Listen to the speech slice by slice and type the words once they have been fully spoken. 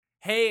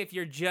Hey, if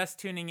you're just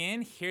tuning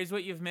in, here's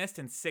what you've missed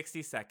in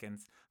 60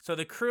 seconds. So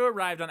the crew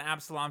arrived on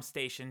Absalom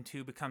Station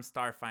to become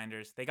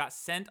Starfinders. They got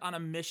sent on a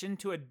mission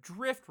to a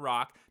drift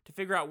rock to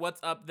figure out what's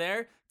up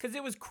there, because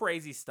it was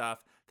crazy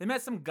stuff. They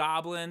met some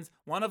goblins,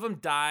 one of them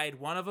died,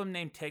 one of them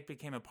named Tick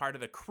became a part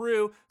of the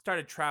crew,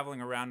 started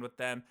traveling around with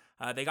them.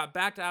 They got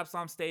back to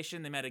Absalom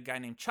Station, they met a guy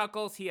named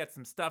Chuckles, he had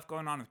some stuff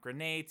going on with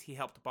grenades, he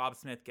helped Bob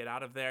Smith get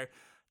out of there.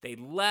 They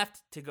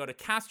left to go to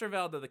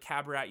Castrovel to the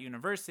Cabrat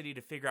University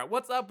to figure out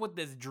what's up with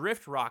this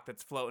drift rock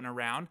that's floating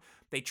around.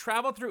 They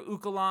travel through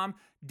Ukalam,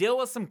 deal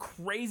with some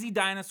crazy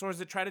dinosaurs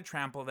that try to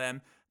trample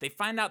them. They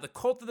find out the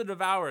Cult of the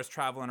Devourer is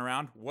traveling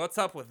around. What's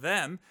up with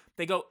them?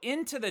 They go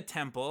into the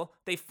temple.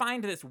 They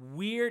find this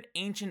weird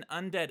ancient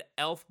undead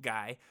elf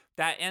guy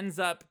that ends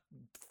up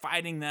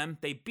fighting them.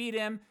 They beat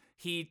him.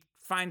 He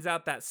finds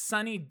out that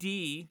Sunny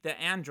D, the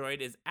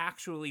android, is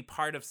actually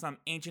part of some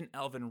ancient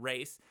elven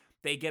race.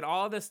 They get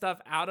all this stuff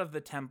out of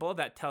the temple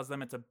that tells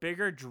them it's a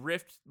bigger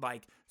drift,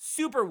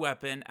 super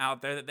weapon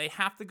out there that they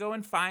have to go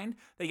and find.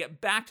 They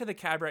get back to the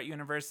Cabrat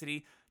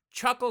University.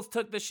 Chuckles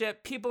took the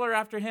ship. People are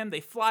after him.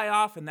 They fly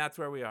off, and that's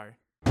where we are.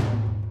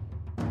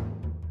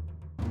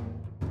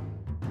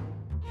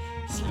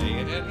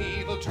 Slaying an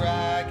evil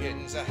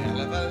dragon's a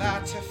hell of a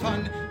lot of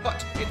fun,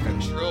 but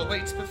adventure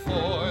awaits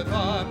before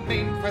the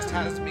main quest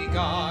has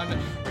begun.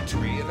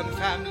 Retrieving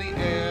family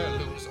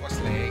heirlooms or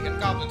slaying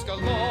goblins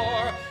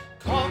galore.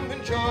 Come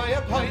enjoy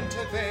a pint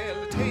of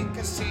ale, take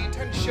a seat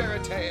and share a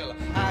tale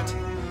at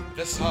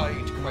the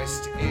Side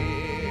Quest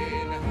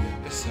Inn.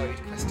 The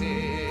Side Quest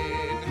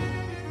Inn.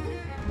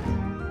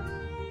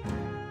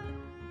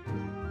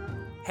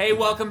 Hey,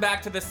 welcome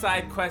back to the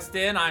Side Quest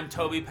Inn. I'm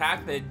Toby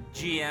Pack, the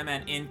GM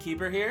and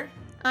innkeeper here.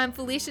 I'm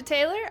Felicia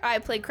Taylor. I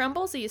play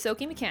Crumbles, the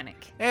Yosoki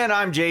mechanic. And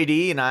I'm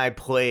JD, and I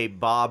play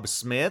Bob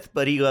Smith,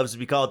 but he loves to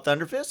be called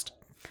Thunderfist.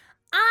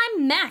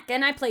 I'm Mac,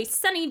 and I play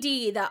Sunny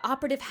D, the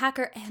operative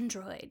hacker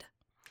android.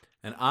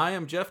 And I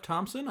am Jeff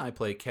Thompson. I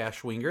play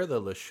Cash Winger,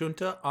 the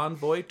Lashunta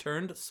envoy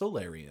turned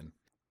Solarian.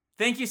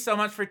 Thank you so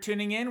much for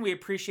tuning in. We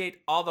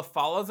appreciate all the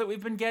follows that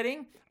we've been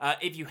getting.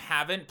 If you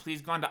haven't,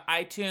 please go on to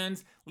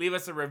iTunes, leave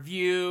us a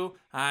review,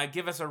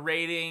 give us a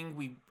rating.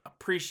 We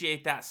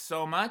appreciate that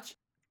so much.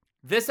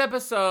 This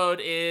episode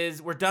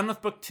we're done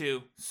with book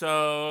 2.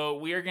 So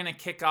we are going to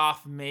kick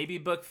off maybe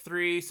book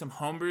 3, some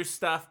homebrew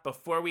stuff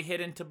before we hit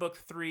into book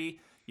 3.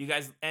 You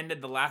guys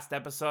ended the last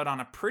episode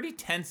on a pretty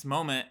tense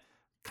moment.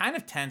 Kind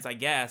of tense, I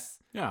guess.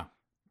 Yeah.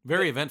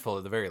 Very eventful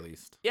at the very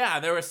least. Yeah,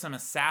 there were some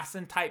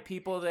assassin type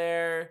people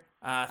there.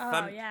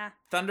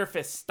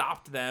 Thunderfist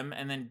stopped them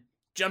and then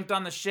jumped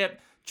on the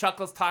ship.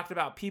 Chuckles talked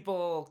about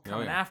people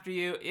coming after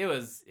you. It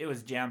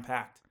was jam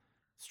packed.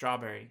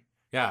 Strawberry.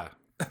 Yeah.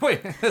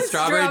 Wait,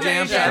 strawberry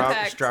jam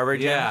packed. Strawberry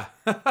jam.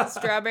 Yeah.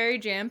 Strawberry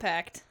jam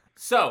packed.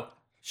 So,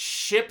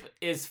 ship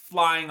is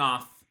flying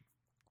off.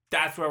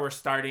 That's where we're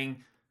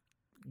starting.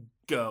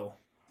 Go.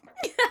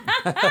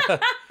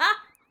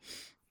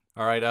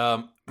 All right.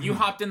 You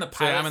hopped in the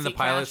pilot seat. I'm in the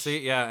pilot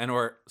seat. Yeah, and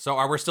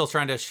are we still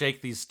trying to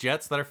shake these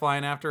jets that are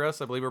flying after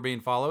us? I believe we're being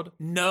followed.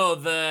 No,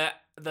 the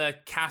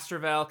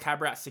Castrovel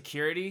Cabrat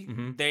security,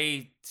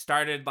 they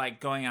started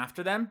going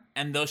after them,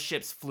 and those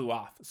ships flew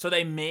off. So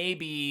they may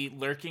be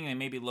lurking, they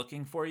may be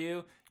looking for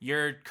you.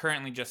 You're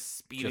currently just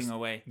speeding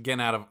away.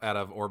 Getting out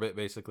of orbit,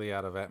 basically,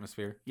 out of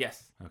atmosphere.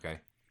 Yes. Okay.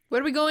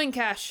 Where are we going,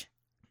 Cash?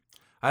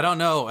 I don't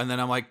know. And then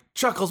I'm like,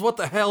 Chuckles, what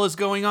the hell is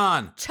going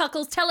on?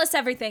 Chuckles, tell us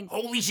everything.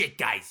 Holy shit,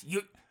 guys.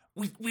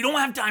 We don't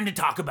have time to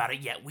talk about it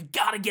yet. We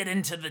gotta get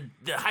into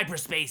the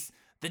hyperspace.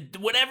 The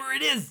whatever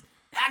it is.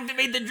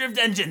 Activate the drift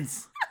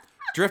engines.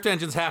 Drift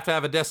engines have to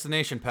have a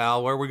destination,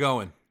 pal. Where are we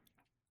going?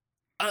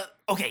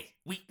 Okay.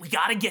 We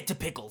gotta get to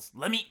Pickles.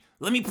 Let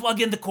me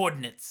plug in the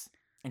coordinates.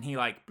 And he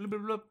bloop,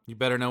 bloop, bloop. You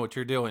better know what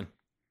you're doing.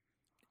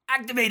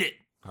 Activate it.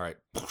 All right.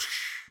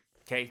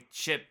 Okay,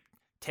 ship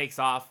takes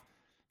off.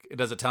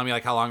 Does it tell me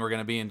how long we're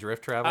going to be in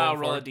drift travel? I'll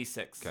roll a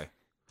d6. Okay.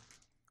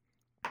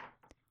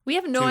 We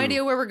have no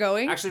idea where we're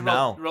going. Actually,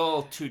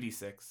 roll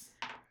 2d6.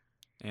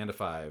 And a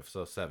 5,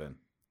 so 7.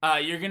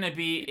 You're going to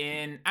be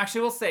in...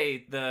 Actually, we'll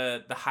say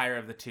the higher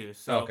of the two.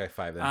 So, okay,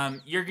 5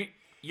 then.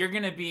 You're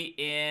going to be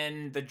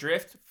in the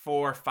drift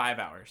for 5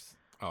 hours.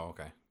 Oh,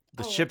 okay.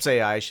 The ship's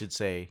AI should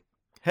say,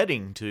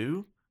 heading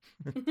to...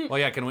 Well,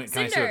 yeah, can I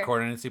see what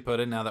coordinates you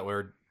put in now that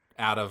we're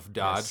out of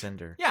Dodge?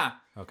 Cinder. Yeah.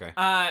 Okay.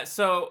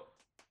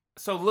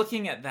 So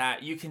looking at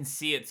that, you can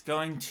see it's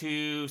going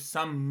to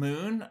some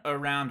moon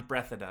around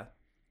Brethida.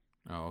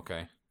 Oh,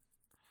 okay.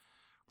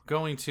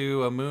 Going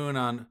to a moon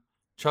on...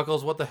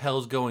 Chuckles, what the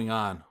hell's going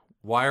on?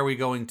 Why are we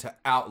going to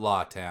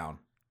Outlaw Town?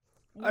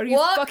 Are you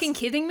fucking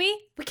kidding me?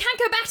 We can't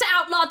go back to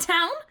Outlaw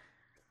Town.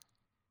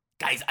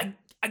 Guys, I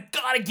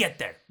gotta get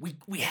there.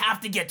 We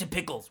have to get to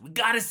Pickles. We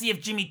gotta see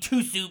if Jimmy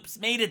Two Soups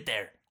made it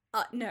there.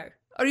 No.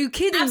 Are you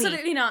kidding me?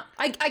 Absolutely not.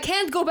 I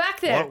can't go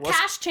back there.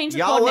 Cash, change the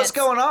Y'all, coordinates. what's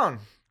going on?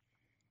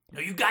 No,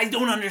 you guys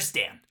don't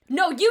understand.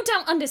 No, you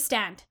don't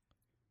understand.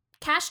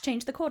 Cash,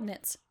 change the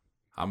coordinates.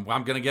 I'm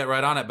going to get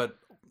right on it, but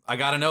I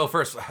gotta know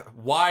first,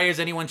 why is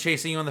anyone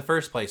chasing you in the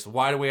first place?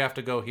 Why do we have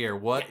to go here?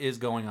 What is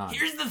going on?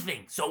 Here's the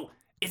thing. So,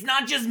 it's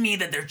not just me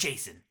that they're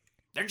chasing.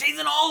 They're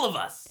chasing all of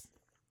us.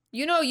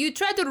 You know, you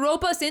try to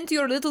rope us into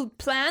your little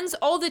plans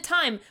all the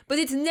time, but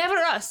it's never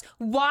us.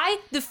 Why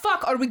the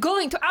fuck are we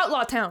going to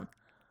Outlaw Town?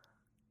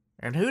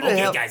 And who the Okay,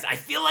 hell? guys, I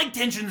feel like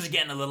tensions are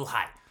getting a little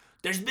high.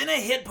 There's been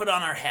a hit put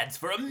on our heads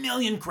for 1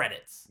 million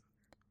credits.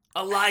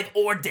 Alive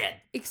or dead.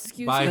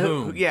 Excuse By me.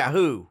 whom? Yeah,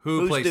 who? Who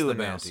Who's placed the doing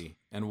bounty this?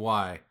 and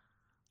why?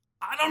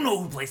 I don't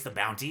know who placed the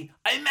bounty.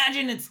 I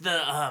imagine it's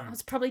the,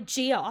 It's probably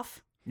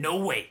Geoff. no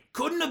way.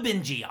 Couldn't have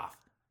been Geoff.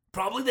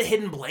 Probably the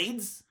Hidden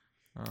Blades.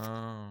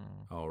 Oh.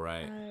 All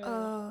right.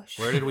 Oh,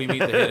 shit. Where did we meet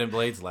the Hidden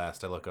Blades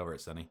last? I look over at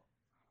Sunny.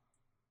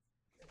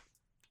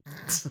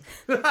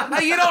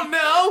 You don't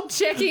know?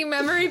 Checking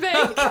memory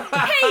bank.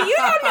 Hey, you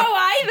don't know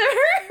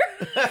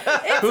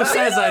either. Who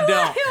says I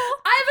don't?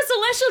 I have a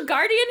celestial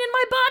guardian in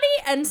my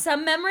body, and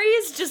some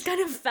memories just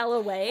kind of fell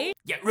away.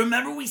 Yeah,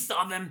 remember we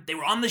saw them? They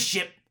were on the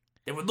ship.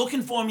 They were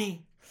looking for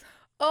me.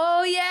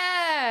 Oh,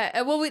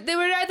 yeah. Well, they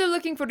were either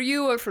looking for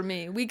you or for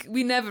me.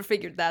 We never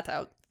figured that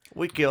out.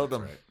 We killed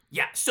him.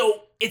 Yeah,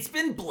 so it's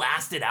been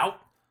blasted out.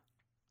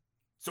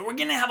 So we're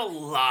gonna have a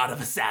lot of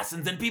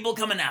assassins and people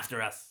coming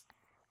after us.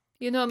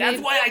 You know, That's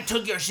maybe, why I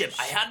took your ship.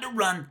 I had to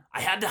run.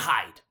 I had to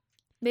hide.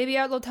 maybe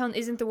Outlaw Town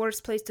isn't the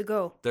worst place to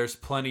go. There's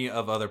plenty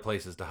of other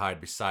places to hide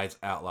besides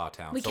Outlaw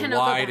Town. We So cannot go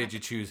why back. did you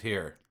choose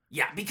here?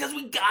 Yeah, because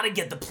we gotta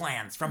get the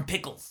plans from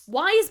Pickles.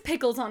 Why is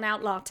Pickles on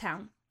Outlaw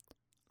Town?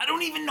 I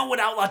don't even know what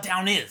Outlaw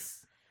Town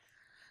is.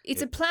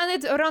 It's a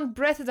planet around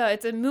Brethda.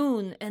 It's a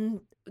moon,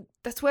 and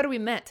that's where we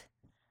met.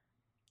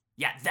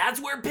 Yeah, that's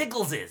where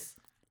Pickles is.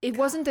 It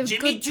wasn't a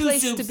Jimmy good Two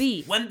place Soups to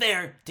be. went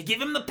there to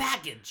give him the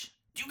package.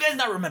 Do you guys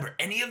not remember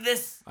any of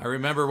this? I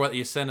remember what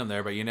you sent him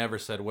there, but you never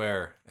said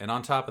where. And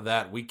on top of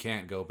that, we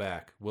can't go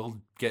back.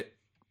 We'll get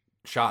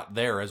shot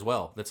there as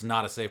well. That's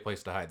not a safe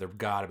place to hide. There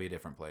gotta be a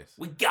different place.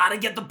 We gotta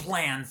get the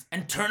plans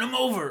and turn them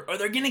over, or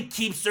they're gonna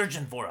keep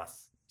searching for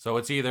us. So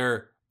it's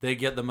either they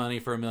get the money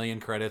for 1 million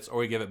credits, or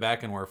we give it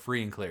back and we're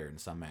free and clear in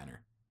some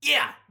manner.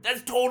 Yeah,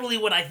 that's totally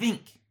what I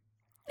think.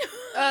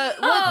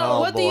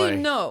 What do you boy.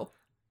 know?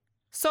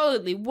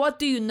 Solidly, what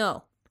do you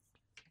know?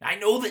 I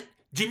know that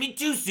Jimmy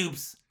Two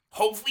Soups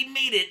hopefully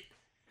made it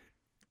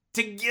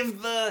to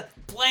give the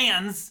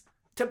plans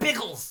to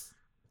Pickles.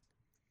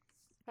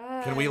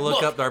 Can we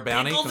look up our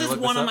bounty? Pickles Can we is look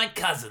one this of up? my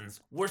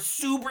cousins. We're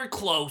super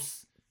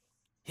close.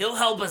 He'll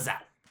help us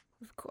out.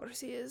 Of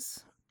course he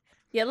is.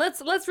 Yeah,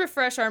 let's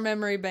refresh our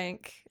memory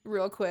bank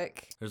real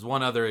quick. There's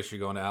one other issue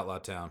going to Outlaw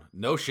Town.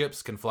 No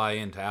ships can fly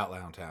into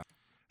Outlaw Town.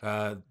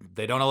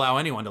 They don't allow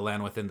anyone to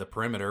land within the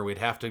perimeter.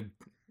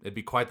 It'd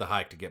be quite the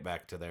hike to get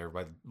back to there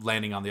by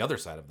landing on the other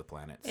side of the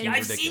planet. Yeah, Seems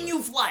I've seen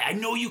ridiculous. you fly. I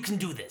know you can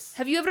do this.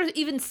 Have you ever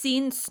even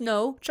seen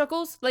snow,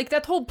 Chuckles? Like,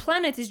 that whole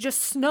planet is just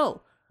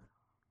snow.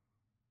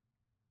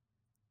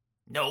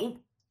 No.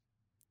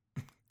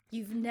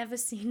 You've never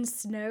seen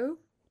snow?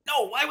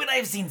 No, why would I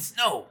have seen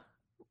snow?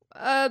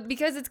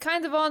 Because it's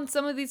kind of on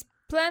some of these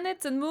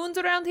planets and moons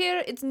around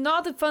here. It's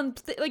not a fun...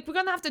 like, we're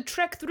gonna have to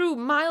trek through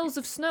miles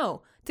of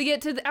snow to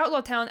get to the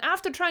Outlaw Town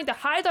after trying to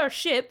hide our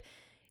ship.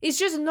 It's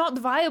just not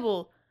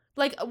viable.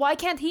 Like, why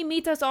can't he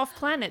meet us off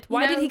planet?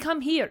 Why did No. he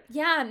come here?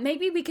 Yeah,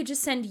 maybe we could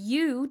just send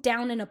you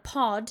down in a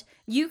pod.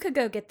 You could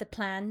go get the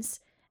plans,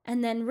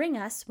 and then ring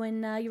us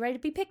when you're ready to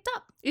be picked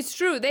up. It's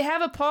true. They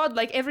have a pod,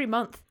 like, every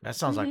month. That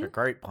sounds like a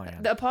great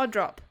plan. A pod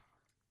drop.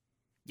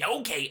 Yeah,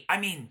 okay. I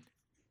mean,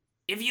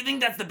 if you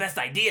think that's the best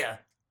idea,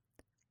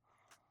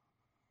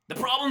 the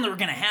problem that we're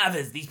gonna have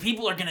is these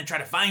people are gonna try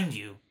to find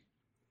you.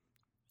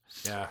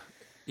 Yeah.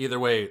 Either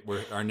way,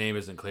 our name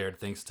isn't cleared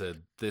thanks to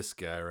this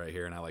guy right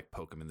here, and I like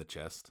poke him in the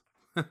chest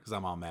because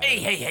I'm all mad. Hey,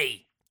 hey,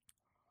 hey.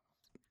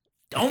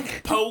 Don't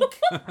poke.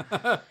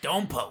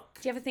 Don't poke.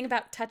 Do you ever think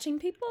about touching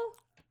people?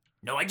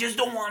 No, I just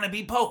don't want to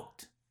be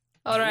poked.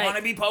 All Do you right. want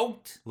to be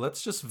poked?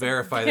 Let's just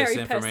verify Very this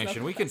information.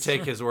 personal We can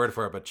take his word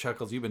for it, but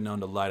Chuckles, you've been known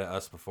to lie to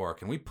us before.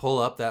 Can we pull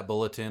up that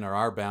bulletin or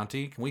our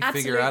bounty? Can we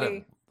figure out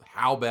Absolutely.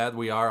 how bad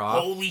we are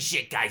off? Holy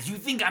shit, guys. You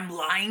think I'm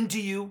lying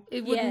to you?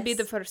 It wouldn't be Yes.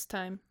 the first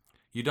time.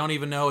 You don't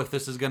even know if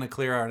this is going to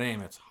clear our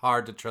name. It's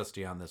hard to trust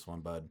you on this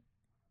one, bud.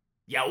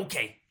 Yeah,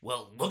 okay.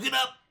 Well, look it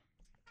up.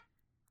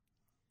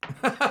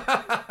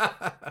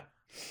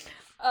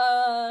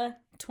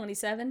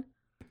 27.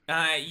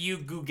 You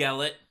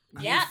Google it.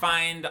 Yeah. You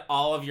find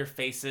all of your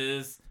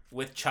faces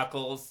with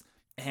Chuckles,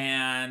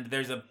 and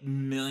there's a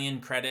 1 million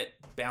credit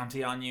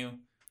bounty on you.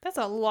 That's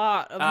a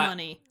lot of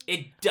money.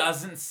 It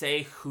doesn't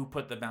say who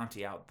put the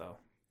bounty out, though.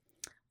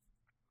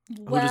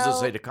 Who does it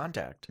say to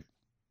contact?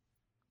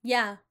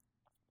 Yeah.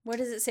 What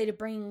does it say to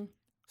bring?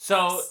 So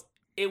us?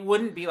 it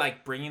wouldn't be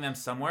like bringing them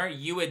somewhere.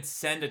 You would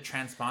send a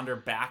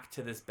transponder back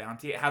to this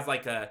bounty. It has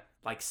like a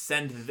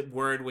send the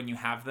word when you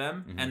have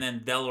them, and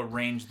then they'll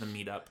arrange the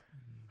meetup.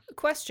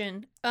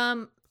 Question.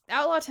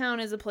 Outlaw Town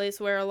is a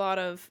place where a lot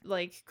of,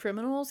 like,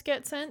 criminals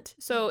get sent.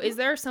 So is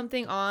there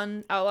something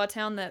on Outlaw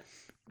Town that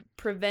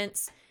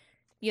prevents,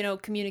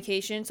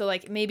 communication? So,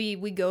 like, maybe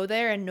we go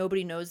there and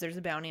nobody knows there's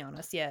a bounty on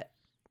us yet.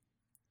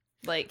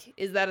 Like,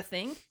 is that a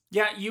thing?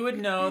 Yeah, you would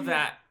know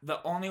that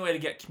the only way to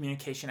get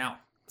communication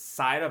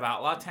outside of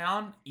Outlaw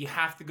Town, you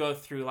have to go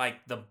through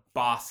like the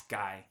boss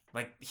guy.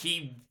 Like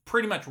he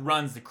pretty much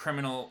runs the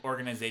criminal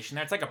organization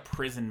there. It's like a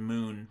prison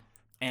moon,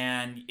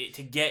 and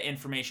to get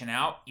information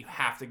out, you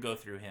have to go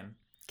through him.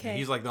 Okay.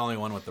 He's like the only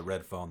one with the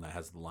red phone that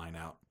has the line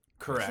out.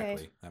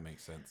 Correctly. That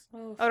makes sense.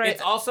 Oh. All right.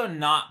 It's also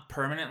not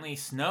permanently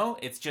snow.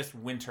 It's just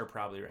winter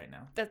probably right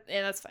now.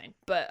 That's fine.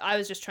 But I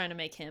was just trying to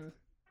make him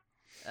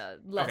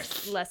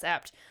less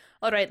apt.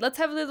 All right, let's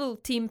have a little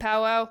team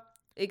powwow.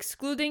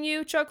 Excluding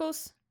you,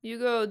 Chuckles. You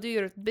go do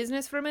your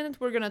business for a minute.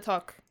 We're gonna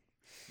talk.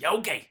 Yeah,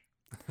 okay.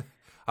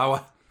 I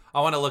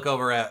want to look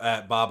over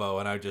at Bobo,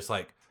 and I would just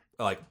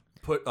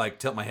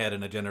tilt my head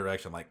in a general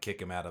direction, like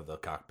kick him out of the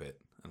cockpit,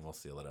 and we'll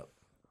seal it up.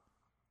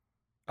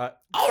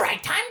 All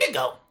right, time to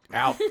go.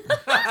 Out.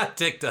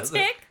 Tick does it.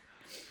 Tick.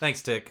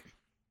 Thanks, Tick.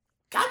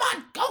 Come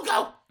on,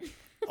 go.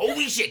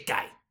 Holy shit,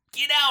 guy.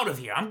 Get out of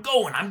here. I'm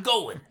going.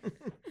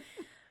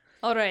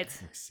 All right.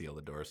 Seal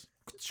the doors.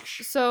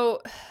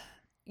 So,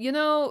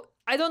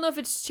 I don't know if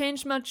it's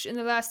changed much in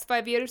the last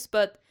 5 years,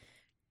 but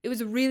it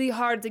was really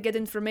hard to get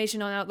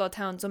information on Outlaw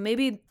Town. So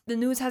maybe the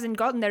news hasn't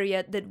gotten there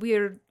yet that we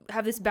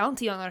have this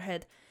bounty on our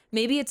head.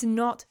 Maybe it's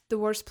not the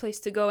worst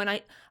place to go.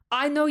 And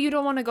I know you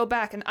don't want to go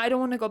back, and I don't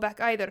want to go back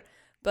either.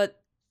 But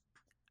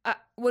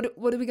what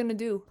are we gonna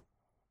do?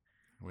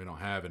 We don't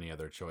have any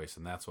other choice,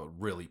 and that's what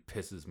really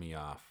pisses me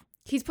off.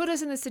 He's put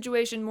us in this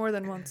situation more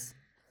than once.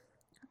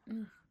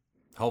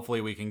 Hopefully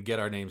we can get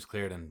our names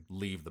cleared and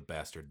leave the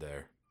bastard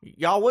there.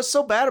 Y'all, what's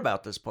so bad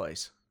about this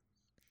place?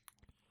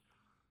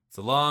 It's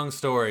a long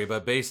story,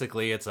 but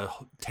basically it's a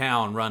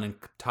town run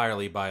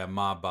entirely by a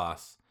mob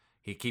boss.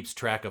 He keeps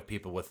track of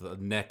people with a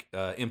neck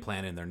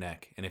implant in their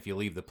neck, and if you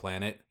leave the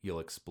planet, you'll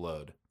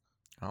explode.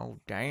 Oh,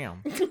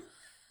 damn.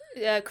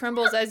 Yeah,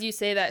 Crumbles, as you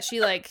say that, she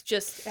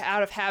just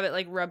out of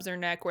habit rubs her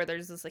neck where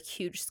there's this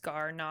huge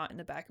scar knot in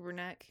the back of her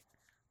neck.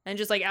 And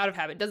just out of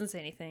habit, doesn't say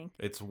anything.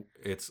 It's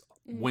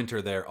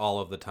winter there all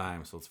of the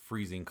time, so it's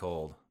freezing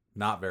cold.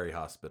 Not very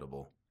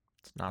hospitable.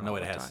 It's not I know all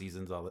it the has time.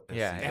 seasons all the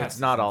Yeah, seasons. it's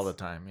not all the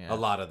time. Yeah, A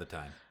lot of the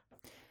time.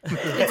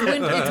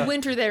 It's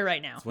winter there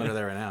right now. It's winter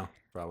there right now,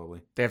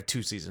 probably. They have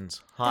 2 seasons,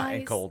 hot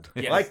and Guys. cold,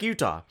 Yes. like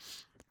Utah.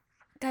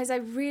 Guys, I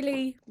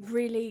really,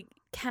 really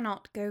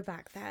cannot go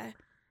back there.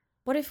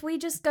 What if we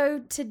just go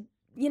to,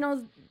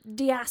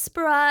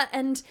 diaspora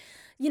and,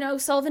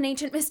 solve an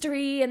ancient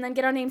mystery and then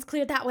get our names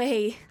cleared that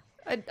way?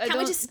 Can't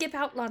we just skip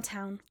Outlaw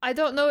Town? I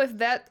don't know if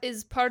that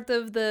is part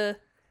of the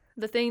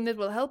thing that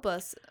will help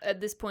us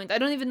at this point. I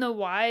don't even know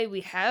why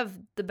we have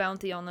the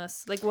bounty on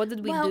us. What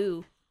did we Well,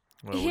 do?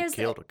 Well, we Here's the-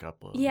 killed a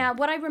couple of them. Yeah,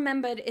 what I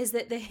remembered is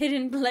that the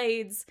Hidden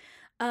Blades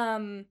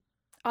are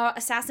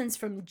assassins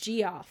from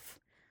Geoff.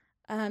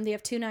 They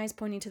have 2 knives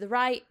pointing to the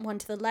right, 1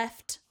 to the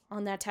left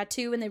on their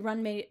tattoo, and they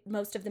run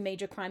most of the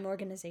major crime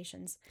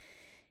organizations,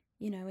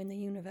 in the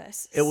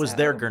universe. It was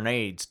their So-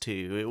 grenades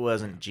too. It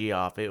wasn't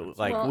Geoff. It was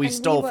Well, we and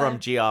stole we from were-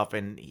 Geoff,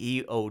 and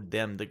he owed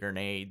them the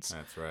grenades,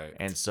 That's right.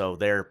 and so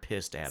they're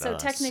pissed at So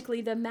us.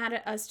 technically, they're mad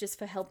at us just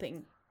for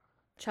helping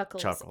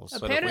Chuckles. Chuckles. But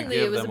if we Apparently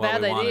give it was them a what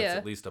bad we want, idea. it's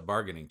at least a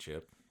bargaining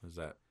chip.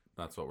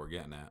 That's what we're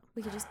getting at.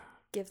 We could just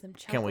give them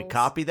Chuckles. Can we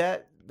copy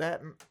that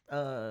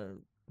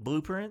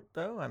blueprint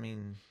though? I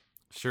mean,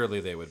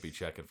 Surely they would be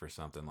checking for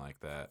something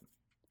like that.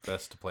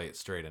 Best to play it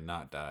straight and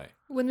not die.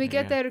 When we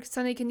get Yeah. there,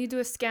 Sunny, can you do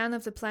a scan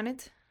of the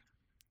planet?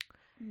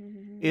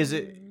 is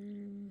it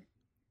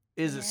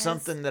Yes.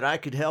 something that I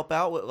could help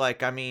out with?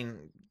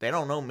 They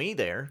don't know me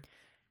there.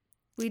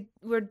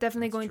 We're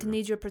definitely That's going to true.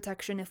 need your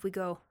protection if we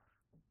go.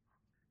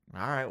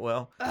 All right,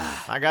 well,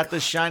 I got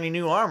this shiny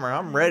new armor.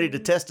 I'm ready to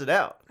test it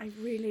out. I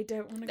really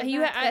don't want to go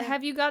You back there.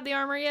 have you got the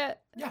armor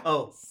yet?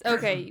 Oh,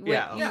 Okay,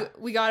 Yeah.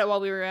 we got it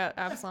while we were at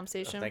Absalom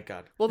Station. thank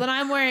God. Well, then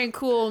I'm wearing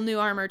cool new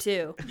armor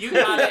too. You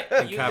got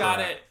it. You Cover got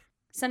that. it.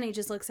 Sunny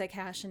just looks at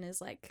Cash and is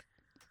like,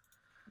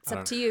 it's I up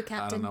don't- to you, I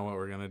Captain. don't know what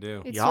we're gonna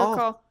do. It's Y'all- your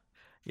call.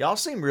 Y'all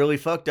seem really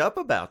fucked up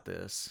about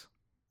this.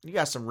 You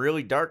got some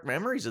really dark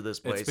memories of this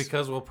place. It's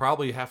because we'll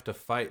probably have to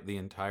fight the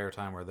entire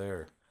time we're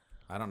there.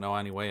 I don't know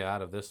any way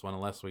out of this one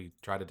unless we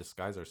try to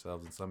disguise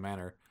ourselves in some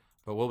manner.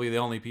 But we'll be the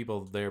only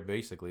people there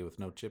basically with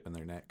no chip in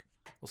their neck.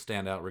 We'll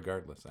stand out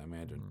regardless, I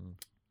imagine.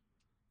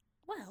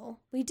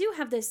 Well, we do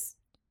have this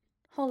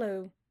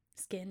hollow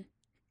skin,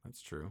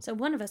 That's true. so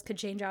one of us could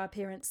change our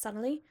appearance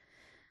subtly.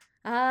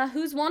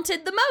 Who's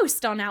wanted the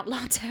most on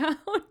Outlaw Town?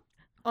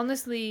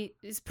 Honestly,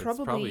 it's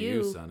probably,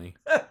 you, Sonny.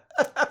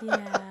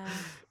 Yeah.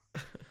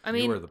 I You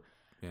mean, were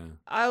yeah.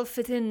 I'll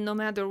fit in no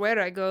matter where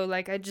I go.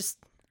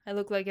 I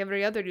look like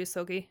every other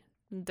Yusoki,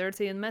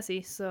 dirty and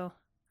messy. So,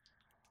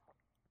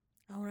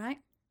 All right.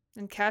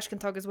 and Cash can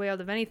talk his way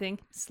out of anything.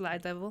 Sly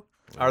devil.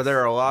 Are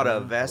there a lot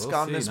of Vesk we'll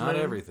on see, this not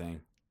moon?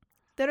 everything.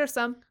 There are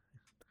some.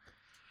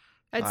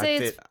 I'd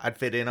say I'd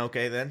fit in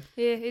okay then.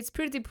 it's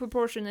pretty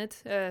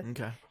proportionate.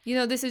 Okay.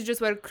 This is just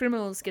where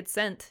criminals get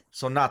sent.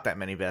 So not that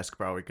many Vesk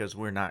probably because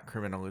we're not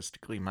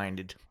criminalistically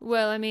minded.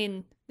 Well, I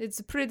mean, it's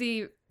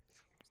pretty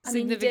I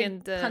mean, you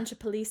significant. did punch a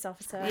police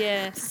officer.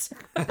 Yeah.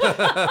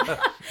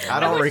 I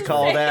don't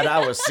recall that.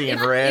 I was seeing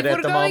red If at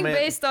we're the going moment.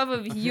 based off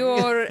of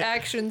your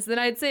actions, then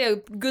I'd say a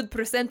good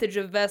percentage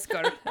of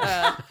Veskar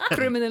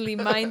criminally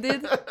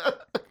minded.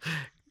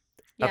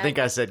 I think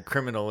I said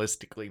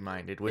criminalistically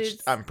minded, which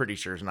It's- I'm pretty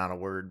sure is not a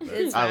word, but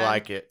It's I fine.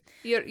 like it.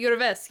 You're a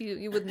Vesk.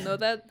 You wouldn't know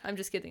that. I'm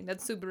just kidding.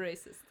 That's super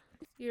racist.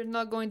 You're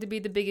not going to be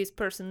the biggest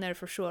person there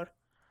for sure.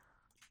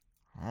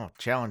 Oh,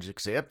 challenge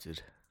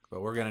accepted.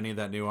 But we're gonna need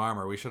that new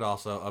armor. We should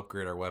also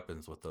upgrade our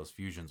weapons with those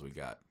fusions we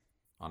got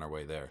on our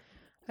way there.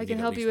 I We can need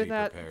at help you least with be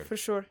that prepared. for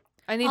sure.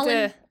 I need I'll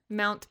to in-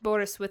 mount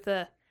Boris with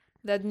that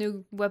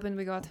new weapon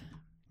we got.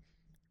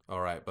 All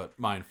right, but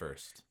mine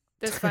first.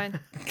 That's fine.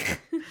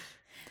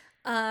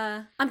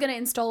 I'm gonna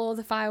install all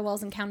the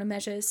firewalls and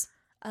countermeasures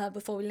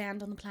before we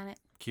land on the planet.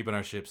 Keeping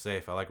our ship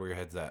safe. I like where your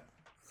head's at.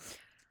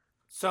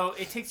 So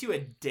it takes you a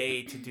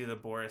day to do the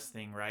Boris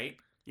thing, right?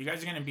 You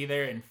guys are gonna be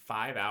there in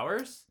 5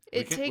 hours.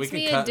 It we takes can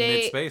me cut a day.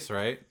 mid space,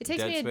 right? It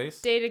takes Dead me a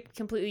space. day to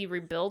completely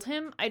rebuild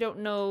him. I don't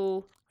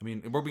know. I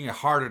mean, we're being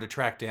harder to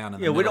track down in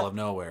the Yeah, we middle don't- of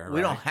nowhere. We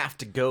right? don't have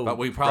to go. But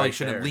we probably right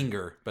shouldn't there.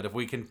 linger. But if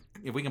we can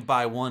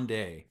buy one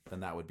day,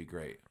 then that would be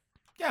great.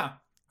 Yeah.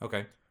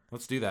 Okay,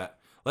 let's do that.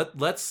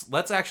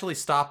 Let's actually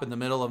stop in the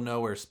middle of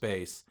nowhere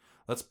space.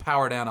 Let's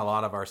power down a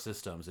lot of our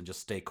systems and just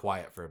stay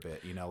quiet for a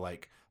bit. You know,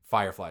 like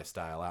Firefly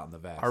style out in the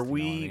vast. Are you know what I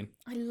we- mean?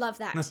 I love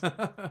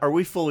that. Are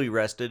we fully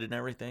rested and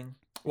everything?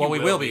 Well, we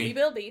will be. We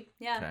will be.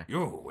 Yeah. Okay.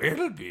 You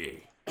will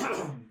be.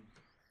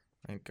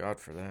 Thank God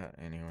for that,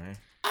 anyway.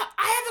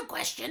 I have a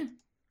question.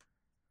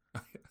 I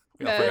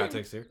forgot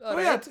Tick's here. all Oh,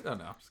 yeah. right. Oh,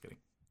 no, I'm just kidding.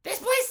 This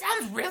place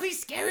sounds really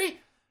scary.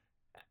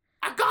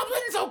 Are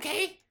goblins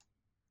okay?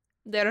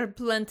 There are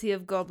plenty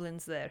of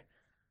goblins there.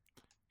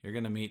 You're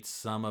going to meet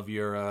some of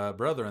your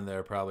brother in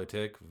there, probably,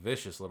 Tick.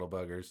 Vicious little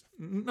buggers.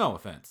 No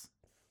offense.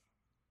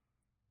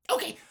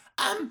 Okay,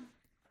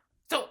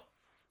 so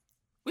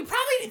we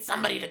probably need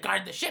somebody to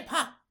guard the ship,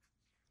 huh?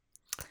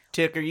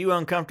 Tick, are you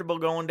uncomfortable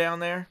going down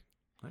there?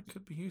 That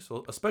could be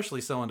useful,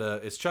 especially someone to.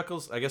 It's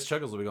Chuckles. I guess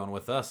Chuckles will be going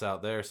with us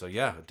out there, so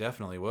yeah,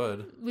 definitely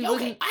would. We Okay,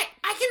 wouldn't.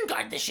 I can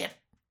guard the ship.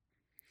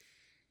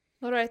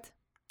 All right.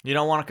 You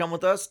don't want to come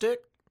with us, Tick?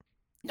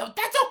 No,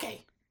 that's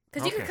okay.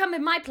 Because you could Okay. come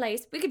in my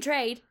place. We could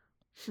trade.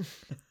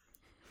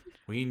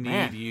 We need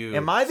Man, you.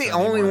 am I the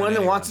Sunny, only more one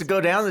than that wants to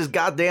anyone. go down this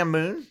goddamn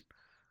moon?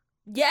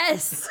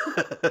 Yes.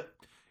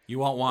 You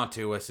won't want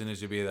to as soon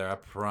as you be there. I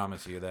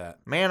promise you that.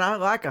 Man, I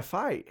like a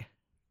fight.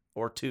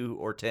 Or 2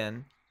 or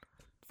 10.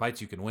 Fights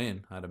you can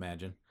win, I'd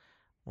imagine.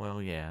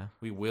 Well, yeah.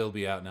 We will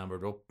be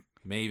outnumbered. We'll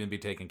may even be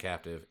taken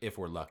captive if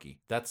we're lucky.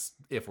 That's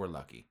if we're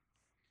lucky.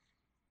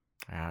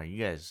 Wow, you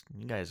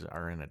guys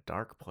are in a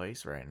dark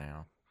place right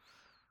now.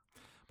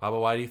 Papa,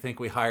 why do you think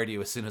we hired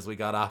you as soon as we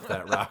got off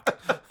that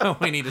rock?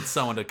 We needed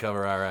someone to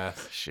cover our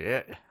ass.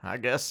 Shit, I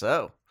guess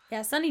so.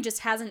 Yeah, Sunny just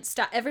hasn't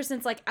stopped. Ever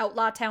since, like,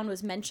 Outlaw Town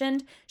was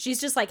mentioned,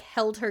 she's just, like,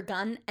 held her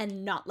gun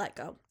and not let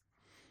go.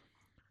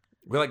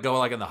 We like go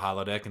like in the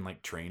holodeck and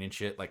like train and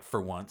shit, like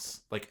for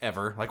once, like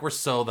ever. Like we're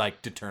so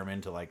like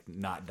determined to like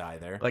not die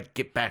there. Like,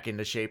 get back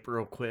into shape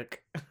real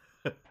quick.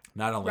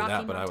 Not only Rocky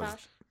that, but I was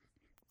montage.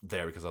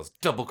 there because I was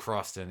double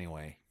crossed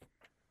anyway.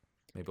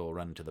 Maybe we'll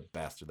run into the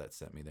bastard that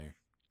sent me there.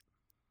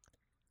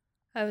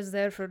 I was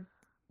there for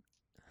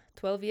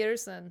 12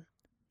 years and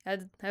I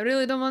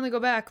really don't want to go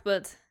back,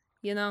 but,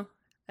 you know,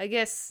 I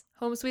guess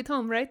home sweet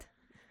home, right?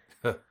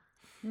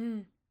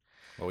 Mm.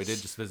 Well, we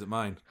did just visit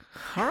mine.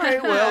 All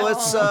right, well,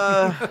 let's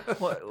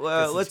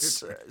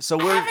This is so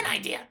I we're have an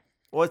idea.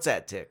 what's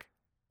that, Tick?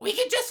 We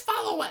could just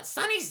follow what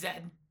Sonny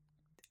said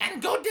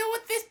and go deal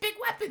with this big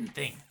weapon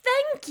thing.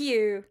 Thank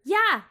you.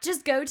 Yeah,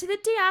 just go to the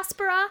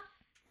diaspora.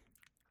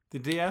 The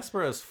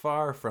diaspora is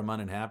far from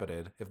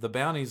uninhabited. If the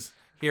bounty's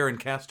here in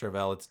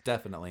Castrovel, it's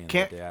definitely in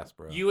Can't- the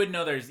diaspora. You would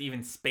know there's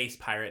even space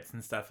pirates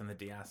and stuff in the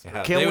diaspora.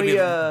 Yeah, Can they would we, be,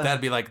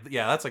 that'd be like,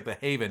 yeah, that's like the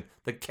haven,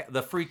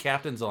 the Free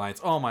Captains Alliance.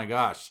 Oh my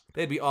gosh,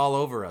 they'd be all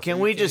over us. Can Are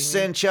you we just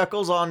kidding me? send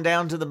Chuckles on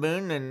down to the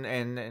moon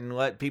and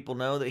let people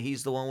know that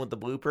he's the one with the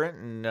blueprint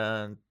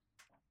and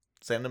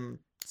send him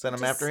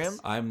after him?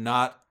 I am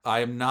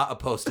not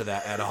opposed to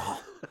that at all.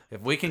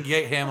 If we can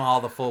get him all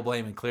the full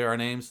blame and clear our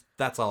names,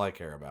 that's all I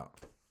care about.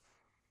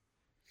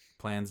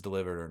 Plans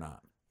delivered or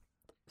not.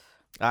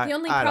 The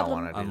only I don't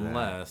problem- want to do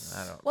Unless-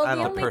 that. Well, I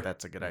the don't only- think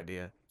that's a good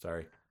idea.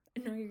 Sorry.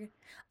 No, you're good.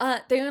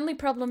 The only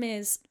problem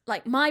is,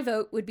 like, my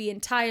vote would be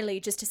entirely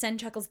just to send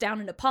Chuckles down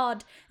in a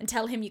pod and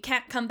tell him you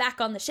can't come back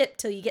on the ship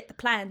till you get the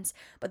plans.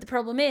 But the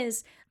problem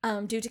is,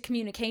 due to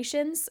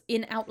communications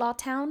in Outlaw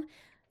Town,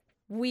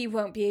 we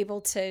won't be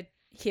able to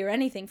hear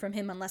anything from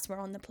him unless we're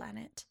on the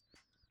planet.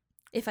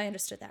 If I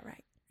understood that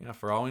right. Yeah,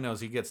 for all we know,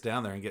 is he gets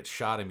down there and gets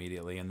shot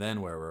immediately, and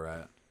then where we're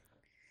at.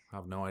 I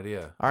have no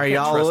idea. All right, I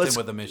can't y'all. trust Let's him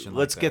with a mission.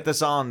 let's like get that.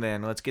 this on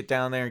then. Let's get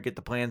down there and get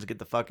the plans and get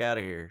the fuck out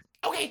of here.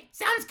 Okay,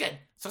 sounds good.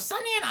 So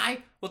Sonny and I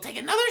will take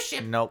another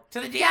ship Nope.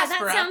 to the Yeah,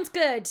 diaspora. that sounds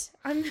good.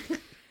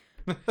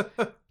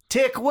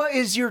 Tick, what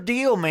is your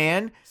deal,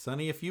 man?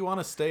 Sonny, if you want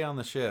to stay on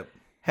the ship,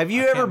 Have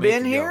you I ever can't make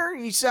been you go. here?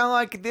 You sound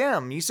like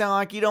them. You sound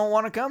like you don't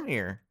want to come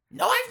here.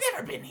 No, I've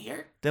never been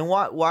here. Then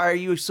why are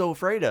you so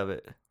afraid of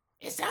it?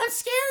 It sounds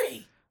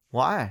scary.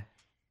 Why?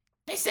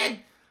 They said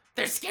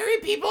there's scary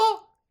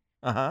people.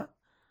 Uh-huh.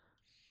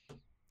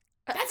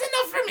 That's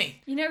enough for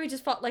me. You know, we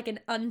just fought like an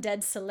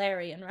undead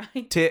Solarian,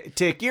 right?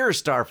 Tick, you're a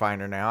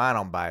Starfinder now. I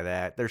don't buy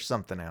that. There's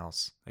something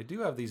else. I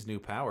do have these new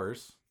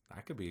powers.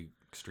 That could be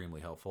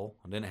extremely helpful.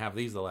 I didn't have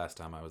these the last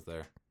time I was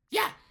there.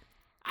 Yeah,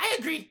 I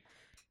agree.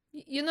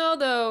 You know,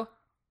 though,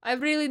 I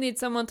really need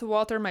someone to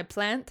water my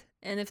plant,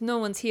 and if no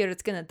one's here,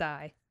 it's gonna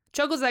die.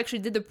 Chuggles actually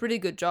did a pretty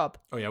good job.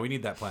 Oh yeah, we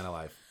need that plant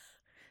alive.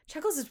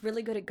 Chuckles is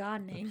really good at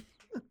gardening.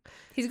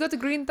 He's got a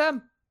green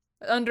thumb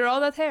under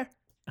all that hair.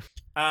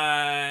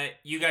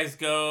 You guys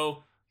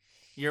go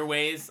your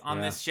ways on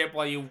Yeah. this ship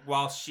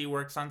while she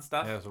works on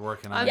stuff. Yeah, I was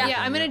working on Yeah,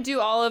 everything, I'm gonna do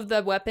all of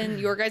the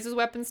your guys'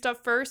 weapon stuff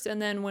first,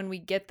 and then when we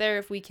get there,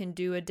 if we can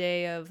do a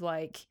day of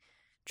like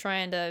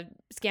trying to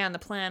scan the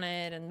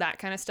planet and that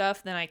kind of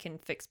stuff, then I can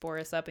fix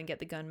Boris up and get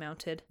the gun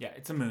mounted. Yeah,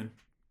 it's a moon.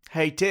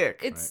 Hey, Tick.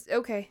 It's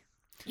okay.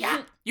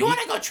 Yeah, you want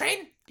to go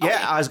train? Yeah, Okay,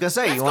 I was gonna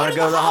say, let's you want to to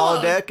go to the holo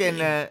holodeck and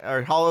thingy.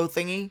 or holo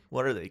thingy?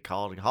 What are they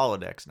called?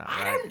 Holodecks, not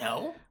I right? don't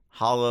know.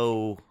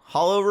 Holo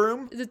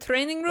room. The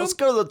training room? Let's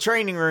go to the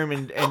training room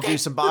and Okay. do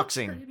some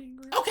boxing.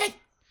 Okay.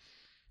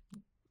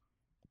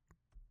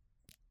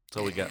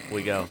 So we go.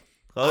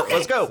 Okay.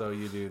 Let's go. So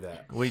you do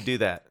that. We do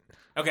that.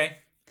 Okay,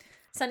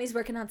 Sunny's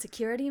working on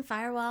security and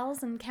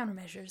firewalls and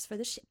countermeasures for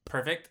the ship.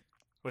 perfect.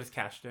 What is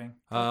Cash doing?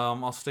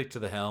 I'll stick to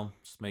the helm.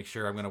 Just make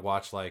sure I'm gonna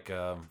watch like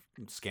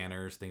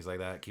scanners, things like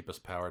that. Keep us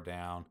powered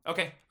down.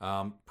 Okay,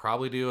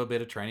 Probably do a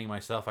bit of training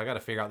myself. I got to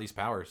figure out these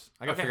powers.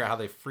 I got to Okay. figure out how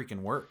they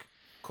freaking work.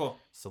 cool.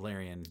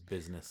 Solarian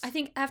business. I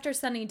think after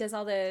Sunny does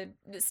all the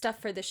stuff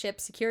for the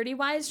ship security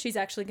wise, she's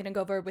actually going to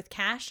go over with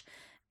Cash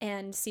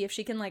and see if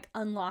she can like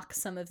unlock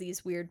some of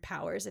these weird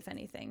powers, if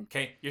anything.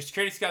 Okay, your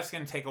security scout's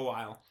gonna take a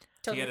while to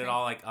Totally get it fine.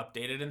 all like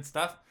updated and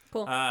stuff.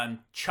 Cool.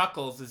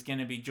 Chuckles is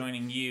gonna be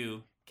joining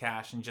you,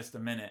 Cash, in just a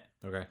minute.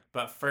 Okay.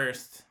 But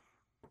first,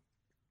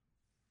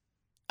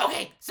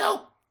 Okay,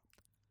 so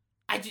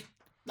I just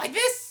like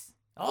this.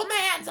 Hold my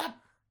hands up,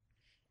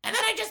 and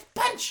then I just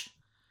punch.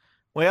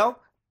 Well,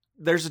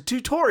 there's a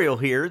tutorial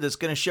here that's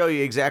going to show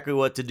you exactly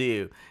what to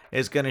do.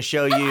 It's going to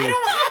show I you.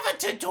 don't have a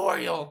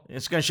tutorial.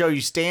 It's going to show you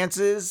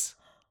stances.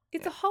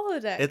 It's a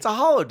holodeck. It's a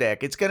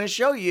holodeck. It's going to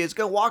show you. It's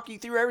going to walk you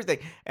through everything.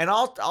 And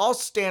I'll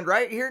stand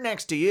right here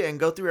next to you and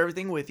go through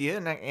everything with you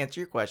and answer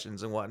your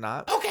questions and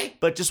whatnot. Okay,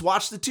 But just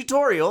watch the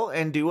tutorial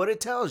and do what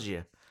it tells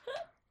you.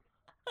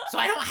 so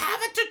I don't have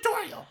a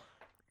tutorial.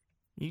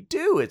 You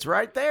do. It's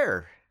right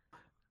there.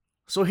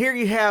 So here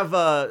you have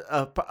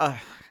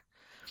a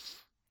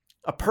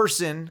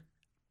person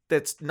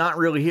that's not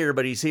really here,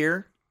 but he's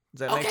here. Does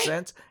that make Okay.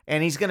 sense?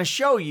 And he's going to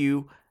show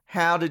you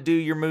how to do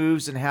your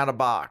moves and how to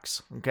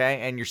box,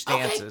 okay? And your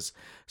stances.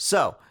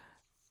 So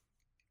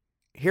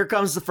here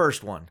comes the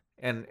first one.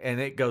 And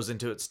it goes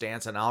into its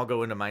stance, and I'll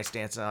go into my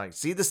stance. And I'm like,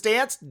 see the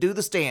stance? Do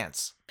the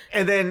stance.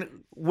 And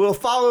then we'll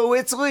follow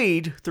its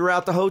lead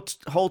throughout the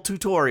whole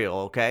tutorial,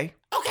 okay?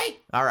 Okay,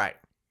 All right.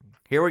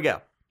 Here we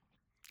go.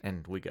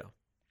 And we go.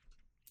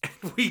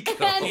 we go.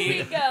 And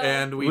we go.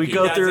 And We do.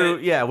 go That's through,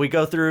 it. yeah, we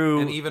go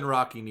through And even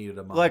Rocky needed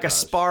a montage. like a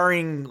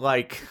sparring,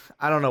 like,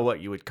 I don't know what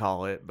you would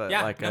call it, but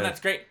yeah, like no, that's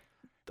great.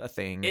 a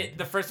thing.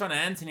 The first one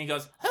ends, and he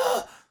goes,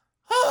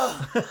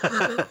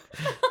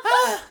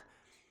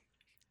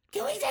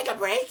 can we take a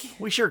break?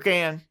 We sure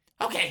can.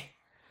 Okay,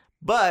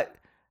 But,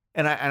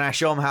 and I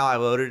show them how I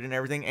loaded and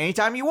everything.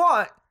 Anytime you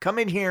want, come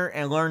in here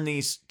and learn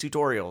these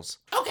tutorials.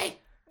 okay.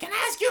 Can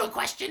I ask you a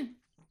question?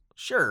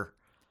 Sure.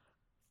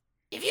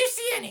 If you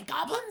see any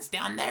goblins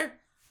down there,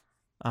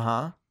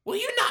 Uh-huh. will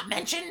you not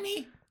mention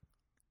me?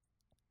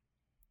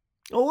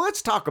 Well,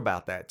 let's talk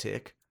about that,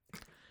 Tick.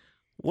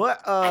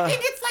 What, I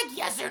think it's like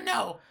yes or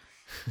no.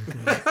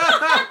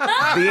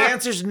 the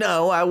answer's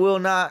no, I will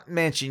not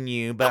mention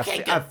you, but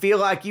Okay, I good. feel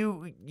like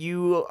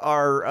you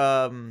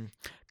are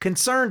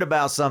concerned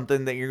about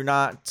something that you're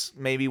not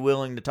maybe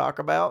willing to talk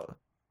about.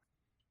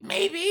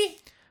 Maybe.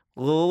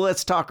 Well,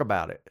 let's talk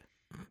about it.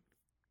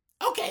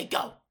 Okay,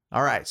 go.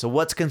 All right, so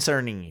what's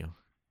concerning you?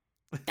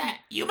 That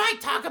you might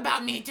talk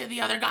about me to the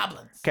other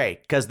goblins. Okay,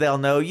 because they'll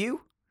know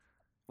you?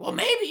 Well,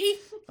 maybe.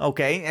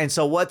 Okay, and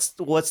so what's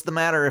the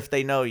matter if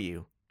they know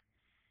you?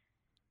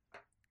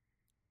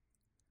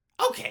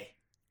 Okay.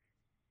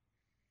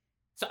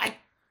 So I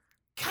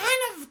kind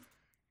of.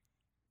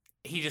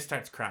 he just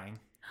starts crying.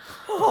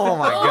 Oh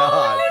my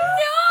god.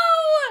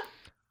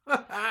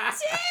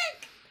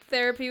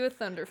 Therapy with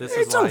Thunderfoot. This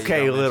is It's why you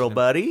okay, don't little mention him.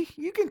 buddy.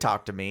 You can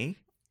talk to me.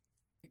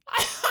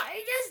 I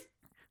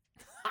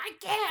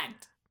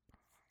can't.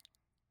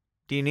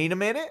 Do you need a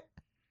minute?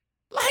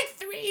 Like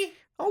 3.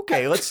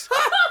 Okay, let's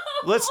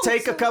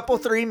take a couple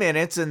 3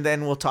 minutes and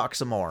then we'll talk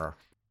some more.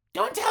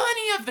 Don't tell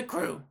any of the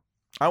crew.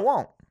 I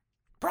won't.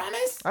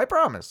 Promise? I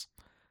promise.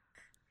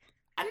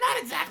 I'm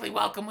not exactly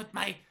welcome with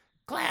my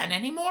clan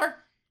anymore.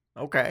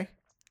 Okay.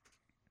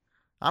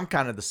 I'm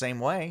kind of the same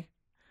way.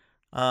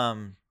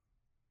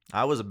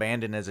 I was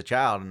abandoned as a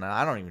child and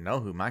I don't even know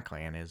who my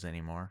clan is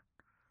anymore.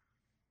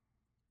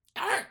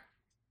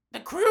 the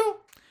crew?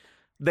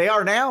 They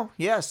are now.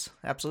 Yes,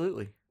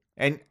 absolutely.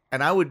 And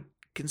I would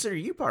consider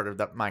you part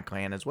of my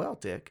clan as well,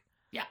 Tick.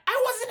 Yeah,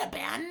 I wasn't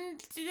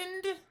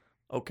abandoned.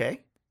 Okay.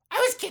 I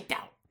was kicked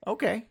out.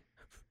 Okay.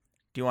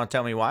 Do you want to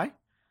tell me why?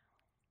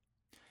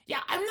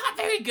 Yeah, I'm not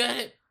very good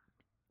at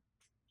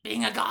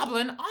being a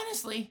goblin,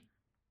 honestly.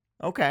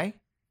 Okay.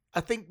 I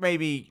think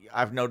maybe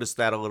I've noticed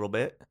that a little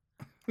bit.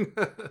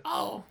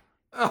 Oh,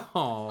 Oh.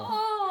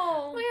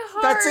 Oh, My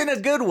heart. That's in a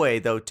good way,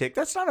 though, Tick.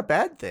 That's not a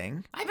bad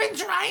thing. I've been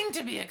trying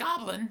to be a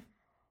goblin.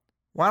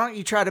 Why don't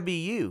you try to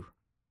be you?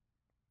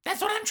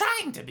 That's what I'm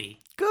trying to be.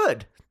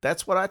 Good.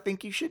 That's what I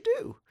think you should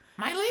do.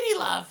 My lady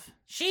love,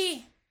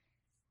 she...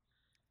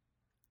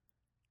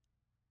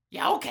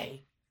 Yeah,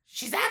 okay.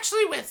 She's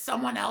actually with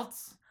someone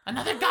else.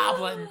 Another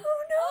goblin.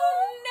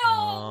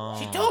 Oh,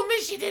 She told me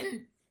she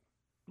didn't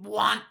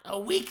want a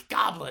weak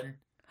goblin.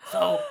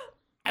 So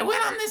I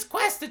went on this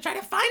quest to try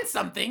to find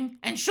something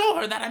and show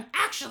her that I'm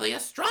actually a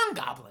strong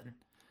goblin.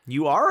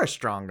 You are a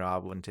strong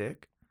goblin,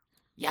 Tick.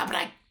 Yeah, but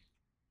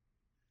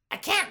I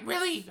can't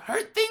really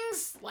hurt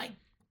things like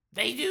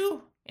they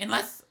do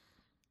unless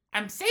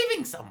I'm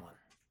saving someone.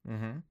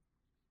 Mm-hmm.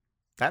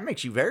 That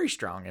makes you very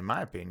strong, in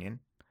my opinion,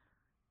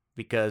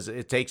 because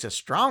it takes a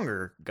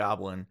stronger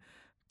goblin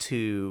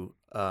to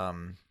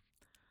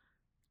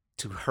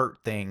hurt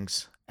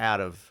things out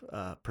of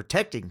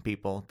protecting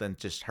people than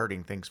just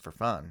hurting things for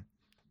fun.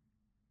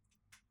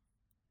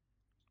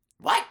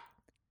 What?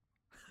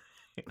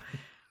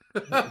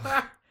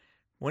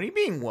 What do you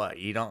mean? What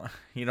you don't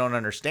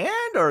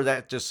understand, or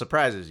that just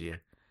surprises you?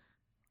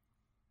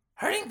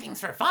 Hurting things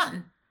for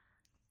fun?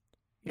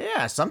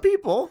 Yeah, some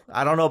people.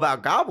 I don't know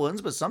about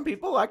goblins, but some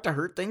people like to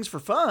hurt things for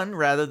fun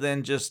rather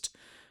than just,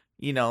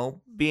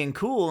 being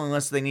cool.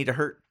 Unless they need to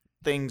hurt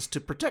things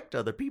to protect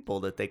other people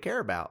that they care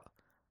about.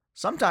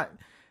 Sometimes,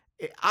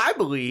 I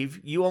believe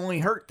you only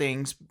hurt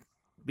things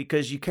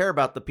because you care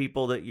about the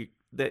people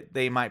that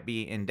they might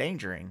be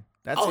endangering.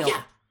 That's Oh the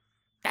yeah.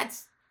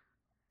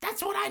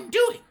 That's what I'm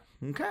doing.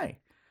 Okay.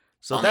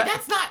 So Only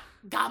that's not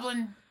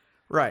goblin.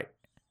 right,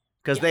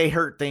 because Yeah. they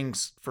hurt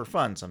things for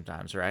fun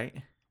sometimes, right?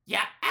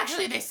 Yeah,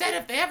 actually they said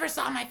if they ever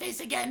saw my face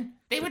again,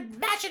 they would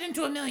mash it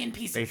into a million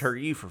pieces. They'd hurt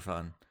you for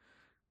fun.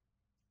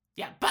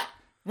 Yeah, but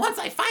once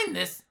I find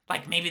this,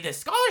 like maybe this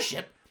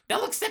scholarship,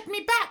 they'll accept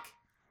me back.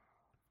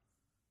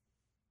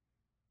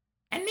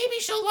 And maybe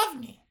she'll love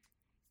me.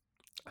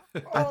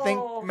 I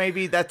think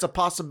maybe that's a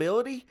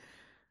possibility.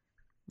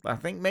 I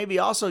think maybe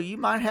also you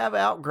might have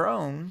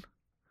outgrown.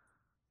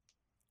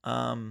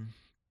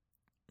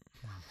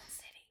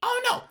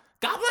 Oh no,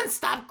 goblins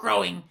stop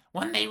growing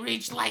when they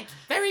reach like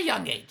very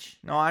young age.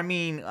 No, I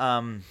mean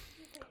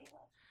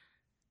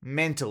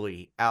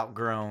mentally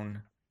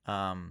outgrown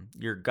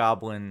your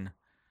goblin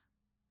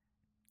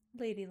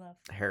lady love.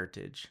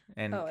 heritage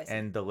and Oh, I see.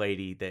 and the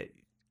lady that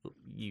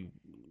you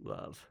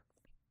love.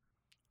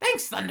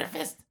 Thanks,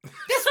 Thunderfist.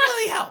 This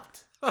really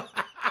helped.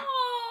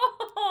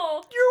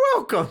 Oh, You're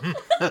welcome.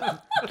 My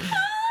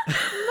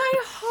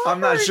heart. I'm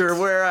not sure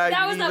where I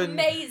that was even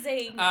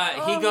amazing.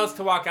 He goes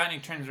to walk out and he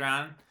turns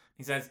around.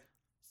 He says,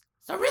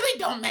 So really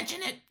don't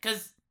mention it,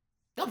 because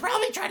they'll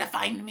probably try to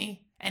find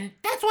me, and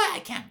that's why I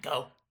can't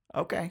go.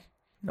 Okay,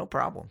 no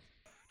problem.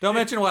 Don't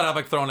mention what I'm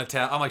like throwing a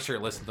towel. I'm like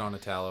shirtless and throwing a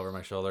towel over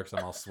my shoulder because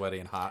I'm all sweaty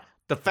and hot.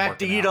 The fact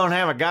that working you out. don't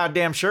have a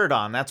goddamn shirt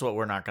on, that's what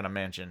we're not going to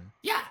mention.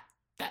 Yeah,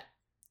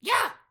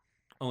 yeah.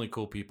 Only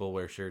cool people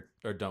wear shirt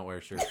or don't wear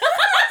shirts.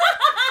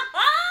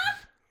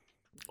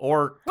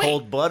 Or Wait.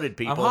 cold-blooded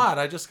people. I'm hot.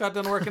 I just got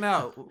done working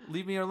out.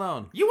 Leave me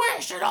alone. You wear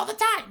a shirt all the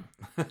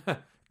time.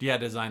 Yeah,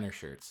 designer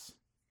shirts.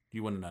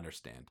 You wouldn't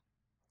understand.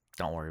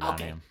 Don't worry about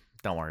Okay. him.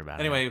 Don't worry about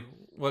him. Anyway,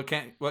 what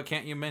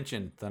can't you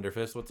mention,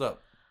 Thunderfist? What's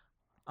up?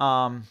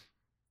 No,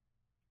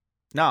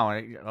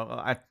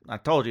 I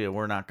told you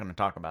we're not going to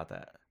talk about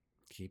that.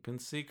 Keeping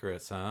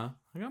secrets, huh?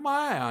 I got my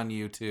eye on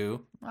you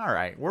two. All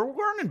right, we're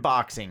learning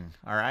boxing.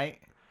 All right,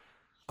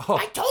 Oh,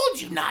 I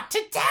told you not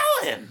to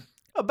tell him.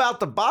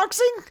 about the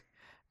boxing?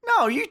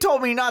 No, you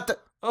told me not to.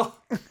 oh,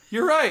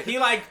 you're right. he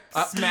like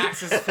smacks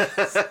his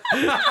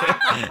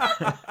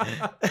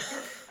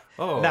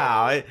Oh,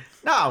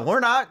 No, we're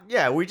not.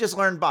 Yeah, we just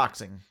learned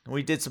boxing.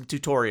 We did some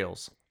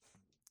tutorials.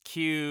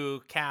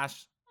 cue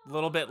Cash a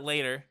little bit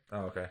later.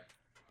 Oh, okay.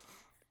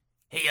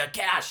 Hey,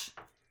 Cash.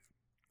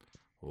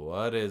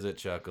 What is it,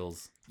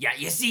 Chuckles? Yeah,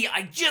 you see,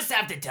 I just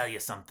have to tell you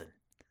something.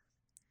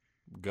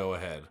 Go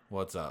ahead.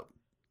 What's up?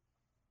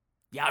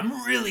 Yeah,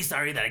 I'm really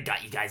sorry that I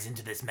got you guys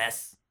into this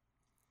mess.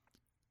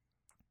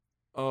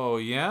 Oh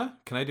yeah?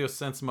 Can I do a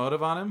sense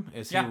motive on him?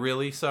 Is Yeah. he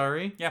really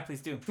sorry? Yeah,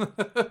 please do.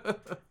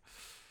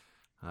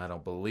 I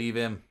don't believe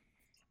him.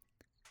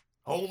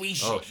 Holy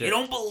shit, Oh, shit. you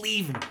don't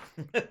believe me.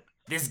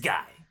 This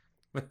guy.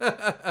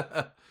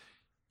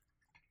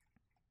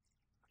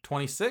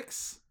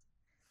 26?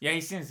 Yeah,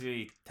 he seems to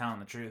be telling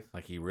the truth.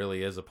 Like he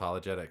really is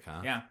apologetic,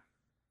 huh? Yeah.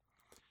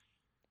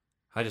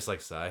 I just like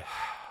to sigh.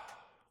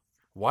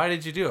 Why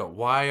did you do it?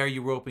 Why are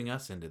you roping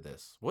us into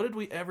this? What did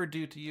we ever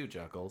do to you,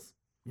 Chuckles?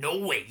 No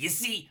way. You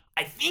see,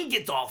 I think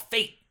it's all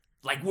fate.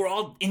 Like we're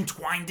all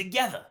entwined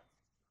together.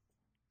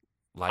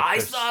 Like I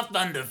there's- saw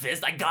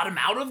Thunderfist. I got him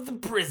out of the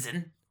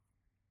prison.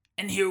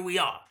 And here we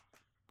are.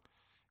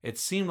 It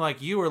seemed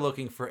like you were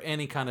looking for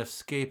any kind of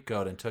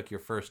scapegoat and took your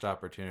first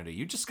opportunity.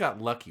 You just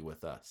got lucky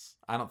with us.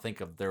 I don't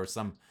think there was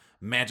some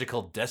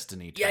magical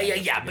destiny. Yeah, tying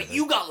us but together.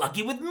 you got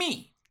lucky with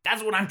me.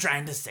 That's what I'm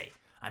trying to say.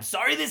 I'm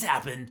sorry this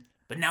happened,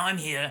 but now I'm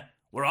here.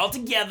 We're all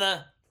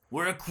together.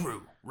 We're a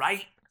crew,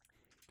 right?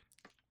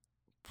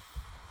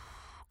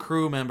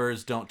 Crew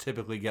members don't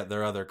typically get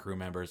their other crew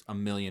members $1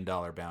 million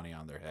bounty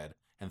on their head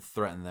and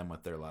threaten them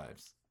with their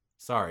lives.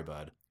 Sorry,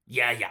 bud.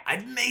 Yeah,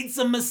 I've made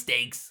some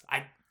mistakes.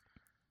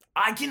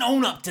 I can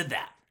own up to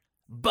that.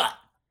 But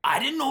I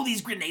didn't know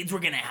these grenades were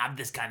gonna have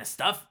this kind of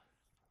stuff.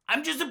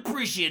 I'm just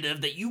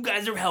appreciative that you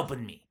guys are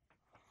helping me.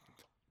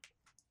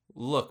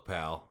 Look,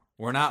 pal,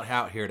 we're not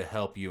out here to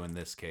help you in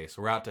this case.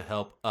 We're out to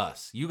help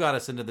us. You got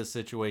us into this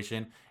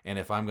situation, and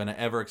if I'm going to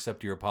ever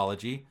accept your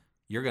apology,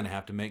 you're going to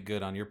have to make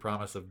good on your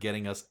promise of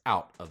getting us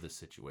out of this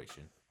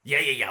situation.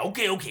 Yeah.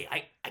 Okay.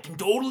 I can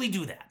totally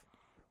do that.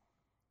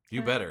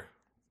 You better,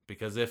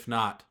 because if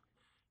not,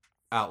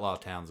 Outlaw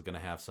Town's going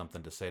to have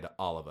something to say to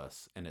all of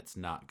us, and it's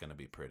not going to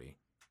be pretty.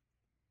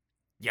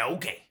 Yeah,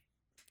 okay.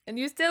 And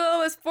you still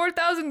owe us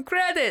 4,000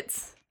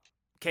 credits.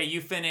 Okay,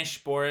 you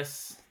finish,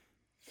 Boris.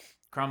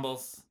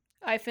 Crumbles.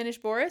 I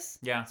finished Boris.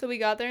 Yeah. So we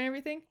got there and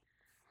everything.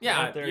 Yeah,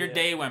 Not there your yet.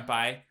 day went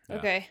by. Yeah.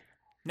 Okay.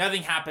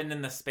 Nothing happened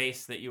in the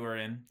space that you were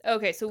in.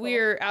 Okay, so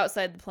we're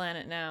outside the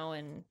planet now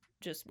and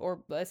just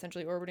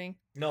essentially orbiting.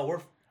 No,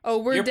 we're Oh,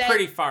 we're You're dead.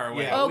 pretty far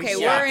away. Yeah, Okay,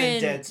 we we're stopped in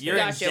in. dead space. You're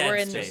in gotcha. dead We're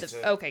in space.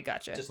 the. Okay,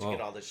 gotcha. just to Whoa.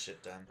 get all this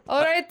shit done.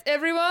 All right,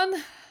 everyone.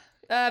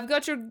 I've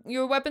got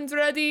your weapons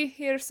ready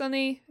here,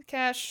 Sonny.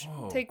 Cash,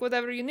 Whoa. take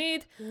whatever you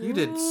need. You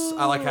did.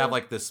 I like have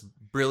like this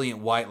brilliant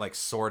white like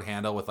sword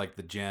handle with like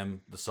the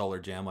gem, the solar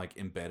gem, like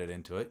embedded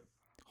into it.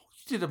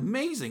 You did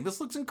amazing. This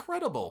looks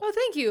incredible. Oh,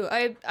 thank you.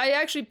 I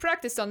actually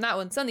practiced on that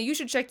one, Sonny. You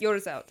should check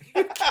yours out.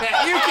 You can't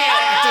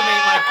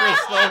activate my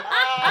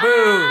crystal.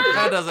 Boo!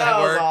 That doesn't That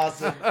work.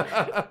 was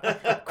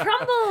awesome.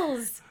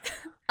 Crumbles!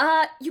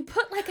 You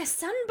put like a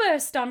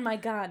sunburst on my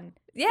gun.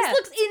 Yeah. This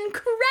looks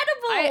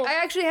incredible! I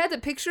actually had a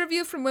picture of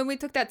you from when we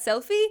took that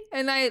selfie,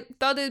 and I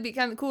thought it'd be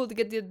kind of cool to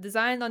get the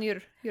design on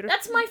your.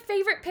 That's my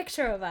favorite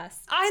picture of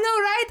us. I know,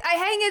 right? I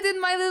hang it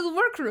in my little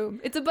workroom.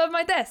 It's above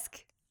my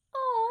desk.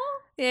 Aww.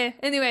 Yeah.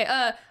 Anyway,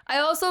 I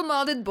also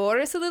modded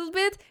Boris a little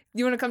bit.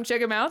 You want to come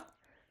check him out?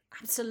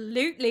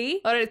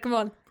 Absolutely. All right, come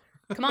on.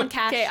 Come on,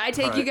 Cash. Okay, I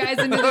take you Alright.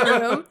 guys into the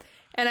room,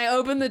 and I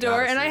open the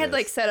door, Gotta and see I had this.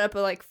 like set up a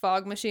like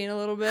fog machine a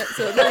little bit,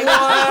 so it's like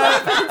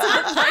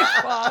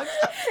fog.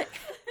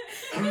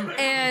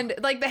 And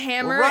like the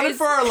hammer We're running is,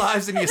 for our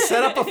lives, and you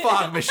set up a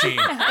fog machine.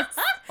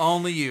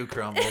 Only you,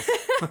 Crumbles.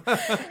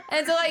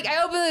 and so like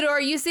I open the door,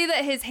 you see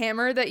that his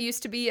hammer that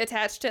used to be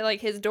attached to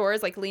like his door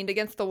is like leaned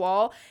against the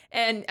wall,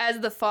 and as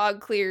the fog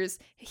clears,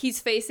 he's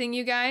facing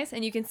you guys,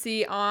 and you can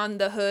see on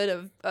the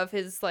hood of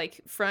his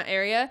like front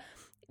area,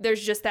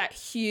 there's just that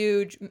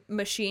huge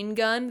machine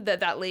gun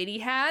that lady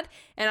had,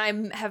 and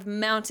I have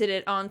mounted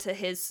it onto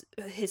his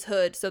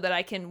hood so that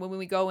I can, when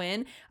we go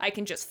in, I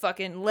can just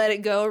fucking let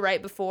it go right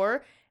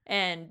before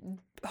and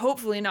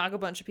hopefully knock a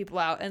bunch of people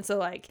out. And so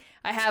like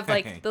I have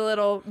like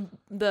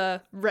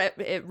the rev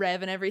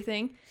and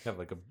everything. You have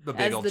like a As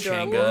big old the door-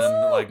 chain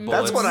gun, like bullets.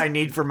 That's what I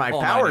need for my Oh,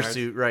 power nine yards.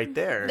 suit right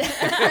there.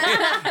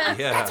 That's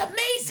Yeah.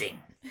 amazing.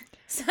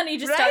 Sonny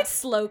just Right? starts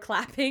slow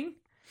clapping.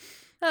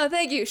 Oh,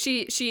 thank you.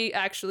 She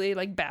actually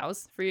like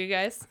bows for you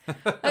guys.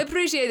 I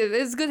appreciate it.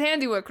 It's good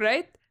handiwork,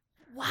 right?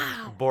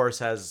 Wow. Boris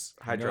has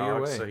know your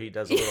hydraulics, way. so he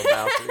does a little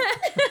bow suit.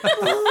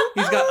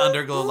 He's got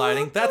underglow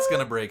lighting. That's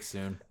gonna break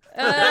soon.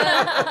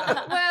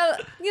 Well,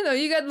 you know,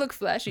 you gotta look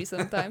flashy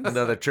sometimes.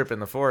 Another trip in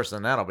the forest,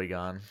 and that'll be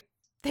gone.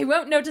 They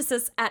won't notice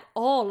us at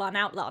all on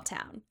Outlaw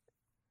Town.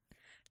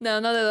 No,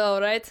 not at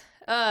all, right?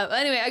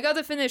 Anyway, I got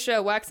to finish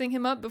waxing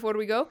him up before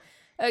we go.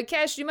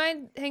 Cash, do you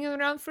mind hanging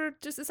around for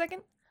just a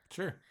second?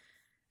 Sure.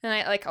 And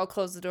I'll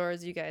close the door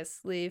as you guys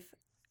leave.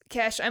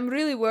 Cash, I'm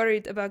really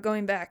worried about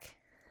going back.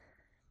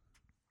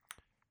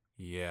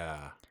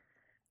 Yeah.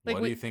 Like, What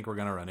do we- you think we're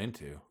gonna run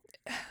into?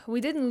 We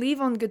didn't leave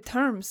on good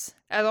terms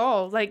at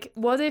all. Like,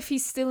 what if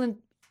he's still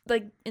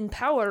in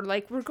power?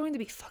 Like, we're going to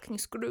be fucking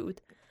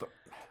screwed.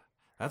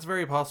 That's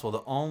very possible.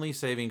 The only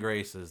saving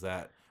grace is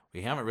that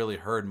we haven't really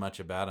heard much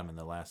about him in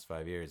the last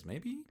 5 years.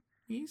 Maybe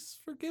he's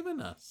forgiven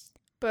us.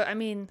 But I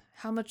mean,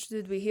 how much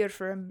did we hear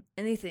from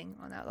anything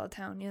on Outlaw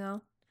Town? You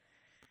know,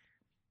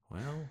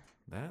 Well,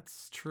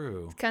 that's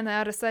true. kind of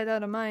out of sight,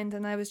 out of mind.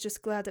 And I was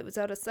just glad it was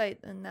out of sight.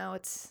 And now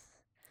it's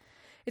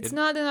It-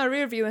 not in our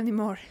rear view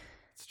anymore.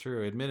 It's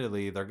true.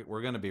 Admittedly,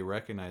 we're going to be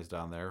recognized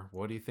down there.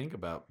 What do you think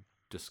about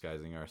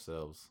disguising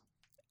ourselves?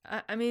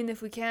 I mean,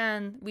 if we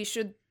can, we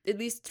should at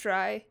least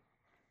try.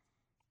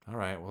 All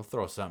right, we'll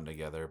throw something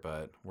together,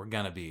 but we're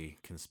going to be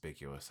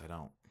conspicuous. I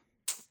don't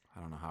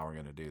know how we're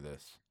going to do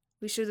this.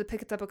 We should have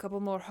picked up a couple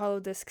more hollow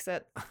discs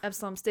at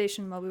Absalom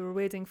Station while we were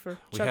waiting for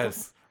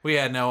Chuckles. We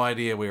had no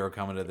idea we were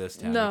coming to this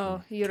town.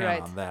 No, You you're can count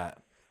right. on that.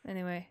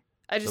 Anyway,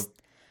 I just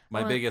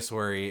My Well- biggest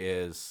worry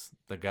is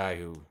the guy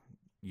who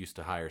used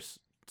to hire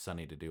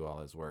Sonny to do all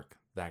his work.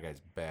 That guy's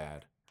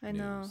bad. I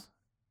know. news.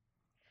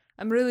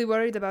 I'm really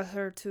worried about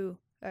her too,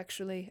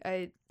 actually.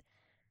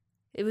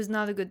 It was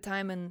not a good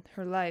time in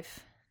her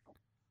life.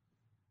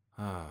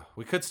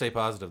 We could stay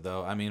positive,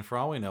 though. I mean, for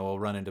all we know, we'll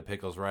run into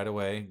Pickles right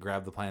away,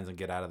 grab the plans, and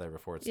get out of there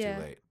before it's Yeah.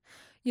 too late.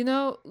 You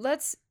know,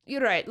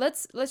 you're right.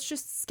 Let's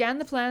just scan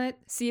the planet,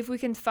 see if we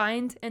can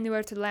find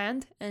anywhere to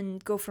land,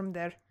 and go from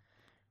there.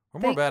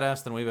 We're more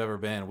badass than we've ever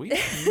been. We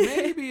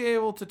may be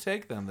able to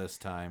take them this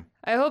time.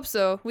 I hope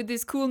so. With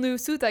this cool new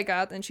suit I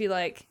got, and she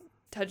like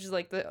touches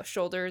like the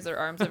shoulders or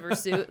arms of her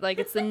suit. Like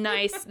it's the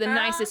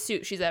nicest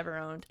suit she's ever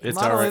owned. It's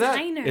Not only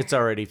already that, it's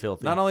already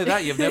filthy. not only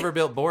that, you've never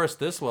built Boris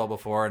this well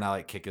before, and I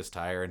like kick his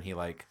tire, and he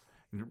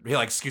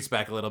scoots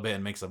back a little bit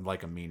and makes a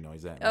mean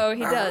noise at me. Oh,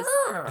 he does.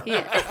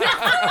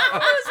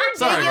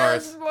 Sorry,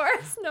 Ridiculous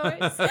Boris.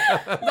 noise.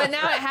 But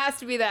now it has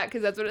to be that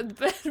because that's what it's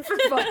been for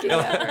fucking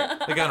ever.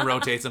 The gun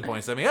rotates and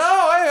points at me.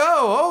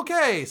 Oh,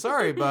 okay.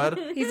 Sorry, bud.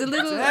 He's a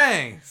little.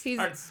 Dang. He's.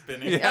 Starts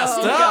spinning. Yes,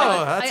 Oh, no,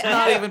 God. that's I-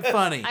 not I- even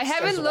funny. I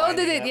haven't Starts loaded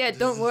winding it up. yet.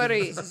 Don't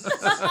worry.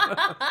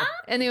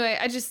 Anyway,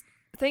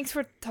 thanks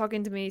for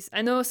talking to me.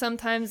 I know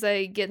sometimes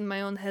I get in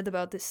my own head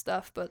about this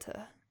stuff, but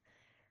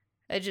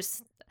I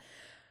just,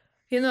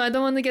 I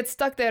don't want to get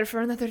stuck there for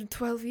another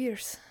 12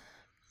 years.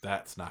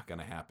 That's not going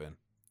to happen.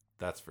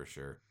 That's for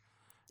sure.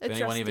 I If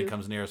anyone trust even you.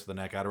 comes near us with the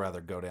neck, I'd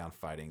rather go down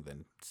fighting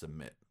than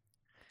submit.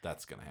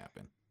 That's going to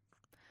happen.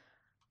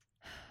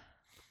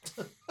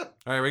 All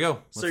right, here we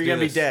go. So Let's you're do gonna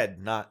be this.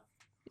 dead, not.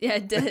 Yeah,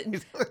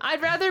 dead.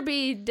 I'd rather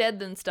be dead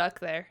than stuck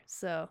there.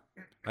 So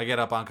I get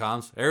up on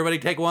comms. Everybody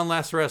take one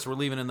last rest. We're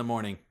leaving in the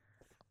morning.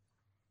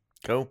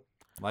 Go.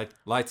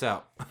 Lights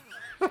out.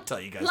 I'll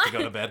tell you guys to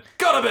go to bed.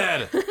 Go to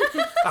bed!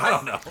 I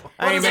don't know.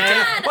 Hey,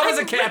 man. What does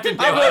a captain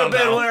do? I'll I go don't to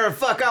bed know. whenever the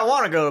fuck I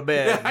want to go to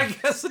bed. Yeah, I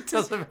guess it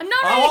doesn't. I'm not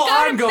Oh,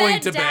 ready I'm to go going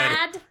to to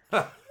bed,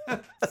 bed. Dad.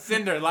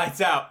 Cinder,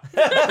 lights out.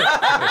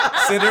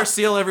 Cinder,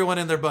 seal everyone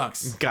in their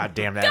bunks. God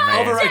damn that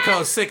man. Override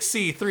code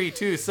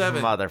 6C327.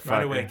 Right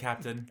Motherfucker. away,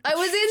 Captain. I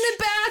was in the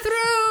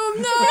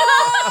bathroom. No,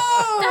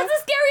 That's the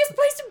scariest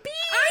place to be.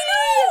 I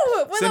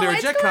know. When Cinder, the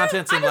lights eject go out-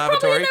 contents in I was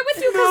probably in lavatory. there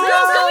with you because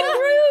girls go in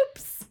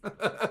groups.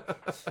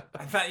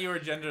 I thought you were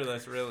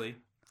genderless, really.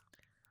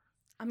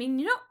 I mean,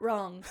 you're not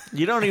wrong.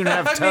 You don't even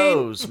have I mean-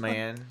 toes,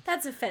 man.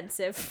 That's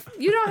offensive.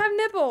 You don't have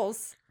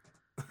nipples.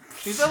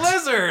 He's a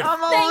lizard.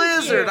 I'm a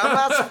Thank lizard. you. I'm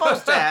not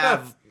supposed to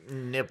have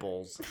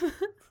nipples.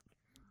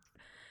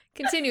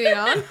 Continuing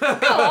on.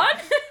 Go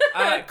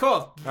on.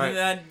 Cool. right.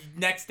 The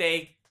next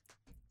day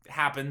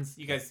happens.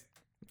 You guys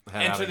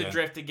Head out enter the again.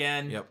 drift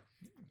again. Yep.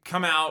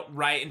 Come out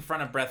right in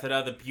front of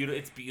Brethida.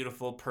 It's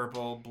beautiful,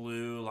 purple,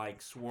 blue,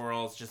 like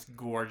swirls, just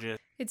gorgeous.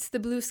 It's the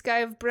blue sky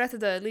of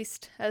Brethida, at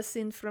least as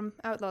seen from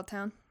Outlaw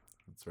Town.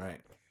 That's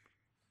right.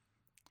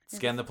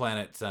 Scan the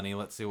planet, Sonny.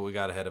 Let's see what we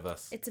got ahead of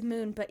us. It's a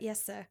moon, but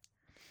yes, sir.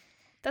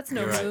 That's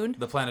no You're right. moon.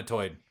 The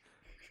planetoid.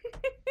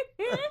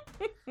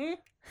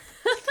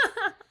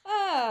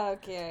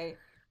 Okay.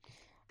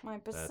 My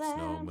That's perception.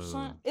 no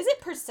moon. Is it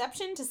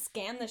perception to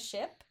scan the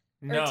ship?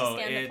 Or No, to scan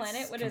the it's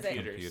planet? What is it?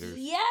 Computers.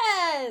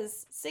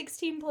 Yes!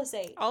 16 plus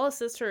 8. I'll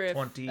assist her if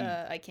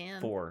 24. I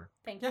can.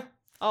 Thank you.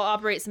 I'll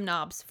operate some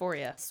knobs for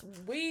you.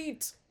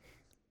 Sweet. 6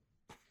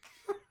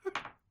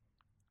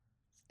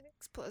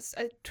 plus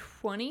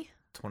 20.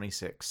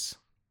 26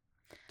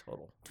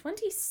 total.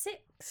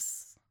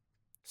 26.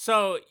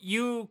 So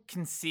you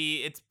can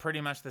see it's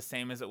pretty much the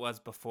same as it was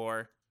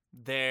before.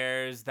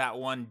 There's that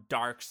one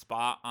dark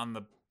spot on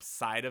the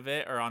side of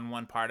it, or on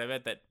one part of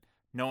it, that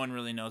no one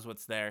really knows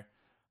what's there.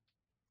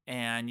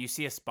 And you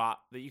see a spot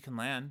that you can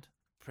land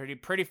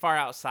pretty far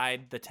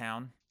outside the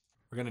town.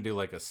 We're going to do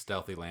like a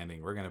stealthy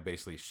landing. We're going to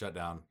basically shut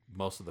down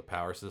most of the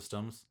power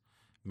systems,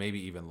 maybe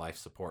even life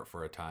support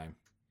for a time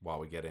while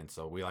we get in.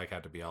 So we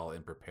have to be all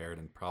in prepared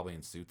and probably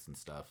in suits and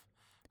stuff.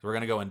 So we're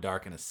going to go in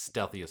dark and as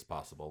stealthy as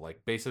possible.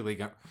 Like basically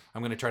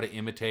I'm going to try to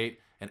imitate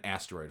an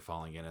asteroid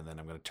falling in, and then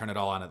I'm going to turn it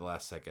all on at the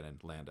last second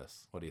and land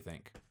us. What do you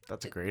think?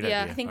 That's a great Yeah,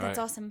 I idea. think All that's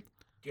right. awesome.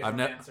 Do you guys I've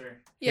want to ne- answer?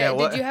 Yeah, Yeah,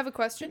 what- did you have a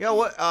question?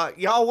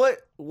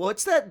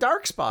 What's that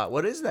dark spot?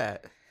 What is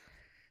that?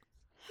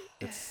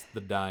 It's the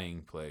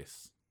dying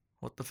place.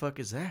 What the fuck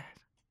is that?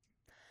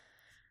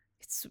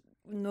 It's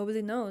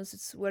nobody knows.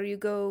 It's where you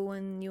go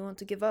when you want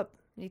to give up.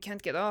 You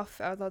can't get off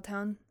Outlaw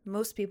Town.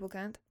 Most people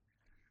can't.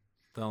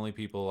 The only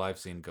people I've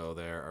seen go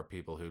there are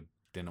people who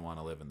didn't want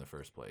to live in the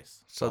first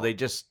place. So they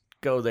just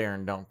go there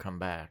and don't come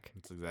back.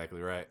 That's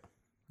exactly right.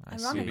 I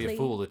You'd see. be a Ironically-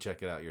 fool to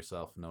check it out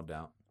yourself, no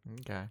doubt.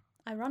 Okay.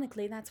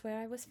 Ironically, that's where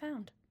I was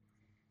found.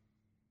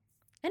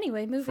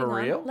 Anyway, moving For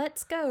on. real?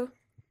 Let's go.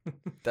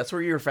 That's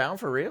where you were found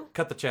for real?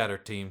 Cut the chatter,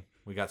 team.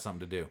 We got something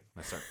to do.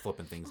 I start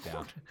flipping things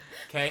down.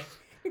 Okay.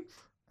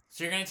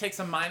 So you're going to take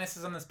some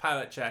minuses on this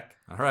pilot check.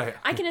 All right.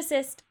 I can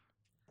assist.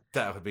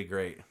 That would be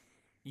great.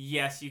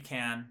 Yes, you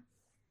can.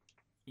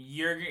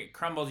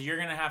 Crumbles, you're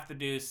going to have to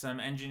do some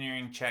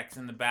engineering checks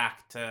in the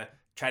back to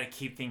try to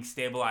keep things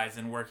stabilized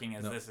and working,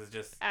 as this is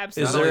just...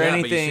 Absolutely. Is Not there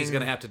only that, but anything- she's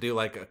going to have to do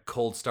like a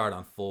cold start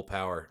on full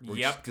power.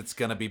 Yep. It's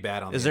going to be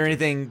bad on Is the there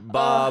engine. anything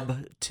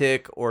Bob,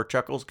 Tick, or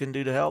Chuckles can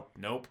do to help?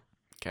 Nope.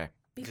 Okay.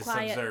 Be Just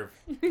quiet.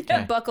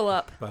 observe. Buckle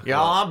up.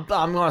 Y'all,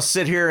 I'm gonna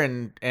sit here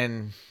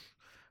and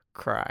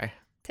cry.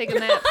 Take a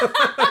nap.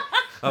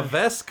 A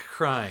Vesk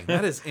crying.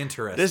 That is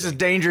interesting. This is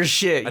dangerous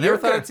shit. I never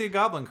thought I'd see a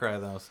goblin cry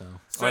though. So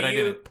Wait, I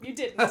didn't. You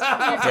didn't.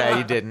 Yeah,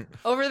 you didn't.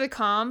 Over the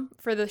comm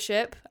for the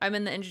ship, I'm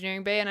in the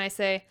engineering bay and I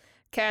say,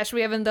 Cash,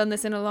 we haven't done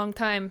this in a long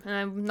time. And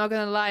I'm not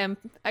going to lie, I'm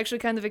actually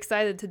kind of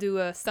excited to do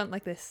a stunt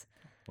like this.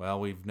 Well,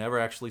 we've never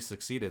actually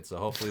succeeded, so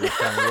hopefully this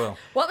time we will.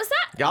 What was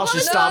that? Y'all should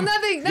no, stop.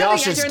 nothing, Y'all I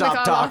should turned the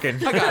stop comm off.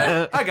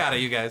 talking. I got it,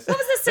 you guys. What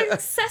was the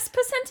success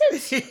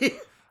percentage?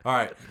 All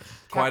right,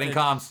 quieting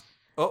comms.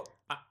 Oh,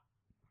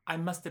 I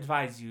must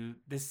advise you,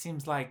 this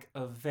seems like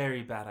a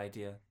very bad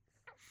idea.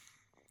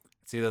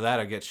 it's either that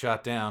or get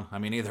shot down. I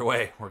mean, either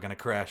way, we're gonna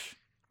crash.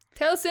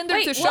 Tell Cinder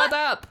Wait, to what? shut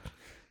up.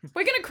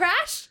 We're gonna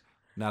crash?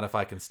 Not if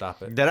I can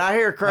stop it. Did I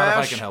hear Not crash?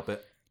 if I can help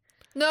it.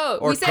 No,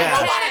 Or we said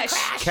Cash.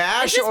 Cash.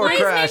 Cash Is this or why his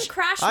crash? name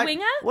Crash I-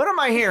 Winger? What am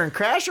I hearing?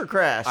 Crash or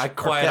crash? I Or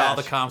quiet all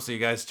the cash? comms so you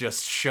guys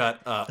just shut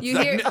up. You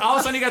hear- All of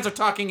a sudden, you guys are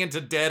talking into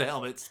dead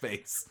helmet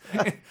space.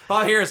 All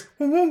I hear is.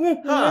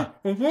 Huh,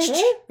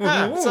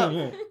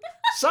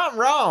 something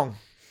wrong.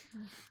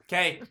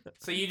 Okay,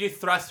 so you do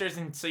thrusters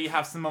and so you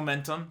have some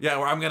momentum. Yeah,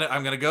 I'm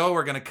gonna go.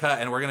 We're gonna cut,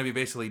 and we're gonna be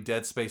basically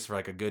dead space for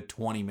like a good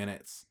 20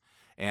 minutes.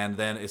 And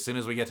then as soon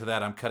as we get to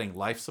that, I'm cutting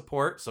life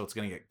support, so it's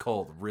gonna get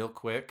cold real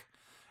quick.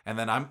 And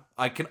then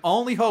I can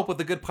only hope with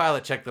a good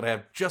pilot check that I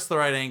have just the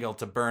right angle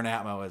to burn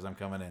Atmo as I'm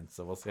coming in.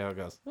 So we'll see how it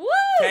goes. Woo!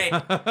 Okay,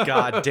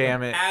 God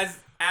damn it.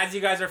 as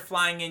you guys are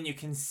flying in, you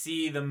can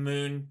see the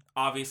moon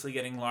obviously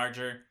getting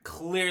larger.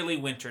 Clearly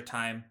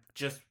wintertime,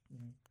 just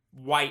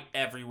white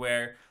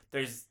everywhere.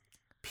 There's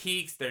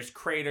peaks, there's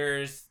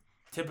craters,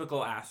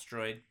 typical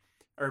asteroid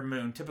or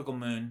moon, typical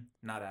moon,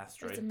 not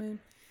asteroid. It's a moon.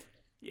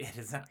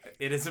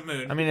 It is a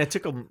moon. I mean, a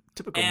typical moon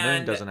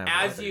And doesn't have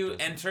as weather, you does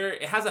it? enter,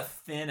 it has a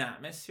thin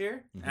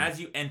atmosphere. As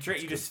you enter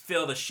it, you just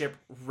feel the ship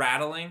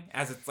rattling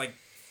as it's like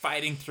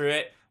fighting through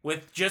it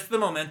with just the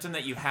momentum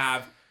that you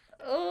have.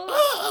 What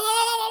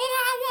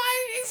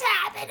is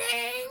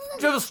happening?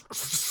 Just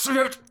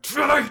sit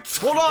tight.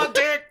 Hold on,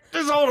 Dick.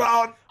 Just hold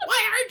on.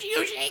 Why aren't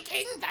you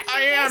shaking?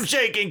 I am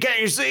shaking. Can't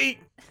you see?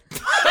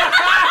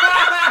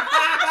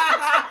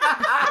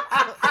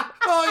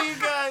 Oh,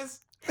 you guys,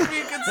 you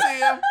can see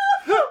him.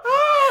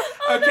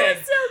 Okay,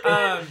 that's so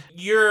good.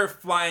 you're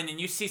flying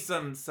and you see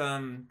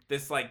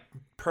this like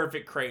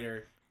perfect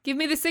crater. Give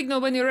me the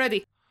signal when you're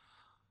ready.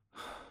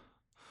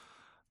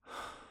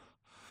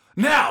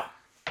 Now.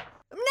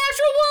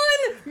 Natural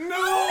one!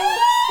 No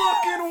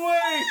fucking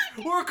way!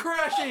 We're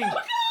crashing!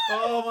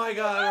 Oh my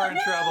god, we're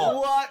in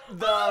trouble. What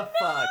the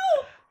fuck?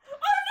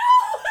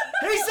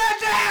 Oh He said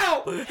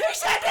down! He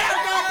said that!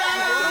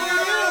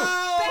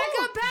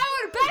 Backup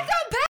power!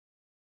 Backup power!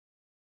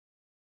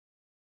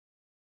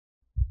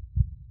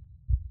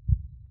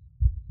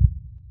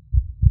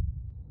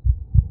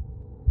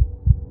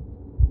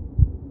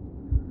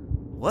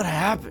 What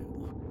happened?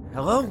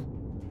 Hello?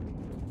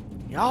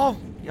 Y'all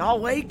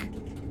awake?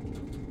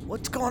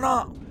 What's going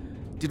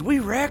on? Did we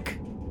wreck?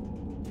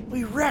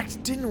 We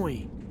wrecked, didn't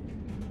we?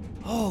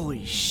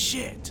 Holy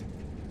shit.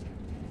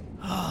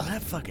 Oh,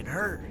 that fucking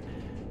hurt.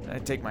 I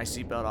take my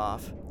seatbelt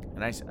off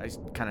and I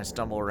kind of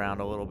stumble around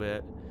a little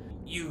bit.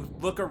 You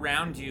look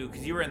around you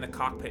because you were in the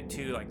cockpit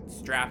too, like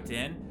strapped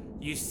in.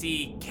 You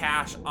see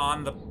Cash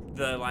on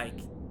the like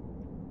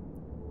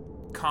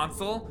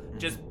console,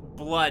 just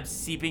blood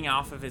seeping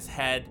off of his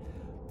head.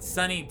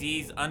 Sunny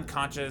D's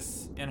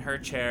unconscious in her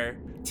chair.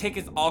 Tick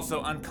is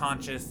also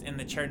unconscious in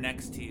the chair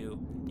next to you.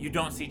 You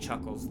don't see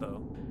Chuckles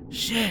though.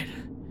 Shit.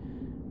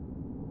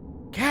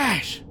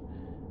 Cash.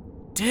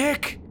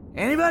 Dick.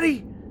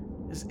 Anybody?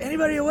 Is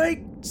anybody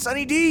awake?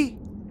 Sunny D?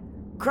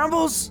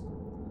 Crumbles?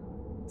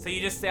 So you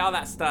just say all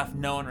that stuff,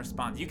 no one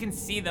responds. You can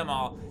see them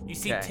all. You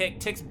see Okay.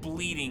 Tick's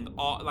bleeding,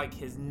 all like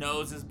his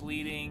nose is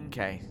bleeding.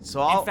 Okay,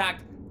 so I'll... In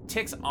fact,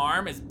 Tick's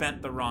arm is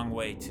bent the wrong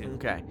way too.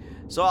 Okay,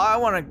 so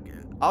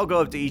I'll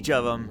go up to each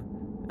of them.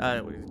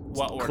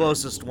 What order?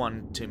 Closest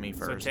one to me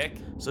So first. Tick?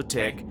 So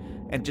Tick,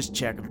 and just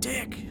check him.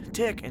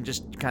 Tick, and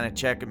just kind of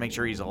check and make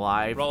sure he's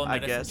alive. Roll a I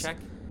medicine guess. check.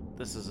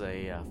 This is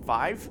a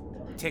 5.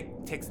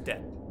 Tick's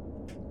dead.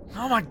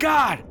 Oh my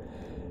God!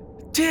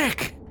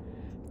 Tick's.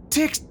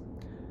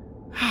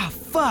 Ah,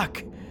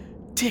 fuck!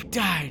 Tick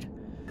died.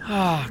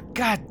 Ah,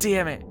 God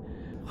damn it!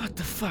 What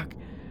the fuck?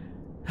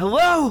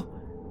 Hello?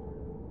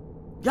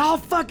 Y'all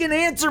fucking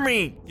answer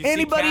me! You see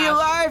Anybody Cash.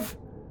 alive?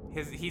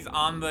 He's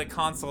on the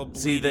console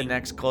bleeding. See the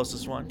next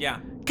closest one? Yeah.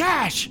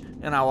 Cash!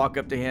 And I walk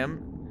up to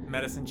him.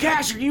 Medicine check.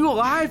 Cash, are you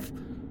alive?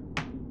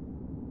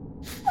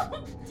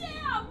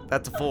 Damn!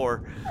 That's a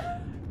 4.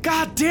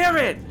 God damn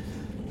it!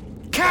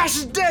 Cash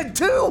is dead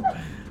too!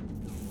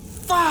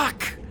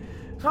 Fuck!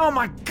 Oh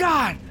my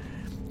God!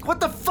 What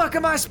the fuck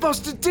am I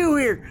supposed to do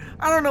here?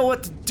 I don't know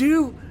what to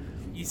do.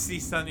 You see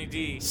Sunny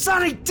D.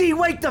 Sonny D,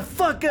 wake the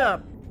fuck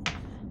up!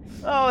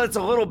 Oh, that's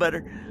a little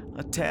better.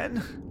 A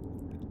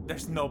 10?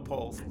 There's no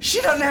pulse.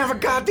 She doesn't have a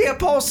goddamn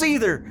pulse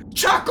either!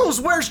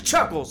 Chuckles, where's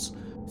Chuckles?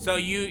 So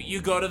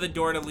you go to the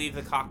door to leave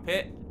the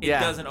cockpit. It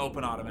Yeah. doesn't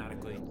open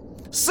automatically.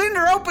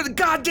 Cinder, open the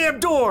goddamn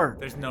door!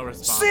 There's no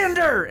response.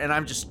 Cinder! And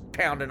I'm just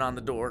pounding on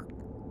the door.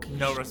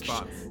 No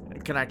response.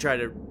 Can I try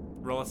to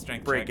Roll a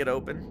strength break check. it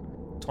open?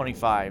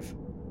 25.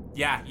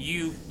 Yeah,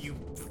 you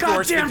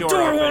force the Goddamn door,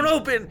 door open. won't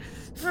open!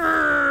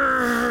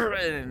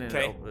 And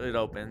Okay. it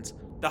opens.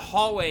 The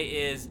hallway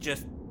is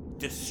just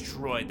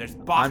destroyed. There's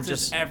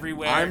boxes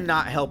everywhere. I'm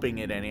not helping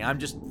it any. I'm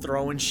just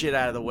throwing shit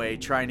out of the way,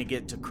 trying to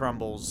get to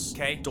Crumbles'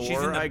 Okay, door, she's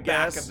in the I back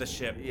guess. of the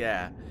ship.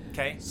 Yeah.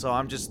 Okay. So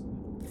I'm just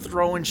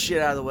throwing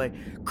shit out of the way.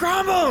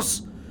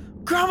 Crumbles!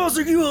 Crumbles,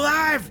 are you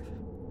alive?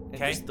 And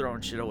Okay. just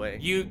throwing shit away.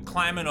 You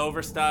climbing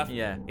over stuff.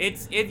 Yeah.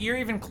 You're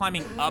even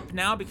climbing up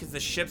now because the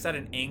ship's at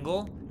an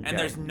angle and Okay.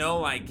 there's no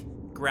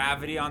like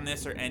gravity on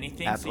this or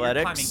anything.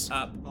 Athletics? So you're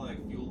climbing up. Probably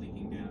like fuel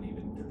leaking down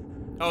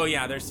even. Oh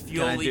yeah, there's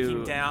fuel Can I leaking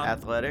do down.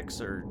 athletics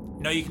or?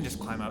 No, you can just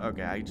climb up.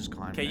 Okay, I just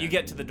climb. Okay, you there.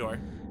 get to the door.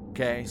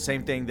 Okay,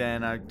 same thing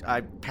then.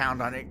 I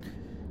pound on it.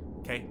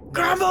 Okay. No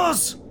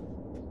Crumbles!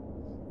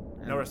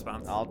 No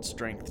response. I'll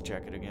strength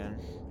check it again,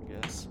 I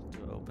guess,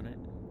 to open it.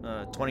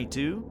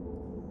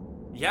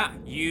 22? Yeah,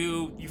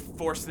 you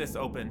force this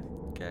open.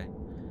 Okay.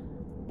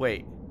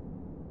 Wait.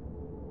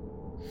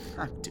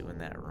 I'm doing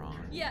that wrong.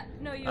 Yeah,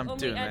 no, you I'm only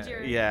doing add that.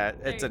 your. Yeah,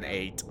 there it's you an go.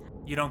 8.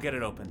 You don't get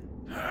it open.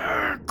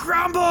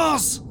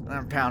 Crumbles! And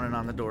I'm pounding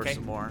on the door Okay.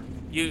 some more.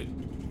 You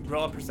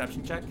roll a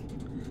perception check.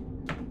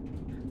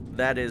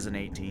 That is an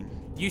 18.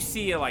 You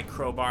see a like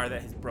crowbar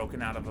that has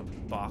broken out of a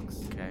box.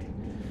 Okay.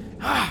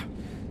 Ah!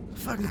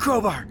 Fucking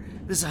crowbar!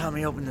 This will help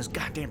me open this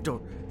goddamn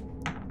door.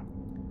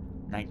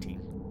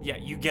 19. Yeah,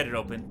 you get it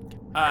open.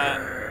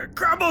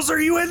 Crumbles, are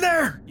you in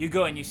there? You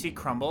go and you see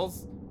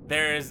Crumbles.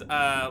 There's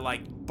a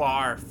like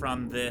bar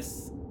from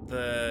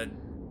the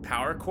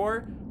power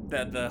core,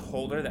 the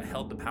holder that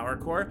held the power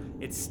core.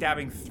 It's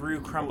stabbing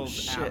through Crumbles'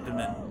 shit.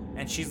 abdomen,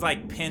 and she's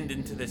like pinned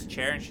into this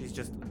chair, and she's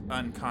just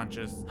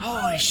unconscious.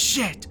 Holy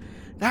shit!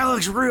 That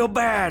looks real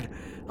bad.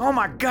 Oh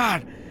my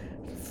god.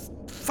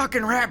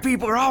 Fucking rat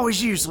people are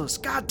always useless.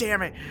 God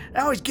damn it.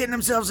 They're always getting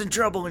themselves in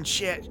trouble and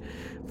shit.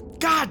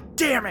 God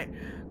damn it.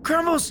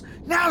 Crumbles,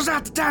 now's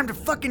not the time to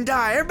fucking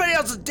die. Everybody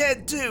else is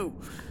dead too.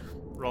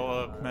 Roll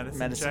a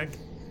medicine check.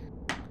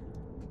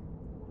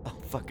 Oh,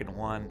 fucking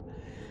 1.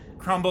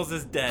 Crumbles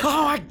is dead.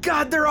 Oh my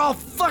god, they're all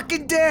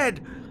fucking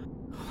dead.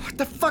 What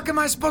the fuck am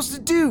I supposed to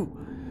do?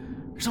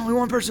 There's only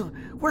one person.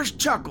 Where's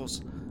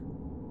Chuckles?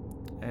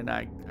 And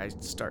I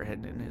start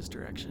heading in his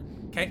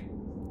direction. Okay.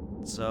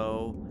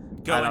 So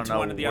Go I don't into know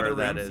one of the where other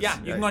that rooms. is. Yeah,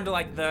 you can go into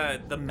like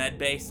the med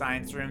bay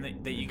science room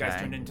that you guys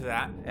Okay. turned into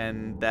that.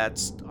 And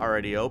that's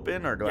already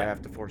open, or do I Yeah.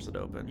 have to force it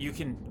open? You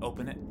can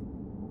open it.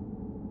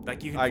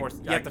 Like you can I- force.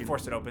 You I have to can-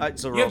 force it open.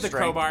 so you roll have the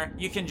strength. crowbar.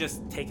 You can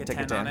just take a Take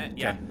a 10 on 10? it.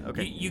 Yeah.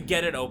 Okay. You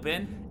get it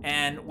open,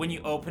 and when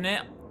you open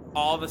it,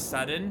 all of a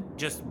sudden,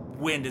 just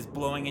wind is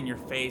blowing in your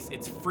face.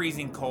 It's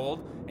freezing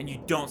cold, and you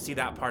don't see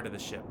that part of the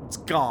ship. It's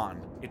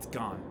gone. It's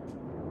gone.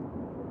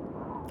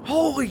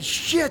 Holy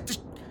shit!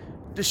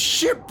 The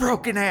ship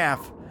broke in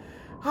half.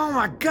 Oh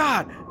my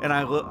god! And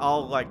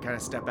I'll like kind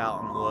of step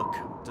out and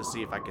look to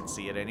see if I can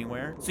see it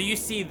anywhere. So you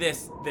see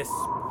this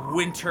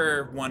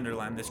winter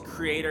wonderland. This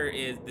crater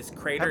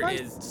Have I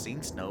is.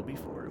 seen snow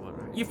before?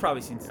 You've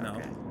probably seen snow.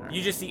 Okay, alright.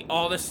 You just see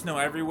all this snow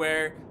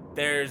everywhere.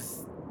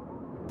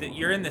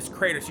 You're in this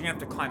crater, so you're gonna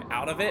have to climb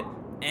out of it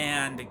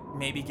and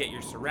maybe get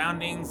your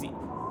surroundings. You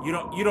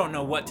don't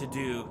know what to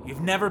do.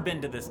 You've never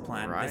been to this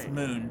planet, this Right.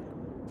 moon.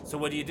 So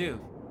what do you do?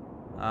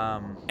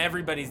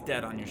 Everybody's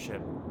dead on your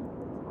ship.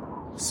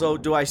 So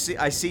do I see?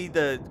 I see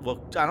the. Well,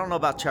 I don't know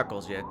about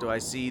Chuckles yet. Do I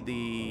see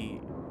the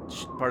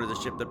part of the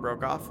ship that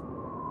broke off?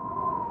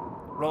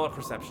 Roll a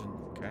perception.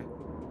 Okay.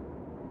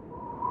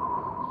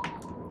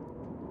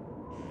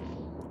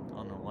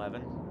 On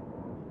 11.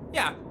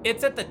 Yeah,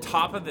 it's at the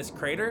top of this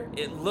crater.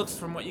 It looks,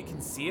 from what you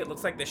can see, it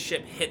looks like the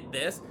ship hit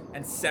this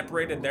and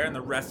separated there, and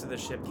the rest of the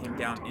ship came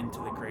down into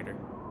the crater.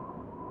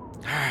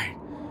 All right.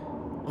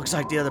 Looks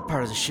like the other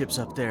part of the ship's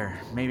up there.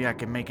 Maybe I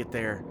can make it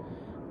there.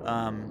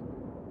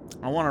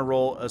 I want to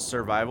roll a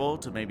survival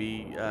to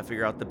maybe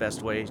figure out the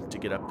best way to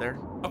get up there.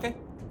 Okay,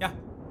 yeah.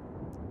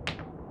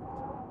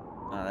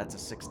 That's a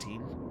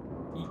 16.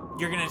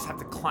 You're gonna just have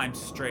to climb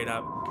straight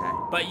up. Okay.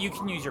 But you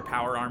can use your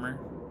power armor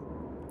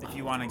if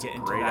you want to get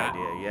into Great that.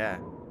 idea.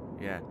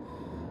 Yeah.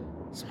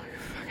 So,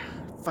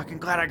 fucking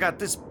glad I got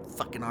this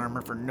fucking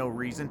armor for no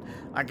reason.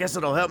 I guess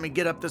it'll help me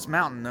get up this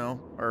mountain though,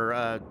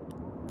 or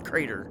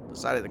crater, the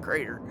side of the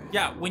crater.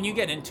 Yeah, when you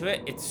get into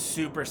it, it's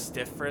super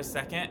stiff for a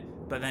second,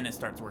 but then it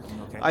starts working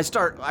okay.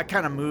 I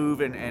kind of move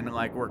and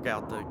like work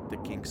out the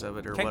kinks of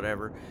it or Okay.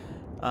 whatever.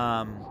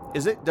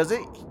 Does it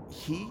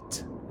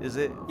heat? Is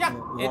it Yeah,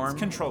 warm? it's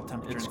controlled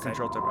temperature It's inside.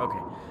 controlled temperature. Okay.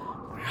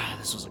 Ah,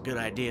 this was a good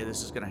idea.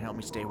 This is gonna help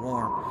me stay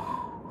warm.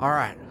 All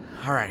right,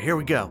 here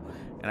we go.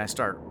 And I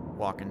start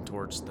walking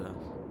towards the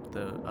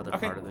other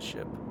Okay. part of the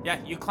ship. Yeah,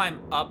 you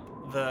climb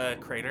up the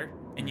crater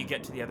and you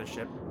get to the other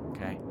ship.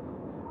 Okay.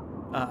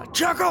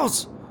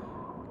 Chuckles!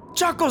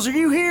 Chuckles, are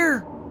you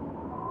here?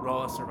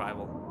 Roll a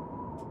survival.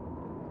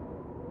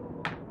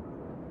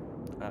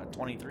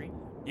 23.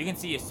 You can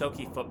see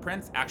Yosoki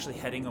footprints actually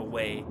heading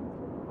away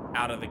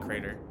out of the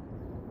crater.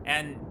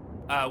 And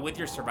with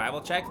your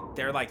survival check,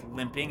 they're like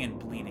limping and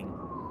bleeding.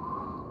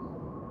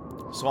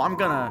 So I'm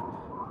gonna,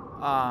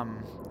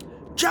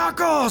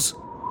 Jackals,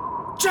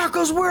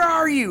 where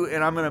are you?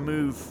 And I'm gonna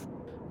move,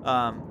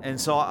 and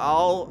so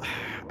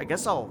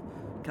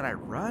can I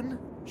run?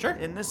 Sure.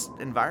 In this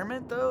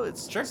environment though,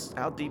 Sure.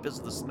 How deep is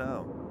the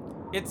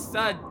snow? It's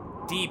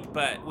deep,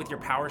 but with your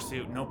power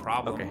suit, no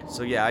problem. Okay,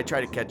 so yeah, I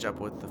try to catch up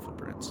with the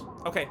footprints.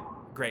 Okay,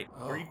 great.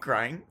 Are you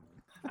crying?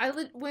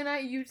 When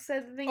you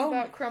said the thing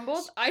about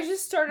Crumbles, I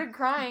just started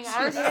crying.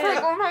 I was just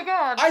like, oh my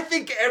god. I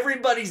think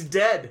everybody's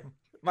dead.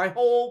 My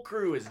whole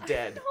crew is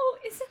dead. Oh,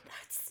 isn't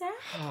that sad?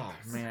 Oh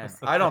man,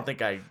 I don't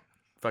think I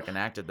fucking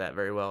acted that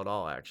very well at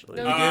all, actually.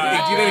 No,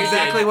 You did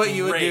exactly what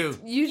you would Great. do.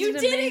 You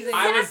did amazing.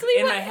 I was Exactly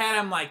in what- my head.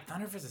 I'm like,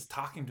 Thunderfist is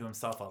talking to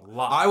himself a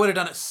lot. I would have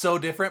done it so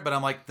different, but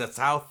I'm like, that's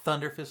how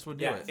Thunderfist would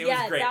do Yeah, it. it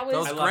was great. that was That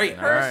was I loved great. it.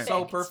 Alright.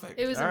 So perfect.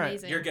 It was All right.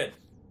 amazing. You're good.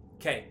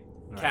 Okay,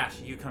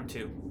 Cash, you come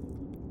too.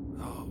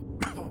 Oh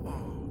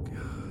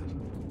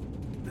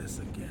God. This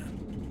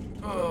again.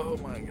 Oh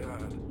my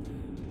God.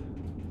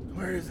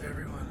 Where is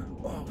everyone?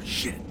 Oh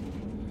shit.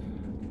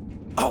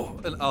 Oh,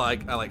 and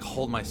I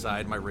hold my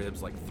side, my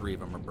ribs, like 3 of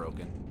them are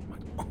broken. I'm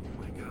like, oh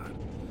my God.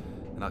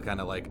 And I'll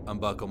kind of like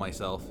unbuckle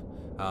myself.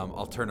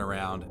 I'll turn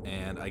around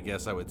and I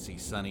guess I would see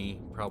Sunny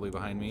probably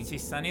behind me. See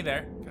Sunny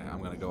there. Okay,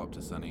 I'm gonna go up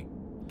to Sunny.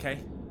 Okay.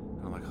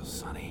 And I'm like, oh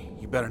Sunny,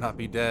 you better not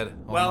be dead.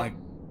 Oh Well, my.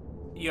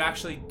 you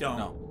actually don't.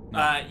 No.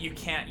 You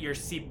can't.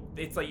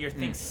 It's like your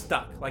thing's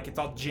stuck. Like it's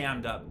all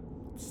jammed up.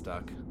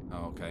 Stuck.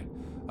 Oh, okay.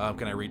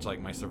 Can I reach like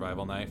my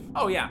survival knife?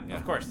 Oh yeah, Yeah,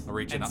 of course. I'll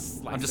reach And it.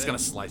 slice I'm just it. gonna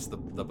slice the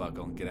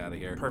buckle and get out of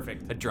here.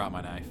 Perfect. I drop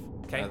my knife.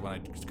 'Kay. When I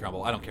just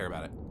crumble, I don't care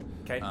about it.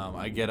 Okay.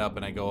 I get up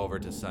and I go over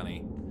to Sunny,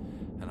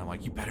 and I'm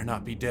like, "You better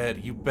not be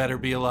dead. You better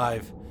be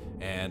alive."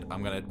 And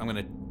I'm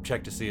gonna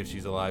check to see if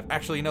she's alive.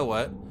 Actually, you know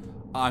what?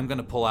 I'm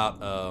gonna pull out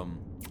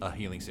a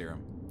healing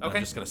serum. And Okay.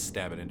 I'm just gonna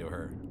stab it into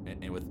her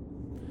and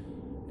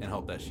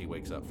hope that she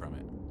wakes up from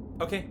it.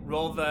 Okay.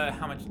 Roll the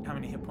how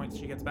many hit points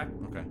she gets back.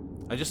 Okay.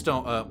 I just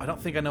don't. I don't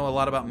think I know a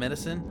lot about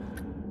medicine,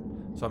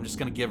 so I'm just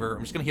gonna heal her.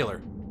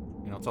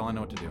 You know, that's all I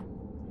know what to do.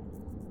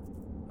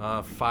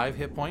 5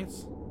 hit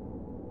points.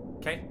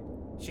 Okay.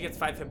 She gets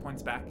 5 hit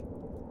points back.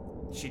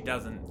 She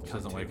doesn't. She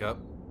doesn't wake up.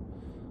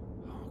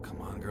 Oh,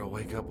 come on, girl,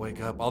 wake up,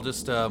 wake up. I'll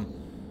just I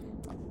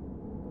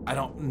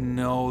don't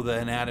know the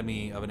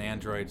anatomy of an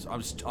android, so I'll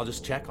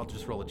just check. I'll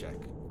just roll a check.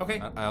 Okay.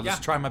 I'll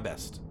just try my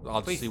best.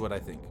 I'll Please. just see what I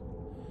think,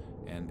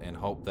 and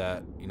hope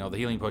that the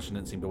healing potion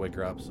didn't seem to wake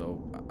her up.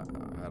 So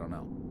I don't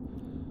know.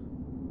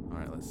 All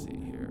right, let's see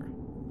here.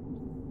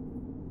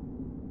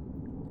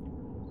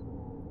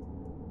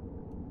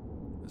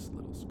 This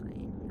little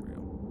screen. Here we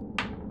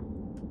go.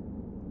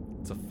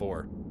 It's a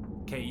 4.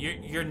 Okay.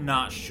 You're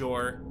not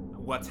sure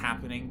what's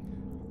happening.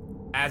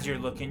 As you're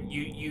looking,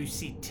 you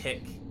see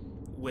Tick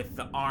with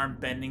the arm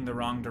bending the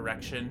wrong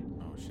direction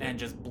Oh shit. and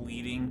just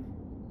bleeding.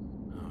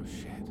 Oh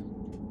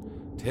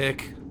shit.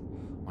 Tick.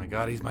 Oh my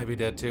God, he might be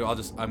dead too.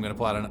 I'm gonna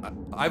pull out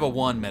I have a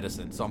 1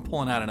 medicine, so I'm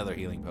pulling out another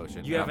healing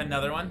potion. You have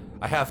another one.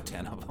 I have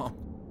 10 of them.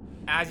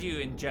 As you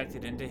inject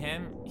it into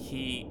him,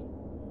 you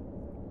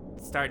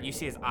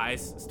see his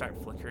eyes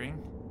start flickering.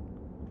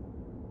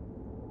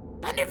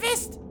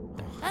 Thunderfist!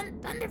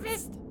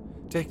 Thunderfist!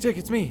 Tick,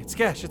 it's me. It's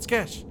Cash.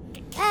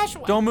 Cash,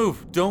 Don't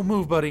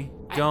move, buddy.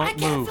 Don't I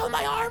can't move. feel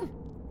my arm!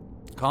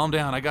 Calm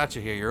down. I got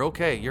you here. You're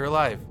okay. You're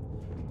alive.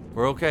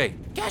 We're okay.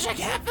 Cash, I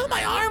can't feel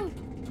my arm!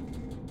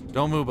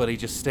 Don't move, buddy.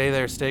 Just stay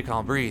there. Stay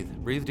calm.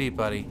 Breathe deep,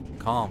 buddy.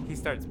 Calm. He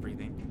starts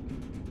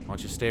breathing. I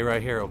want you to stay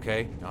right here,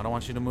 okay? I don't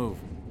want you to move.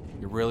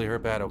 You're really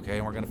hurt bad, okay?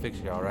 And we're gonna fix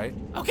you, all right?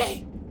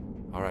 Okay,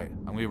 All right.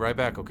 I'm gonna be right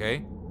back,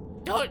 okay?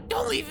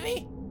 don't leave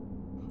me.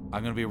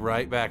 I'm gonna be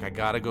right back. I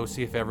gotta go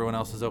see if everyone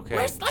else is okay.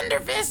 Where's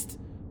Thunderfist?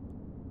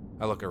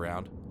 I look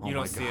around. Oh You my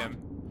don't see God. him.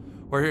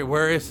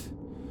 Where is?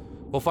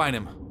 We'll find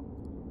him.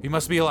 He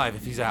must be alive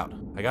if he's out.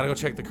 I gotta go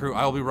check the crew.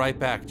 I'll be right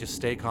back. Just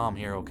stay calm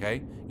here,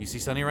 okay? You see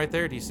Sunny right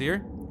there? Do you see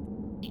her?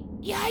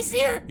 Yeah, I see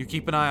her. You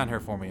keep an eye on her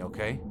for me,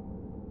 okay?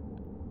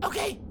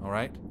 Okay, All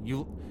right.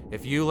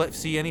 If you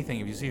see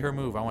anything, if you see her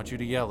move, I want you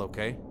to yell,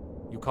 okay?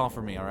 You call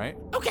for me, all right?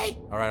 okay.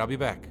 All right. I'll be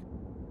back.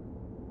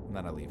 And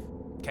then I leave.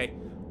 Okay.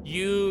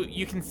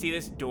 You can see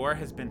this door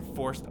has been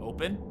forced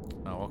open.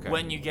 Oh, okay.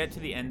 When you get to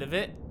the end of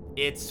it,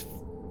 it's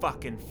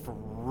fucking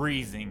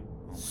freezing.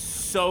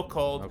 So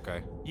cold.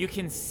 Okay. You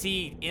can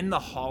see in the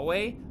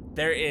hallway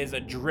there is a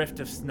drift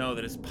of snow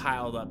that is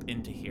piled up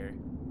into here.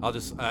 I'll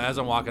just as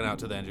I'm walking out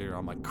to the engineer,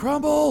 I'm like,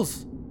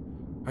 Crumbles,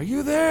 are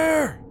you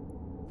there?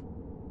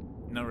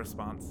 No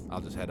response. I'll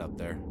just head up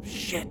there.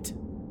 Shit.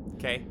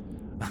 Okay.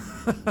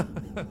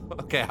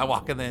 Okay, I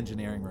walk in the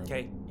engineering room.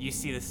 Okay. You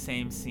see the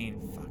same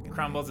scene.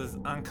 Crumbles is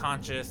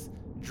unconscious,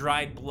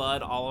 dried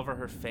blood all over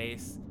her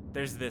face.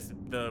 There's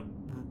the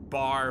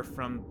bar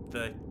from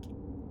the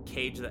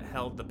cage that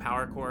held the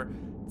power core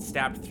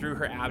stabbed through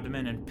her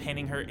abdomen and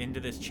pinning her into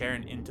this chair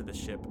and into the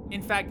ship.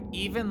 In fact,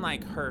 even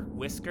like her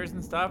whiskers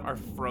and stuff are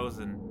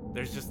frozen.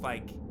 There's just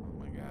like Oh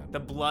my God. the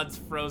blood's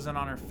frozen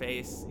on her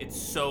face. It's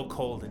so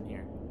cold in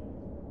here.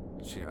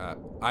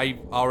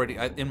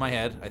 In my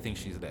head, I think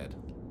she's dead.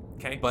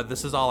 Okay. But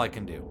this is all I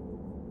can do.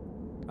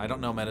 I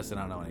don't know medicine.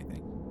 I don't know anything.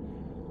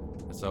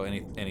 So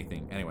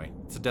anything. Anyway,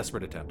 it's a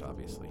desperate attempt,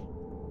 obviously.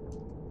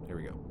 Here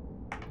we go.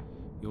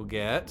 You'll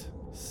get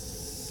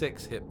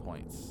 6 hit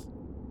points.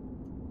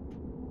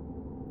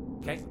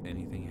 Okay. Does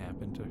anything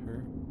happen to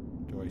her?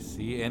 Do I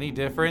see any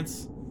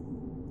difference?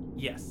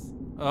 Yes.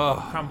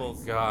 Oh,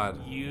 Crumbles.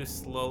 God. You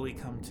slowly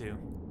come to.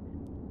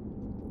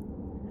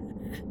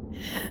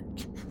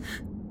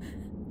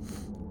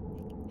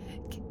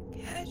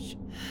 Cash.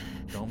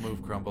 Don't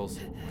move, Crumbles.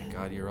 Oh my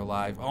God, you're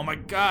alive. Oh my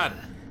God.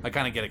 I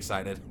kind of get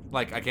excited.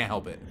 Like, I can't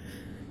help it.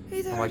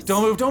 It I'm like, hurts.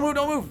 don't move, don't move,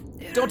 don't move.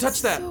 It Don't touch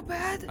hurts that. so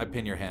bad. I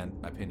pin your hands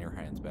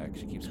back.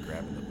 She keeps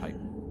grabbing the pipe.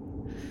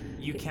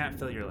 You can't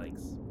feel your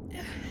legs.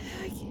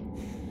 I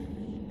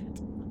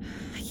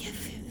can't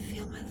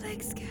feel my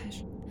legs,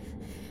 Cash.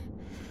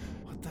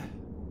 What the?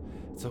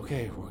 It's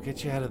okay. We'll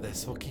get you out of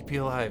this. We'll keep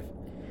you alive.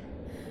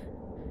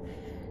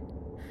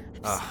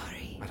 I'm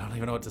sorry. I don't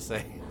even know what to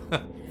say.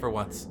 For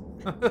once.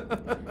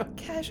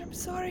 Cash, I'm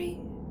sorry.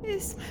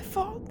 It's my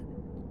fault.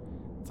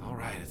 It's all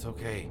right. It's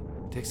okay.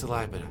 Tick's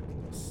alive, but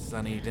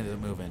Sonny didn't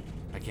move in.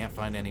 I can't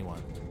find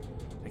anyone.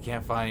 I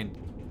can't find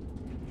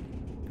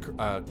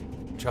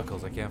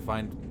Chuckles. I can't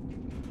find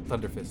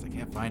Thunderfist. I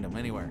can't find them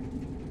anywhere.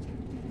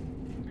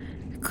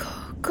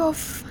 Go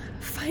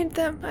find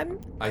them.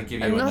 I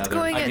give I'm you not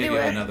going I give you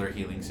anywhere. another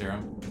healing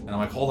serum, and I'm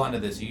like, hold on to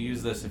this. You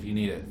use this if you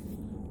need it.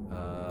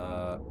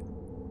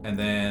 And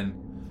then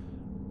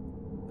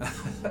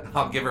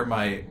I'll give her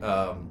my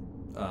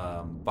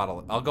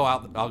bottle. I'll go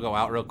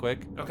out real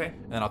quick. Okay.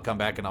 And then I'll come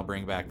back and I'll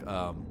bring back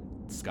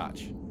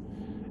scotch.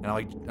 And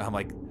I'm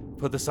like,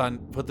 put this on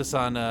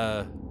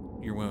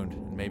your wound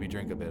and maybe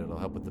drink a bit. It'll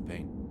help with the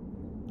pain.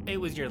 It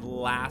was your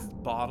last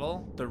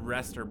bottle. The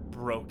rest are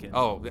broken.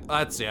 Oh,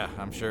 I'm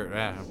sure.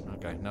 Yeah,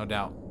 okay, no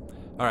doubt.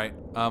 All right,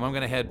 I'm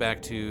gonna head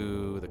back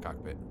to the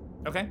cockpit.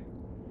 Okay.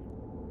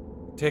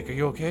 Tick, are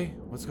you okay?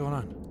 What's going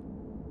on?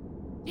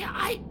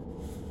 Yeah,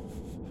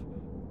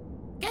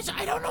 Guess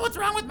I don't know what's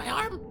wrong with my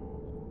arm.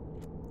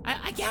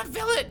 I can't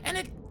feel it,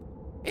 and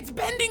it's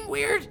bending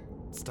weird.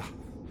 Stop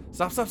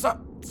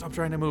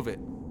trying to move it.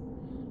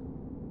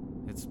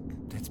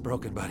 It's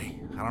broken, buddy.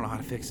 I don't know how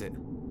to fix it.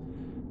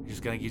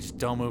 You just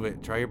don't move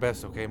it. Try your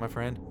best, okay, my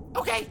friend?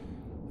 Okay.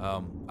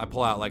 I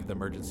pull out like the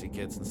emergency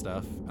kits and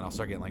stuff, and I'll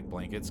start getting like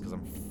blankets because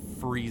I'm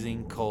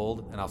freezing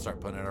cold, and I'll start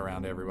putting it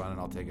around everyone, and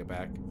I'll take it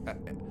back.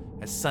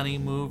 Has Sonny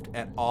moved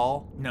at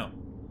all? No.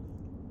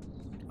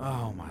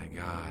 Oh my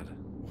God.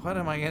 What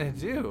am I gonna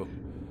do?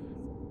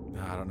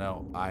 I don't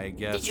know. I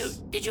guess.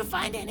 Did you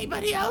find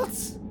anybody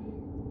else?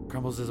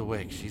 Crumbles is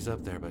awake. She's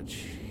up there, but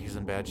she's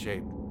in bad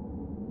shape.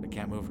 I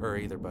can't move her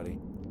either, buddy.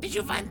 Did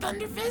you find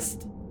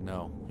Thunderfist?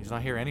 No, he's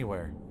not here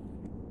anywhere.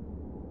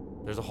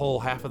 There's a whole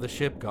half of the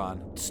ship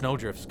gone.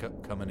 Snowdrift's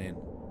coming in.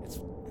 It's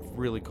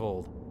really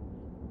cold.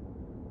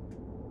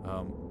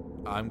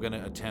 I'm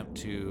gonna attempt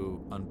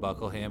to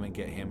unbuckle him and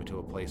get him into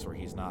a place where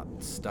he's not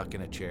stuck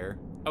in a chair.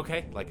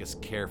 Okay. Like as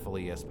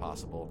carefully as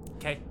possible.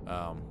 Okay.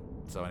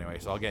 So anyway,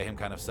 I'll get him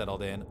kind of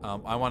settled in.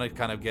 I want to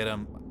kind of get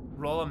him.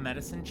 Roll a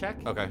medicine check.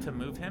 Okay. To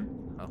move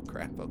him. Oh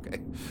crap. Okay.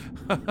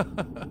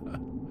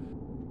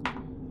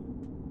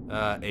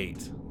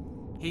 8.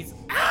 He's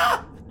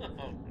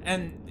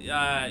and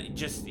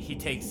he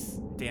takes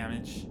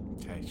damage.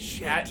 Okay.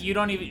 Shit. You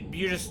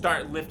just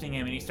start lifting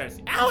him and he starts.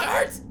 Ow, it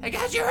hurts. I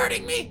guess you're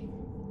hurting me.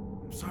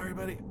 I'm sorry,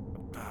 buddy.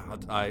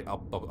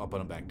 I'll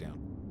put him back down.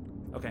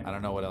 Okay. I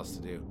don't know what else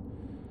to do.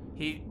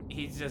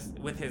 He's just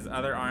with his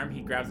other arm.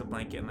 He grabs a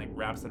blanket and like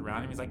wraps it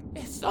around him. He's like,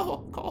 It's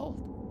so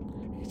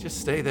cold. You just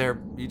stay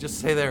there. You just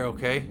stay there,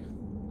 okay?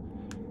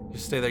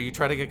 Just stay there. You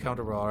try to get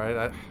comfortable, all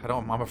right?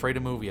 I'm afraid to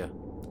move you.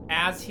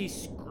 as he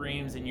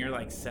screams and you're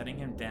like setting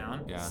him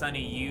down. Yeah.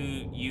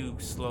 Sonny, you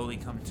slowly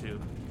come to.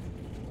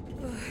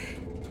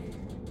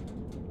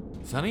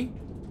 Sonny?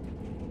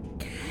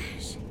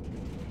 Cash,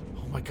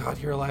 Oh my God,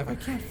 you're alive! I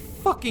can't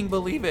fucking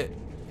believe it.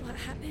 what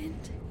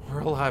happened?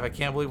 We're alive. I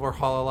can't believe we're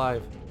all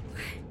alive.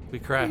 We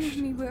crashed.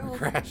 mean we're all-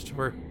 crashed.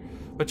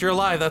 But you're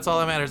alive. That's all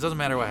that matters. Doesn't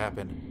matter what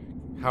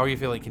happened. How are you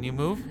feeling? Can you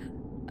move?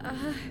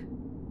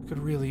 Could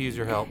really use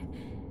your help.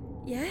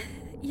 Yeah,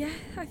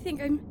 I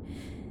think I'm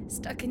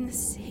stuck in the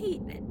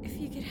seat. If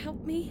you could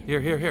help me.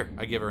 Here.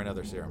 I give her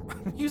another serum.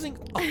 I'm using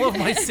all of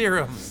my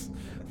serums.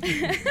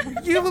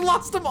 You've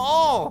lost them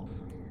all.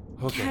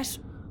 Okay. Cash,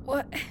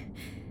 what?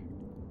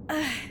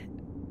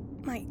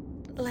 My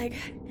leg.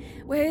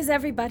 Where is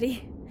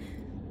everybody?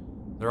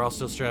 They're all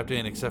still strapped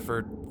in except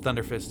for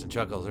Thunderfist and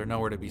Chuckles. They're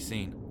nowhere to be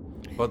seen.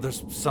 But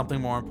there's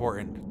something more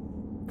important.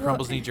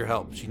 Crumbles needs your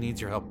help. She needs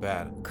your help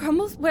bad.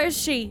 Crumbles, where's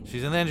she?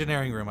 She's in the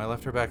engineering room. I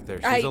left her back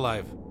there. She's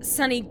alive.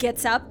 Sunny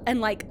gets up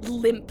and like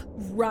limp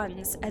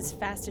runs as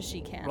fast as she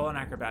can. Roll an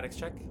acrobatics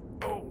check.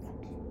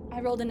 I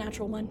rolled a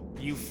natural one.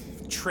 You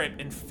trip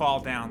and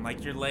fall down.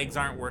 Like your legs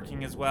aren't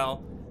working as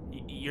well.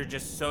 You're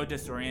just so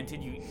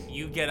disoriented.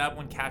 You get up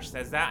when Cash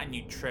says that and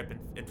you trip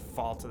and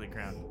fall to the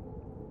ground.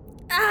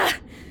 Ah!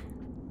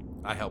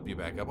 I help you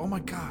back up. Oh my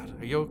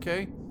God. Are you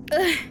okay?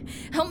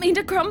 Help me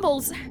to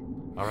Crumbles.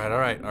 All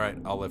right.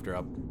 I'll lift her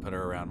up, put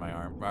her around my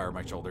arm or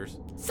my shoulders.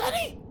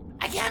 Sonny,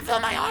 I can't feel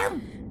my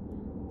arm.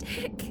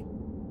 Dick.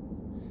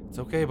 It's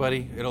okay,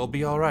 buddy. It'll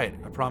be all right.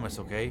 I promise.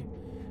 Okay.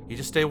 You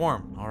just stay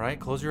warm. All right.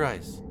 Close your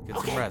eyes. Get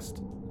some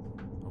rest.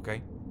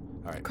 Okay.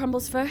 All right.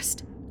 Crumbles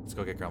first. Let's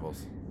go get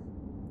Crumbles.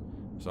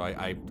 So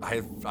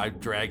I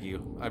drag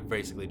you. I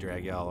basically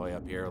drag you all the way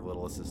up here with a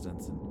little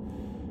assistance, and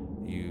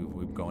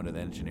we go into the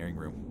engineering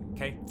room.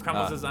 Okay,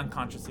 Crumbles is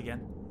unconscious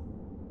again.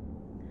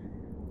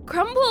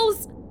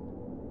 Crumbles!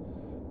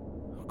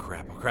 Oh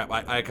crap!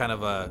 I kind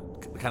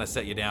of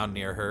set you down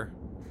near her.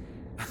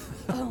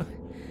 Oh.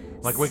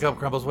 Like, wake up,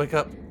 Crumbles, wake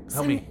up.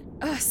 Help me.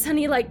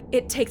 Sunny, like,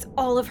 it takes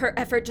all of her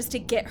effort just to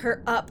get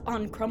her up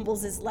on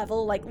Crumbles'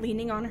 level, like,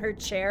 leaning on her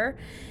chair.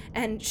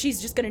 And she's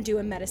just gonna do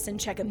a medicine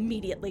check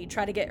immediately,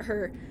 try to get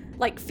her,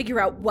 like, figure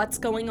out what's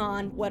going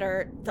on, what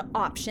are the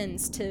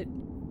options to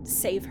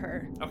save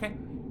her. Okay.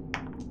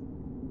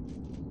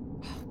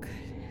 Oh,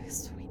 good.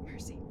 Sweet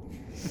mercy.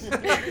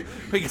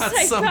 We got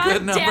It's some like, good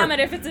God number. damn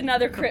it if it's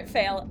another crit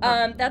fail.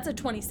 That's a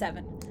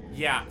 27.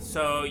 Yeah,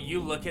 so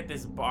you look at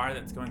this bar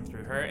that's going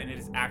through her, and it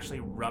has actually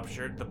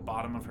ruptured the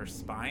bottom of her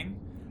spine.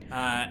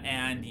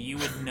 And you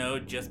would know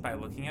just by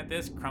looking at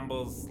this,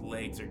 Crumbles'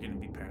 legs are going to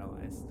be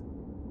paralyzed.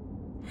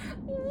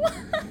 What?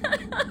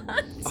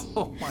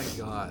 Oh my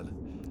god.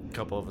 A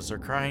couple of us are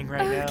crying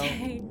right now.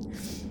 Okay.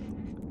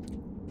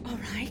 All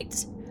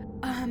right.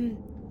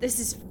 This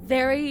is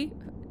very...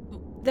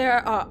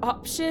 There are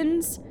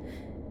options.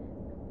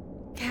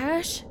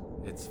 Cash?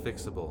 It's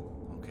fixable.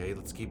 Okay,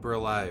 let's keep her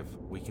alive.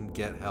 We can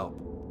get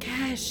help.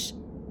 Cash.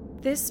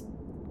 This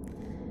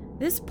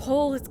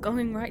pole is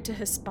going right to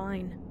her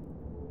spine.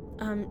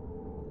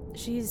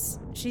 She's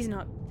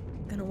not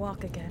gonna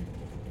walk again.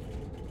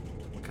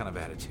 What kind of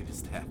attitude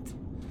is that?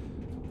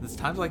 It's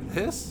times like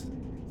this?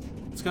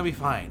 It's gonna be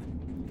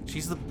fine.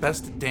 She's the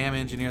best damn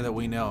engineer that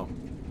we know.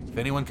 If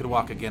anyone could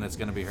walk again, it's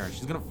gonna be her.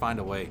 She's gonna find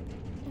a way.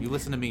 You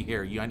listen to me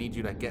here. I need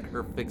you to get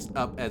her fixed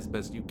up as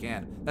best you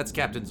can. That's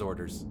Captain's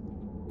orders.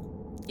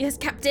 Yes,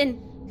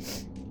 Captain.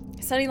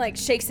 Sunny, like,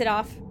 shakes it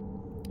off.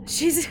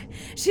 She's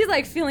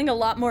like feeling a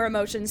lot more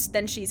emotions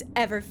than she's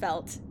ever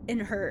felt in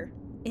her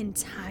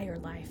entire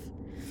life.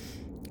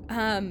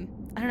 I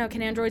don't know,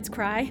 can androids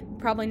cry?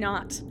 Probably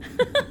not.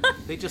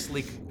 They just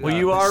leak. Well,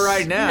 you are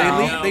right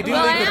now. They do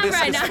Well, I leak a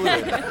am viscous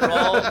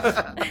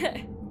right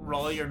fluid.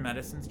 Roll your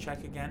medicines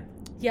check again.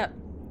 Yep.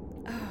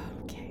 Oh,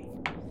 okay.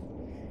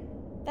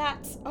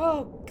 That's,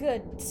 oh,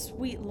 good,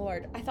 sweet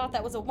lord. I thought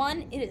that was a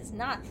 1. It is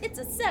not. It's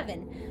a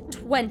 7.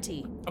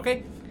 20.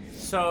 Okay,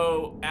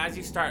 so as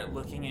you start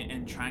looking at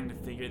and trying to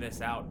figure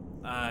this out,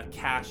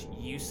 Cash,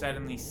 you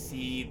suddenly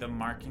see the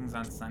markings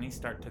on Sunny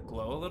start to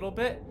glow a little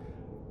bit,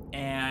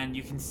 and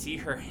you can see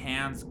her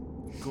hands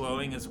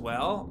glowing as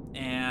well,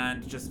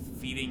 and just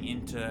feeding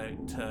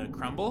into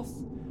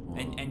Crumbles.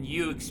 And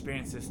you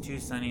experience this too,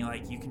 Sunny.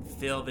 Like, you can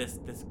feel this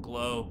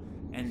glow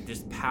and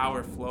this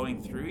power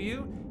flowing through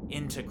you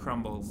into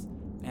Crumbles.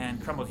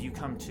 And Crumbles, you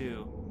come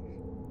to,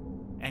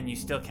 and you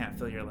still can't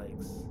feel your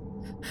legs.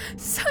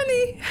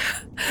 Sunny!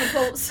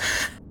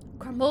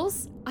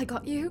 Crumbles, I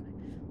got you.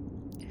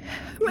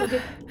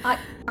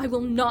 I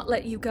will not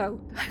let you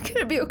go. I'm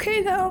gonna be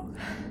okay now.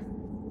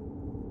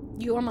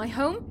 You are my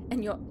home,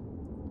 and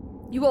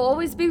you will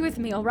always be with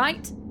me, all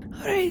right?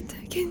 Alright,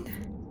 I can...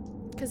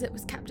 Because it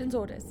was Captain's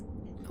orders.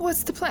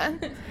 What's the plan?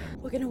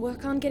 We're gonna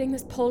work on getting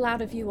this pole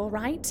out of you, all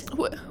right?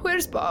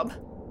 Where's Bob?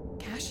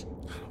 Cash,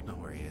 I don't know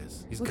where he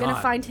is. He's we're gone.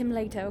 gonna find him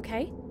later,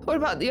 okay? What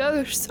about the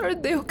others? Are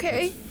they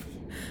okay?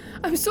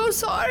 I'm so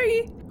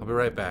sorry. I'll be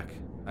right back.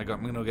 I'm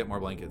gonna go get more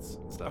blankets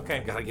and stuff. Okay.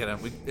 Gotta get him.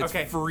 It's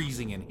Okay.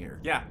 freezing in here.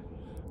 Yeah,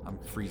 I'm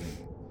freezing.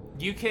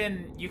 you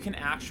can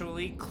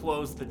actually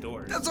close the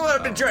doors. That's what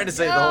I've been trying to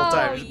say the whole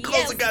time. Oh, Just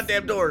close the yes.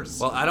 goddamn doors.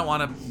 Well, I don't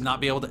want to not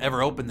be able to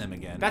ever open them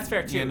again. That's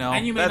fair too. You know,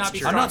 and you may That's not be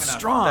true. I'm strong not enough.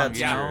 strong. That's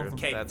Yeah. true.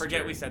 Okay. That's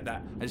Forget true. we said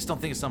that. I just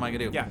don't think it's something I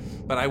can do. Yeah.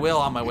 But I will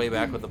on my way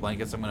back with the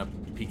blankets. I'm gonna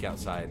peek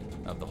outside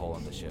of the hole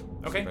in the ship.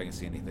 See Okay. if I can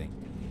see anything.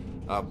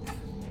 I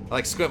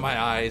like squint my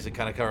eyes and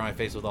kind of cover my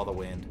face with all the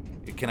wind.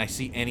 Can I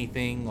see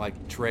anything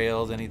like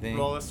trails, anything?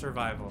 Roll a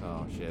survival.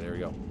 Oh shit! There we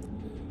go.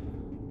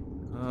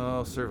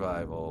 Oh,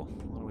 survival.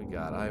 What do we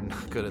got? I'm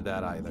not good at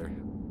that either.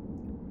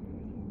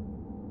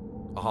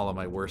 All of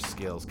my worst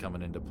skills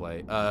coming into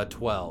play.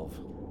 12.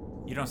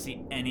 You don't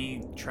see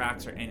any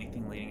tracks or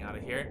anything leading out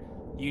of here.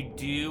 You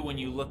do, when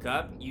you look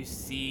up, you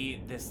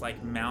see this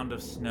like mound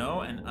of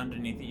snow, and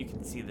underneath it you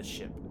can see the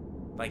ship,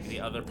 like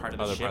the other part of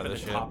the Other ship part of at the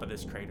the ship. top of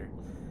this crater.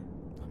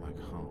 I'm like,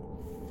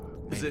 oh,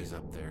 fuck. Is Maybe it- he's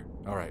up there.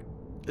 All right.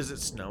 Is it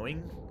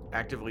snowing?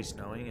 Actively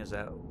snowing? Is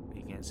that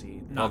you can't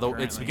see Not Although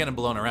it's currently. getting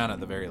blown around at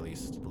the very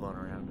least. blown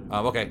around?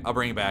 Okay, I'll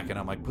bring it back, and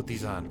I'm like, put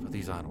these on.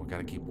 We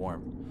gotta keep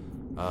warm.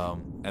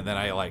 And then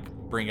I like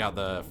bring out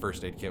the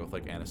first aid kit with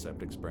like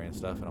antiseptic spray and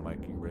stuff, and I'm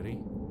like, you ready?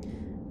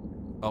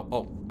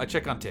 Oh, I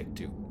check on Tick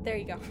too There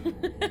you go.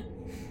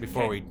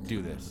 before Okay. we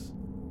do this.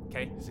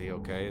 Okay. Is he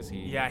okay? Is he?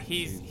 Yeah,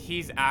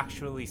 he's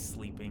actually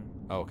sleeping.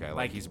 Oh, okay,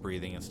 like he's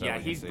breathing and stuff. Yeah,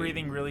 like you he's see.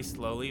 breathing really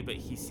slowly, but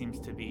he seems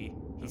to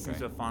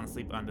have fallen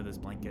asleep under this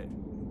blanket.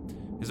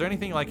 Is there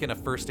anything like in a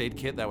first aid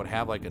kit that would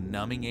have like a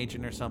numbing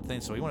agent or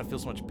something, so he wouldn't feel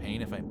so much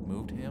pain if I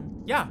moved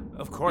him? Yeah,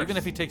 of course. Even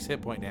if he takes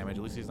hit point damage,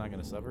 at least he's not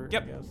going to suffer.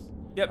 Yep. I guess.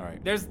 Yep. All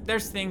right.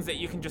 There's things that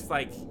you can just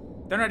like,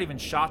 they're not even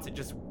shots. It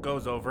just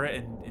goes over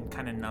it and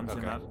kind of numbs him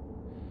Okay. up.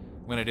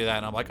 I'm gonna do that,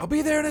 and I'm like, I'll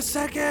be there in a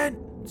second.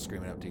 I'm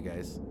screaming up to you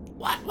guys.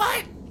 What?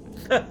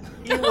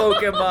 You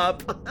woke him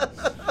up.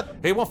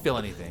 He won't feel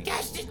anything.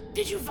 Gosh,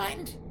 did you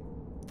find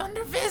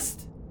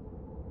Thunderfist?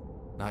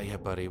 Not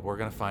yet, buddy. We're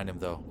gonna find him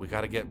though. We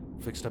gotta get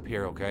fixed up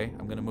here, okay?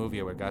 I'm gonna move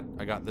you. I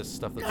got this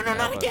stuff that's No, gonna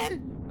not help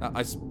again.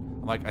 us.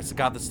 I'm like, I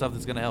got this stuff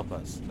that's gonna help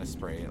us. And I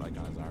spray it like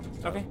on his arm and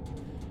stuff. Okay.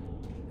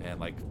 And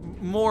like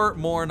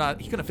more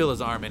not. He couldn't feel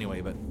his arm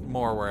anyway, but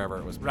more wherever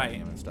it was Right.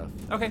 biting him and stuff.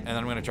 Okay. And then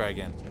I'm gonna try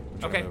again.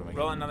 Okay.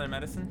 Roll another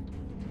medicine.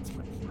 It's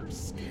my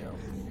first skill.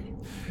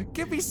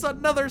 Give me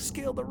another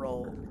skill to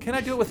roll. Can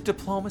I do it with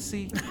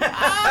diplomacy?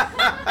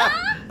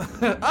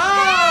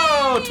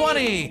 Oh,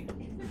 20.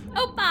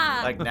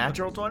 Opa! Like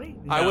natural 20?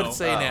 I would No.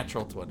 say Oh.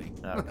 natural 20.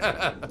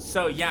 Okay.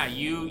 So yeah,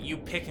 you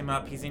pick him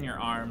up. He's in your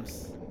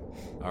arms.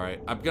 All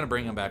right, I'm gonna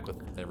bring him back with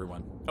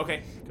everyone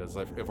Okay. because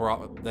if we're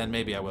all, then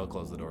maybe I will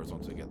close the doors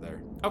once we get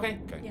there. Okay.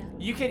 Okay. Yeah.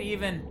 You could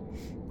even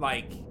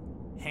like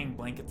hang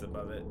blankets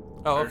above it.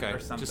 Oh, or- okay. or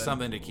something. Just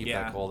something to keep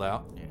Yeah. that cold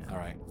out. Yeah. All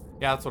right.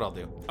 Yeah, that's what I'll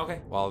do. Okay.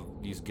 While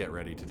you get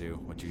ready to do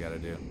what you gotta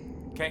do.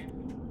 Okay.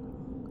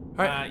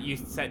 All right. You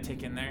set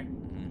Tick in there.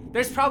 Mhm.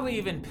 There's probably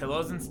even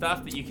pillows and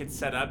stuff that you could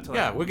set up to. Like,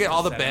 Yeah, we'll get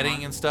all the set him bedding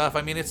on. and stuff.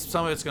 I mean,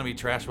 some of it's gonna be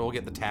trash, but we'll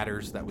get the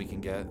tatters that we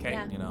can get. Okay.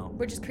 Yeah. You know,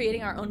 We're just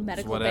creating our own just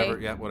medical whatever.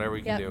 bay. Yeah, whatever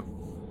we can Yep. do.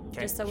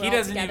 Okay. Just so we're He all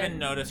doesn't together. even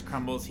notice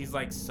Crumbles. He's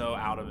like so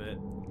out of it.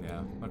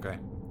 Yeah. Okay.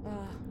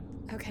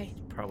 Okay.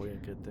 Probably a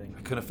good thing.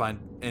 I couldn't find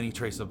any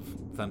trace of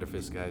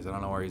Thunderfist, guys. I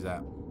don't know where he's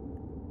at.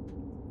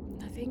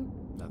 Nothing.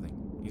 Nothing.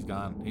 He's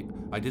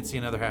gone. I did see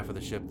another half of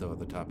the ship though at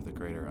the top of the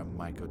crater. I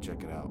might go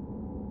check it out.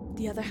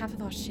 The other half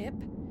of our ship?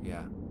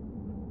 Yeah.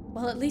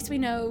 Well, at least we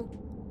know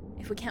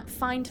if we can't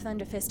find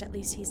Thunderfist, at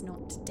least he's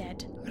not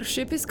dead. Our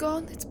ship is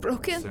gone. It's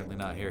broken. Certainly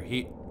not here.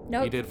 He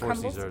Nope, did force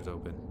Crumbles. these doors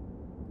open.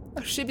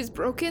 Our ship is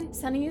broken.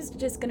 Sunny is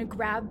just gonna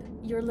grab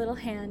your little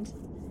hand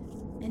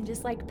and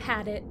just like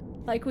pat it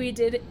like we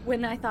did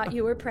when I thought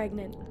you were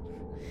pregnant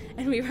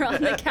and we were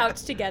on the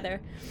couch together.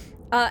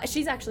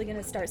 She's actually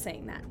gonna start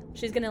saying that.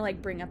 She's gonna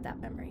like bring up that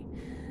memory.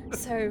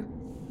 So,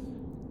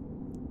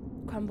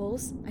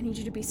 Crumbles, I need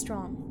you to be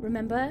strong.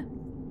 Remember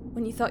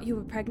when you thought you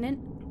were pregnant?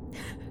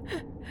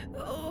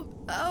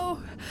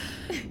 Oh.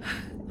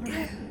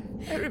 Yeah,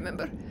 I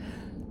remember.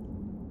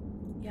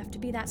 You have to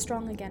be that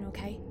strong again,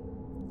 okay?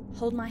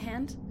 Hold my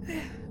hand.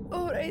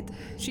 All right.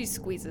 She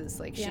squeezes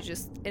like Yeah. she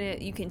just,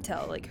 and you can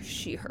tell like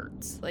she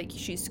hurts. Like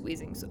she's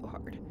squeezing so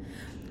hard.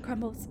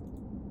 Crumbles.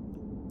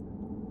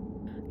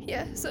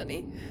 Yeah,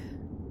 Sonny.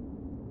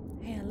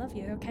 Hey, I love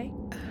you, okay?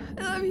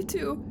 I love you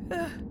too.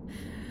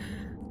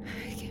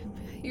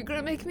 You're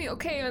gonna make me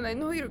okay, and I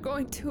know you're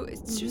going to.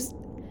 It's just,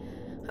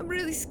 I'm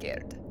really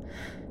scared.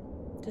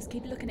 Just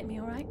keep looking at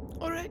me, alright?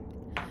 All right.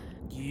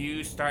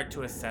 You start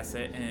to assess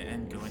it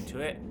and go into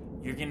it.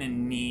 You're gonna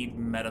need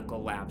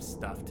medical lab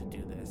stuff to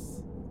do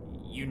this.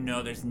 You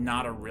know there's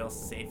not a real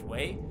safe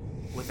way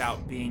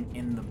without being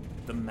in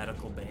the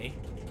medical bay,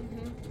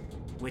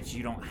 which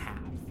you don't have.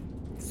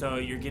 So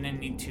you're gonna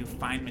need to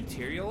find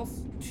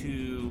materials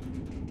to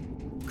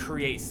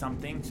create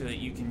something so that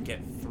you can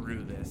get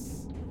through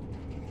this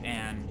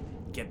and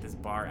get this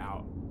bar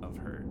out of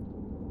her.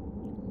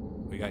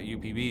 We got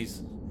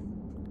UPVs.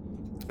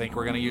 I think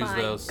we're gonna use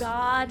my those.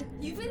 God.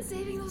 You've been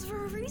saving those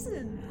for a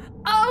reason.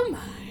 Oh my.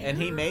 And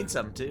he made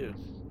some too.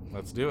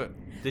 Let's do it.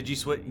 Did you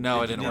switch? No,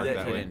 did it didn't you do work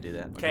that. that You way. didn't do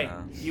that. Okay,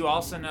 No. you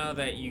also know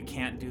that you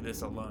can't do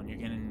this alone. You're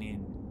gonna need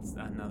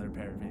another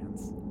pair of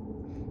hands.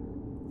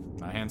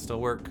 My hands still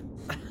work,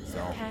 so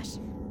Cash.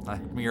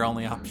 I'm your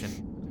only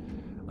option.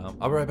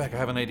 I'll be right back. I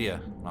have an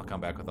idea. I'll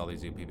come back with all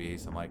these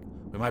UPVs. I'm like,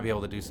 we might be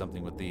able to do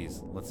something with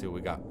these. Let's see what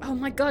we got. Oh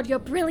my God, you're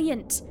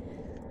brilliant.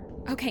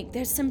 Okay,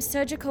 there's some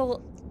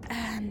surgical.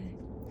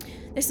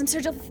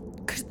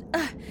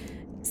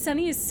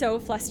 Sunny is so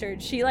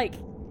flustered. She like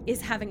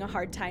is having a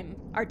hard time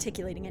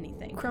articulating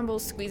anything.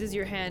 Crumbles squeezes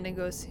your hand and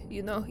goes,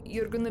 you know,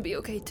 you're gonna be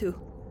okay too.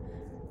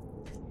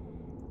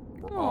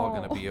 We're all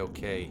gonna be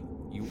okay.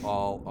 You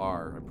all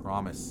are. I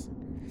promise.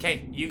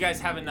 Okay, you guys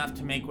have enough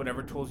to make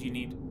whatever tools you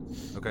need.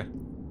 Okay.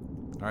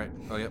 All right.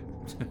 Oh, yep.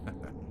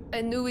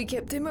 I knew we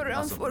kept him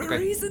around Awesome. for Okay. a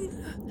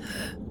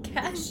reason.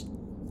 Cash.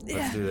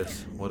 Let's do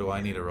this. What do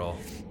I need to roll?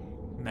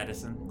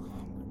 Medicine.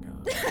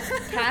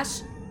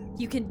 Cash,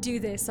 you can do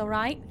this, all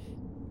right?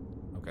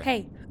 Okay.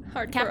 Hey,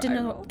 Hardcore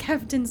eye roll.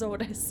 Captain's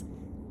orders.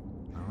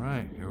 All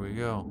right. Here we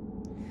go.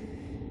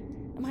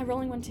 Am I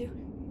rolling one too?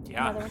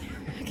 Yeah. Another one.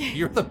 Okay.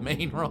 You're the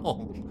main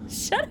role.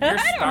 Shut up. You're I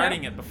don't know.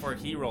 starting it before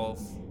he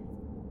rolls.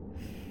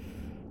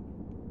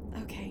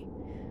 Okay.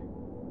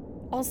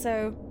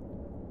 Also,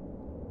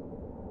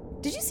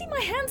 did you see my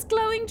hands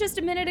glowing just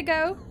a minute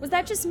ago? Was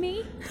that just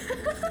me?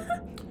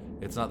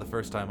 It's not the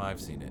first time I've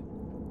seen it.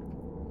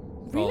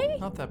 Really? Well,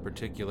 not that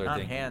particular Not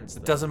thing. hands, It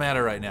though. doesn't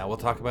matter right now. We'll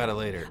talk about it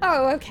later.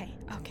 Oh, okay.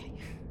 Okay.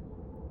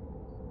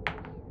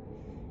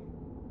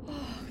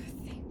 Oh,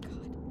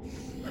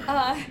 thank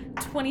God.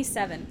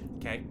 27.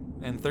 Okay.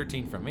 And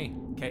 13 from me.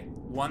 Okay.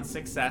 1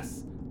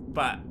 success.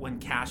 But when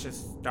Cash is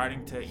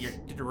starting to, you're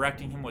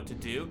directing him what to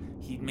do,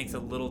 he makes a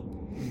little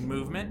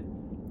movement,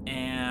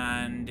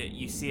 and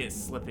you see it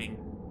slipping.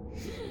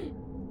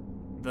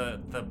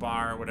 The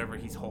bar or whatever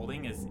he's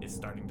holding is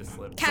starting to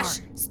slip. Cash,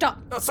 stop.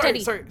 Oh, sorry,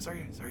 Steady.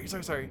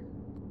 sorry.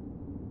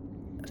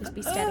 Just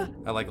be steady.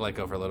 I let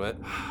go for a little bit.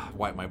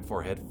 Wipe my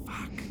forehead.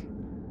 Fuck.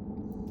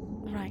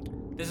 All right.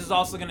 This is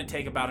also going to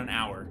take about an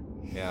hour.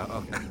 Yeah,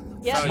 okay.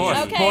 Yeah. So More,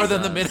 Okay. more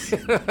than the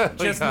minute.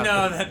 Just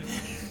know that.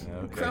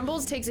 Okay.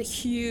 Crumbles takes a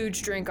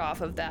huge drink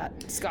off of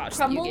that scotch that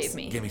Crumbles? you gave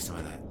me. Give me some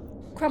of that.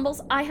 Crumbles,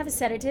 I have a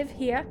sedative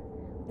here.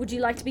 Would you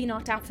like to be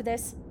knocked out for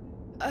this?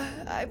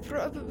 I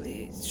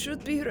probably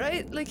should be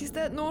right. Like, is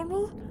that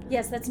normal?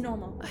 Yes, that's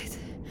normal.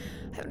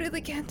 I really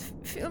can't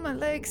feel my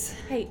legs.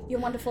 Hey, you're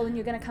wonderful and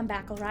you're gonna come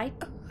back, all right?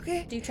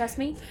 Okay. Do you trust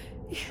me?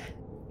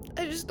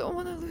 I just don't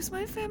want to lose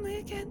my family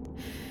again.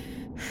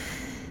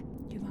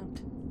 You won't.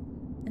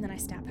 And then I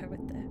stab her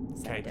with the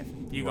Okay. sedative.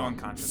 You go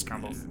unconscious,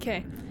 Crumbles.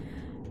 Okay.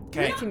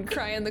 Okay. I can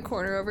cry in the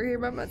corner over here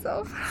by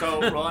myself. So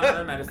roll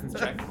another medicine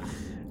check.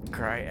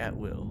 Cry at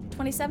will.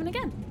 27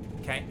 again.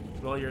 Okay.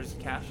 Roll yours,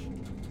 Cash.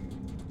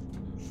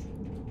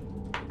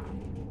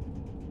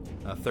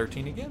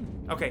 13 again.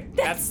 Okay.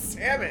 That's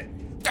Damn it.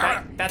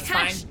 that's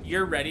Cash. fine.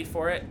 You're ready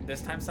for it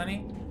this time,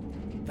 Sonny.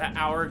 That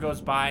hour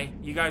goes by.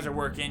 You guys are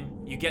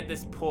working. You get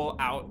this pull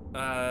out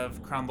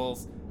of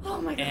Crumbles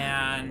Oh my God.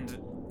 and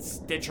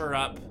stitch her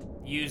up.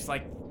 Use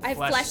like I have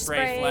flesh flesh spray,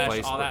 spray. flesh,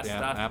 Place- all that yeah,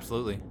 stuff.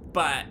 absolutely.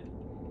 But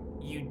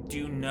you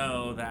do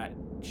know that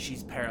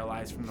she's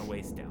paralyzed from the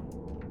waist down.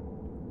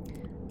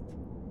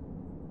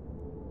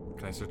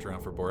 Can I search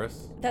around for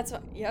Boris? That's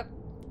what. Yep.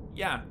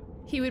 Yeah.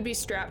 He would be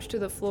strapped to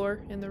the floor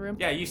in the room.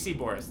 Yeah, you see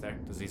Boris there.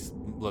 Does he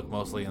look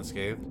mostly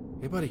unscathed?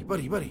 Hey, buddy.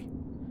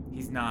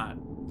 He's not.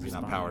 He's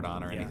not responding. powered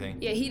on or Yeah. anything?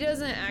 Yeah, he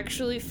doesn't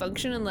actually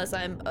function unless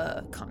I'm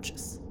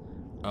conscious.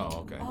 Oh,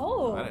 okay.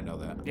 Oh. I didn't know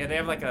that. Yeah, they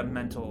have like a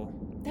mental.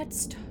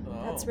 That's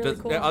really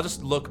cool. I'll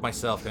just look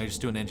myself. Can I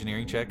just do an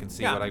engineering check and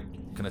see Yeah. what I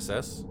can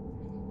assess?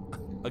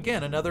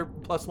 Again, another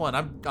 +1.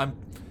 I'm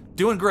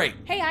doing great.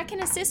 Hey, I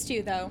can assist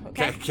you though.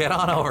 Okay. Get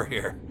on over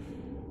here.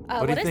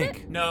 What do you is think?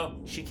 it? No,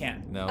 she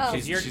can't. No, Oh.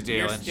 she's You're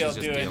dealing. still She's just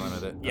doing, dealing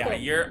with it. Yeah,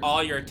 Okay.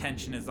 all your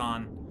attention is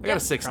on. I got a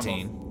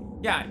 16.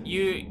 Yeah,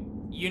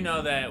 you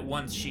know that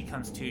once she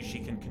comes to, she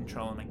can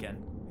control him again.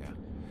 Yeah,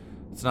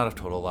 it's not a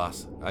total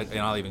loss. And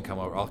I'll even come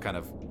over. I'll kind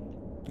of,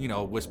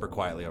 whisper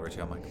quietly over to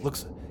you. I'm like, it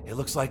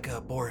looks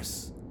like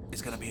Boris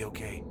is gonna be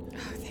okay. Oh,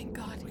 thank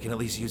God. We can at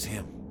least use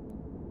him.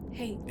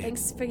 Hey,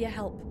 thanks for your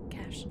help,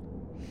 Cash.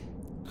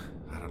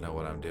 I don't know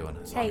what I'm doing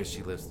as long Hey. as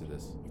she lives through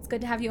this. It's good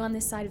to have you on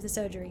this side of the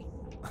surgery.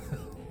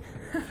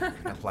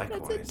 And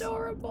likewise.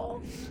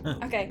 Adorable.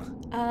 Okay.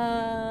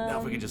 Now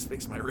if we could just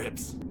fix my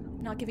ribs.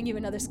 Not giving you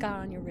another scar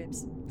on your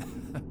ribs.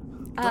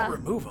 Don't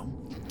remove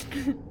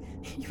them.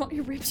 You want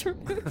your ribs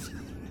removed?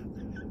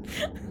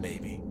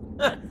 Maybe.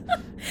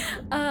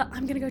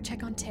 I'm gonna go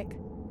check on Tick.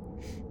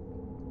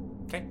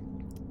 Okay.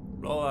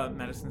 Roll a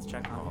medicines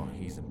check on Oh,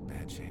 him. he's in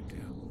bad shape too.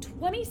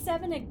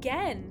 27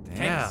 again.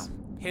 Yeah.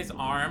 His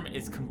arm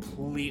is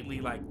completely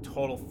like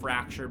total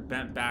fracture,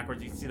 bent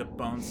backwards. You can see the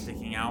bones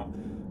sticking out.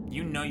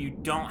 You know you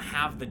don't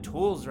have the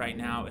tools right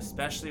now,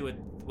 especially with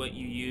what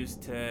you use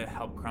to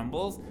help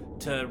Crumbles,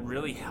 to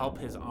really help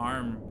his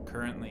arm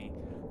currently.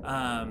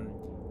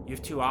 You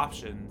have two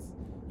options.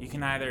 You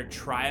can either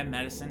try a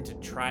medicine to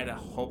try to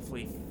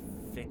hopefully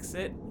fix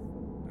it,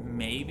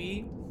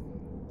 maybe,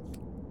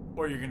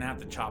 or you're gonna have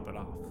to chop it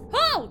off.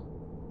 Oh!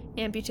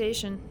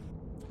 Amputation.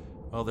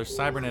 Well, there's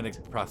cybernetic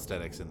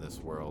prosthetics in this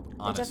world, There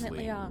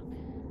honestly. definitely are.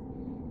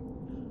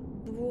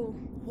 Ooh.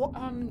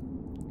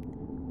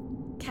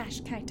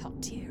 Cash, can I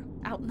talk to you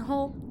out in the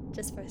hall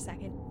just for a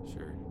second?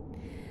 Sure.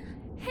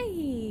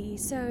 Hey,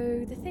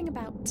 so the thing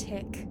about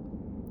Tick,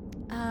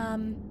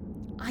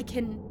 I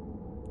can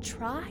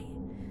try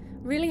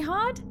really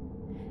hard,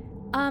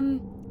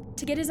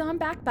 to get his arm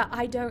back, but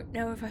I don't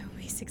know if I will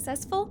be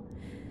successful.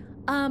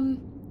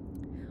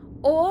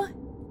 Or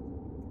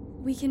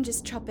we can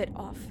just chop it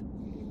off.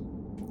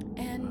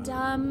 And,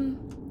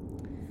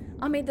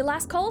 I made the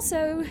last call,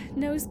 so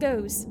nose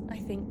goes, I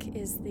think,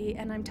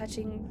 and I'm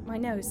touching my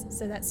nose,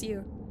 so that's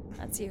you.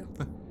 That's you.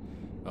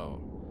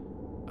 Oh,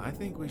 I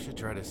think we should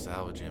try to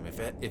salvage him. If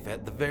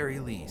at the very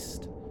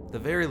least,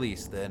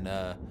 then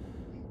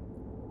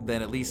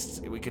at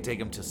least we could take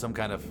him to some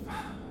kind of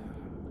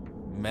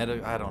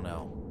I don't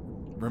know,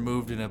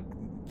 removed in a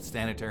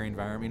sanitary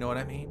environment. You know what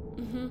I mean?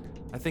 Mm-hmm.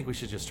 I think we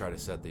should just try to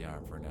set the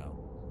arm for now.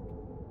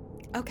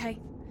 Okay.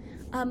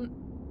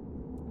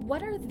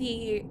 What are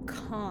the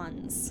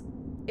cons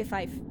if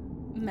I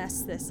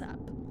mess this up?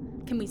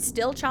 Can we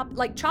still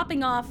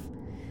chopping off?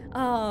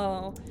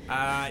 Oh,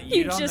 You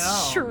you don't just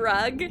know.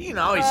 shrug. You can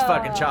always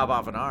fucking chop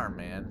off an arm,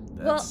 man.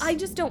 Well, I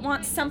just don't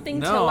want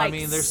something to No, I like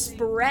mean, there's-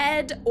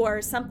 spread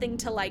or something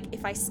to like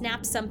if I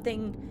snap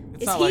something.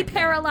 It's Is not he like-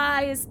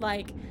 paralyzed?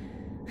 Like,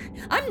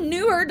 I'm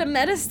newer to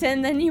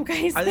medicine than you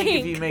guys I think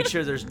if you make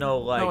sure there's no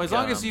like. No, as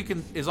long as you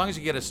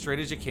get as straight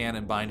as you can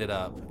and bind it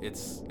up,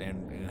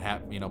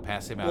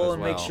 pass him out Well, as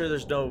and well. make sure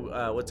there's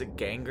no what's it,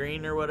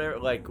 gangrene or whatever,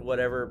 like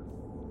whatever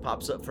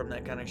pops up from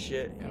that kind of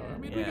shit. Yeah, I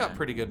mean, we got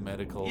pretty good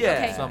medical.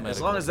 Yeah, some as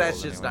medical long as that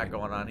tools shit's anyway. not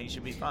going on, he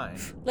should be fine.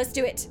 Let's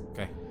do it.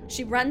 Okay.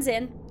 She runs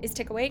in. Is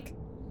Tick awake?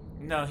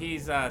 No,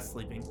 he's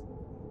sleeping.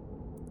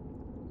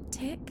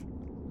 Tick?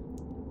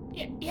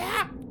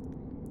 Yeah.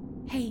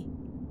 Hey,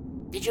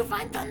 Did you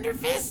find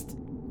Thunderfist?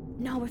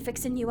 no, we're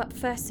fixing you up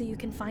first so you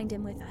can find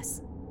him with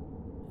us.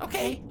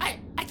 Okay, I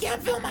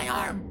can't feel my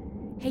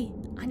arm. Hey,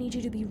 I need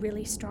you to be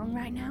really strong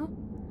right now.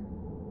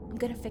 I'm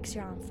gonna fix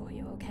your arm for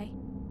you, okay?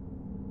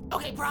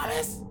 Okay,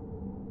 promise.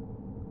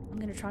 I'm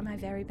gonna try my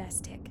very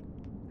best, Tick.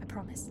 I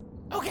promise.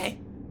 Okay.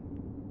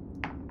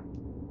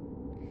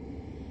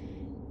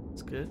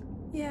 It's good.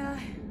 Yeah,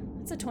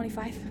 it's a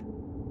 25.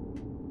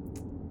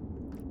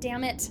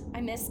 Damn it,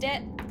 I missed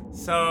it.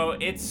 So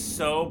it's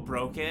so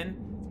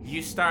broken,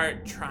 you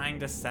start trying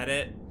to set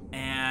it,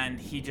 and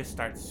he just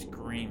starts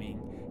screaming.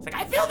 It's like,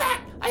 I feel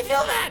that. I feel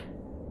that.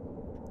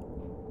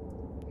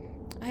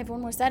 I have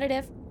one more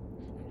sedative.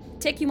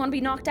 Tick, you wanna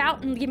be knocked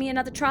out and give me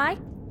another try?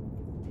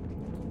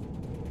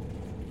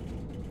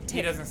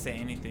 he doesn't say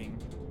anything.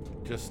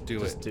 Just do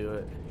Just it. do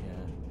it.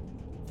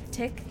 Yeah.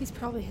 Tick, He's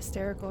probably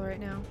hysterical right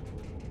now.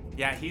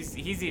 Yeah, he's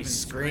even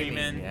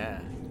screaming. Yeah.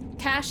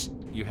 Cash,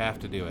 You have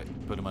to do it.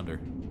 Put him under.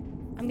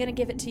 I'm gonna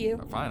give it to you.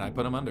 Fine, I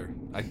put him under.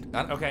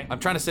 Okay. I'm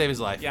trying to save his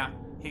life. Yeah,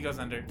 he goes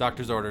under.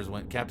 Doctor's orders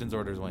win. Captain's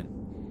orders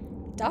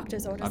win.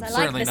 Doctor's orders. I'm I like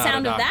certainly the not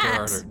sound a of doctor that.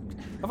 order.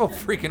 I'm a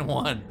freaking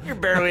one. You're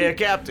barely a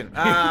captain.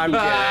 I'm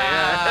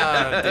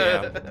Ah,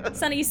 kidding. damn.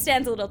 Sonny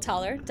stands a little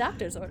taller.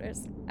 Doctor's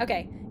orders.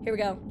 Okay, here we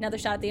go. Another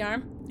shot at the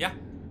arm. Yeah.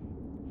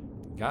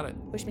 Got it.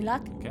 Wish me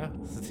luck. Yeah,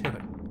 let's do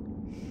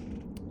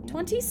it.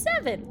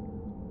 27.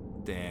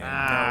 Damn.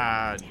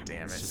 Ah, damn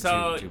it. It's just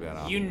So too bad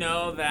off. you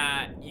know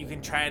that you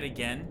can try it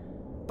again,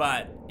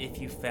 but if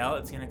you fail,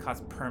 it's gonna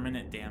cause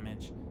permanent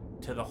damage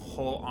to the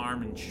whole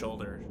arm and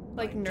shoulder.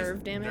 Like just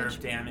nerve damage? Nerve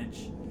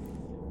damage.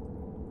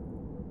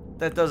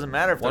 That doesn't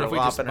matter if What they're if we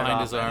just lopping it bind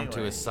off his arm to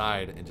anyway. his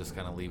side and just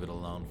kind of leave it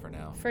alone for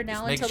now? For now,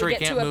 Just make until sure we he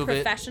get can't to a move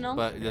professional? it,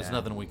 but there's Yeah.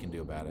 nothing we can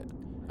do about it.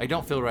 I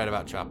don't feel right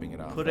about chopping it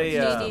off. Put That a,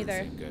 doesn't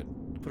neither. seem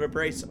good. Put a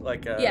brace,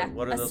 like a, Yeah,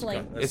 what are a those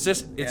sling. called? It's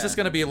just yeah.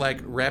 gonna be like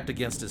wrapped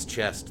against his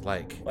chest,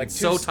 like Like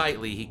so two-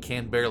 ticely he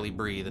can barely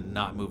breathe and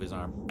not move his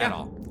arm at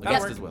all that against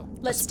works. his will.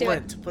 Let's do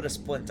it. Put a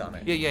splint on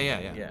it. Yeah.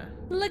 Yeah.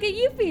 Look at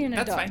you being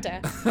a That's fine. doctor.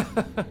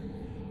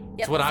 It's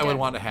Yep, what let's I do would it.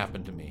 want to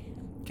happen to me.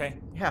 Okay.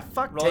 Yeah,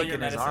 fuck Roll your taking his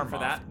medicine arm for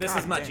off. that. This God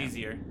is much damn.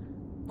 easier.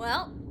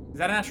 Well, Is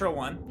that a natural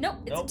one? nope,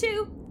 it's Nope. a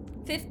 2.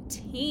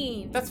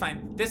 15. That's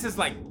fine. This is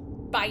like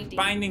Binding.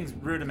 binding's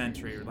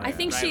rudimentary. Like, I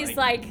think right? she's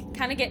like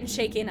kind of getting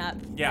shaken up.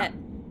 Yeah. But-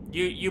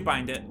 You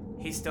bind it.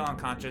 He's still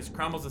unconscious.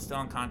 Crumbles is still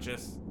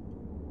unconscious.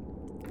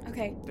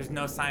 okay. There's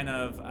no sign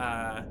of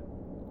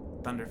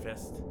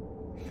Thunderfist.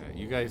 Okay,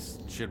 you guys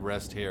should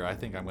rest here. I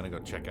think I'm gonna go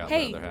check out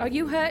Hey, the other half. are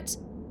you hurt?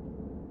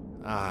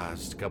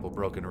 Just a couple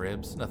broken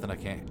ribs. Nothing I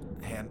can't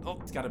handle.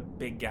 He's got a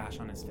big gash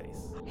on his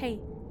face. Hey,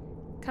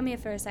 come here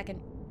for a second.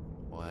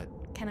 What?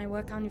 Can I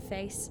work on your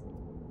face?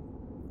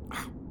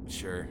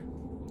 Sure.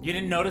 You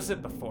didn't notice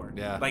it before.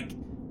 Yeah. Like,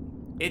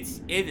 it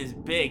is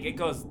big. It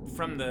goes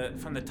from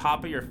the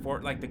top of your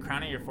like the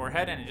crown of your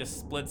forehead, and it just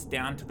splits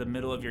down to the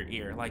middle of your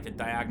ear, like a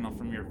diagonal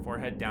from your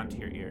forehead down to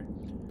your ear.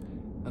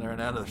 Under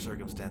other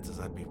circumstances,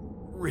 I'd be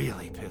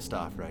really pissed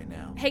off right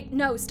now. Hey,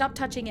 no, stop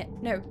touching it.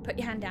 No, put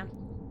your hand down.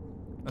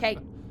 Okay.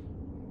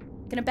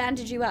 Gonna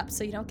bandage you up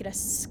so you don't get a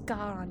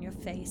scar on your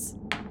face.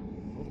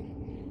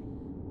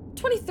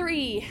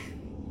 23.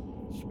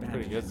 She Pretty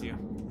bandages good. you.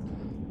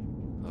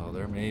 Oh,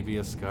 there may be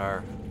a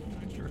scar.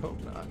 I sure hope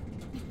not.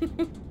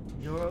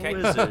 You're Okay. a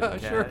wizard, I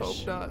sure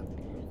Cash. hope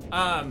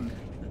not.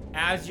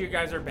 As you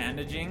guys are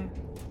bandaging,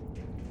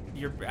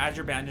 as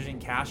you're bandaging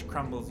Cash,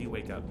 Crumbles, you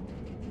wake up.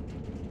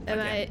 Am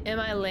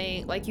I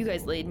laying like you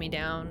guys laid me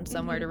down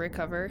somewhere to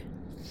recover?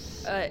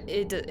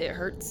 It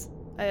hurts,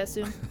 I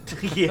assume.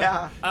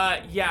 Yeah.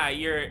 Yeah,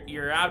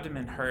 your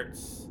abdomen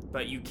hurts,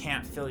 but you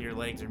can't feel your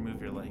legs or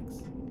move your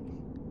legs.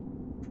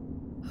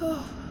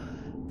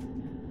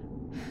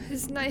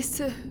 It's nice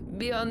to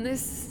be on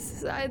this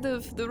side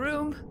of the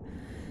room.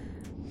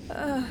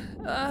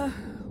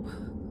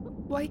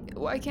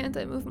 Why can't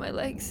I move my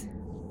legs?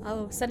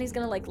 Oh, Sunny's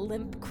gonna like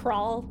limp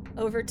crawl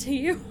over to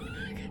you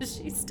because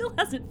she still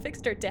hasn't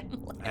fixed her damn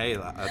leg. Hey,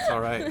 that's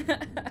all right.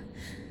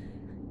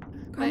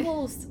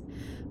 Crumbles.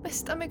 My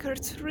stomach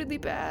hurts really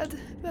bad,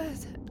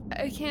 but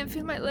I can't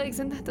feel my legs,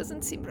 and that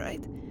doesn't seem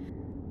right.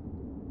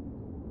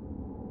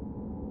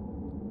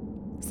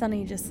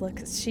 Sunny just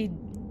looks. She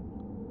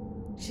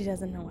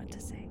doesn't know what to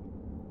say.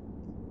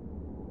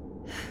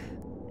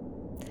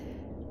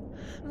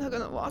 I'm not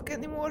gonna walk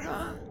anymore,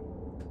 huh?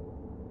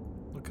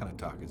 What kind of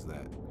talk is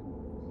that?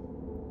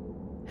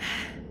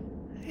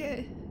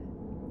 Yeah.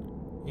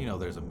 You know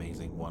there's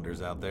amazing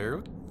wonders out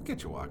there.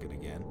 Get you walking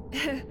again.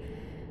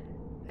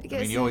 I guess.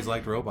 I mean, you always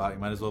liked robot. You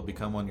might as well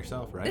become one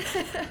yourself, right?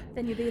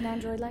 Then you'll be an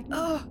android like me.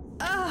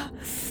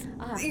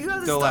 You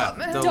gotta Don't stop, laugh.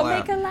 man. Don't Don't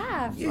laugh. make her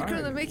laugh. You're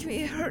Sorry. gonna make me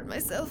hurt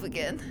myself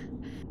again.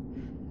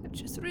 I'm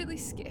just really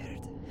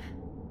scared.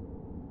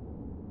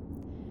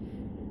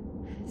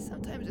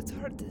 Sometimes it's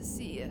hard to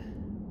see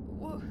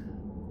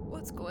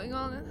what's going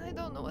on, and I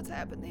don't know what's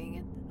happening,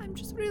 and I'm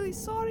just really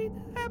sorry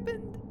that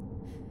happened.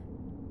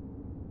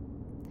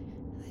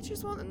 I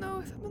just want to know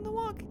if I'm gonna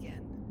walk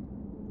again.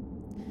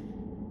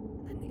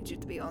 I need you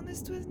to be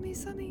honest with me,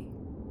 Sonny.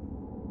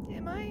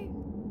 Am I?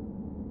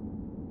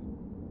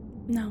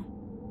 No.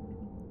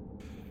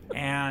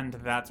 And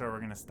that's where we're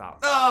going to stop.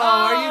 Oh,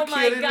 are Oh you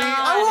my kidding me? I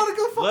God. want to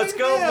go find Let's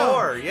go him.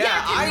 more.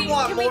 Yeah, I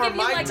want can more we of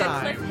give you my like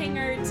time. a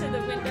cliffhanger to the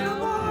window?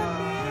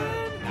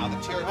 Now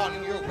that you're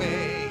on your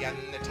way and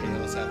the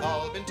tales have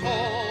all been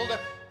told,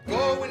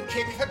 go and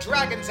kick the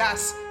dragon's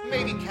ass,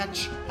 maybe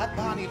catch a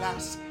bonny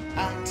lass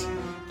at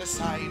the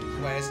side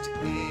quest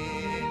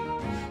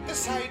inn. The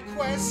side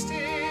quest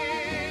inn.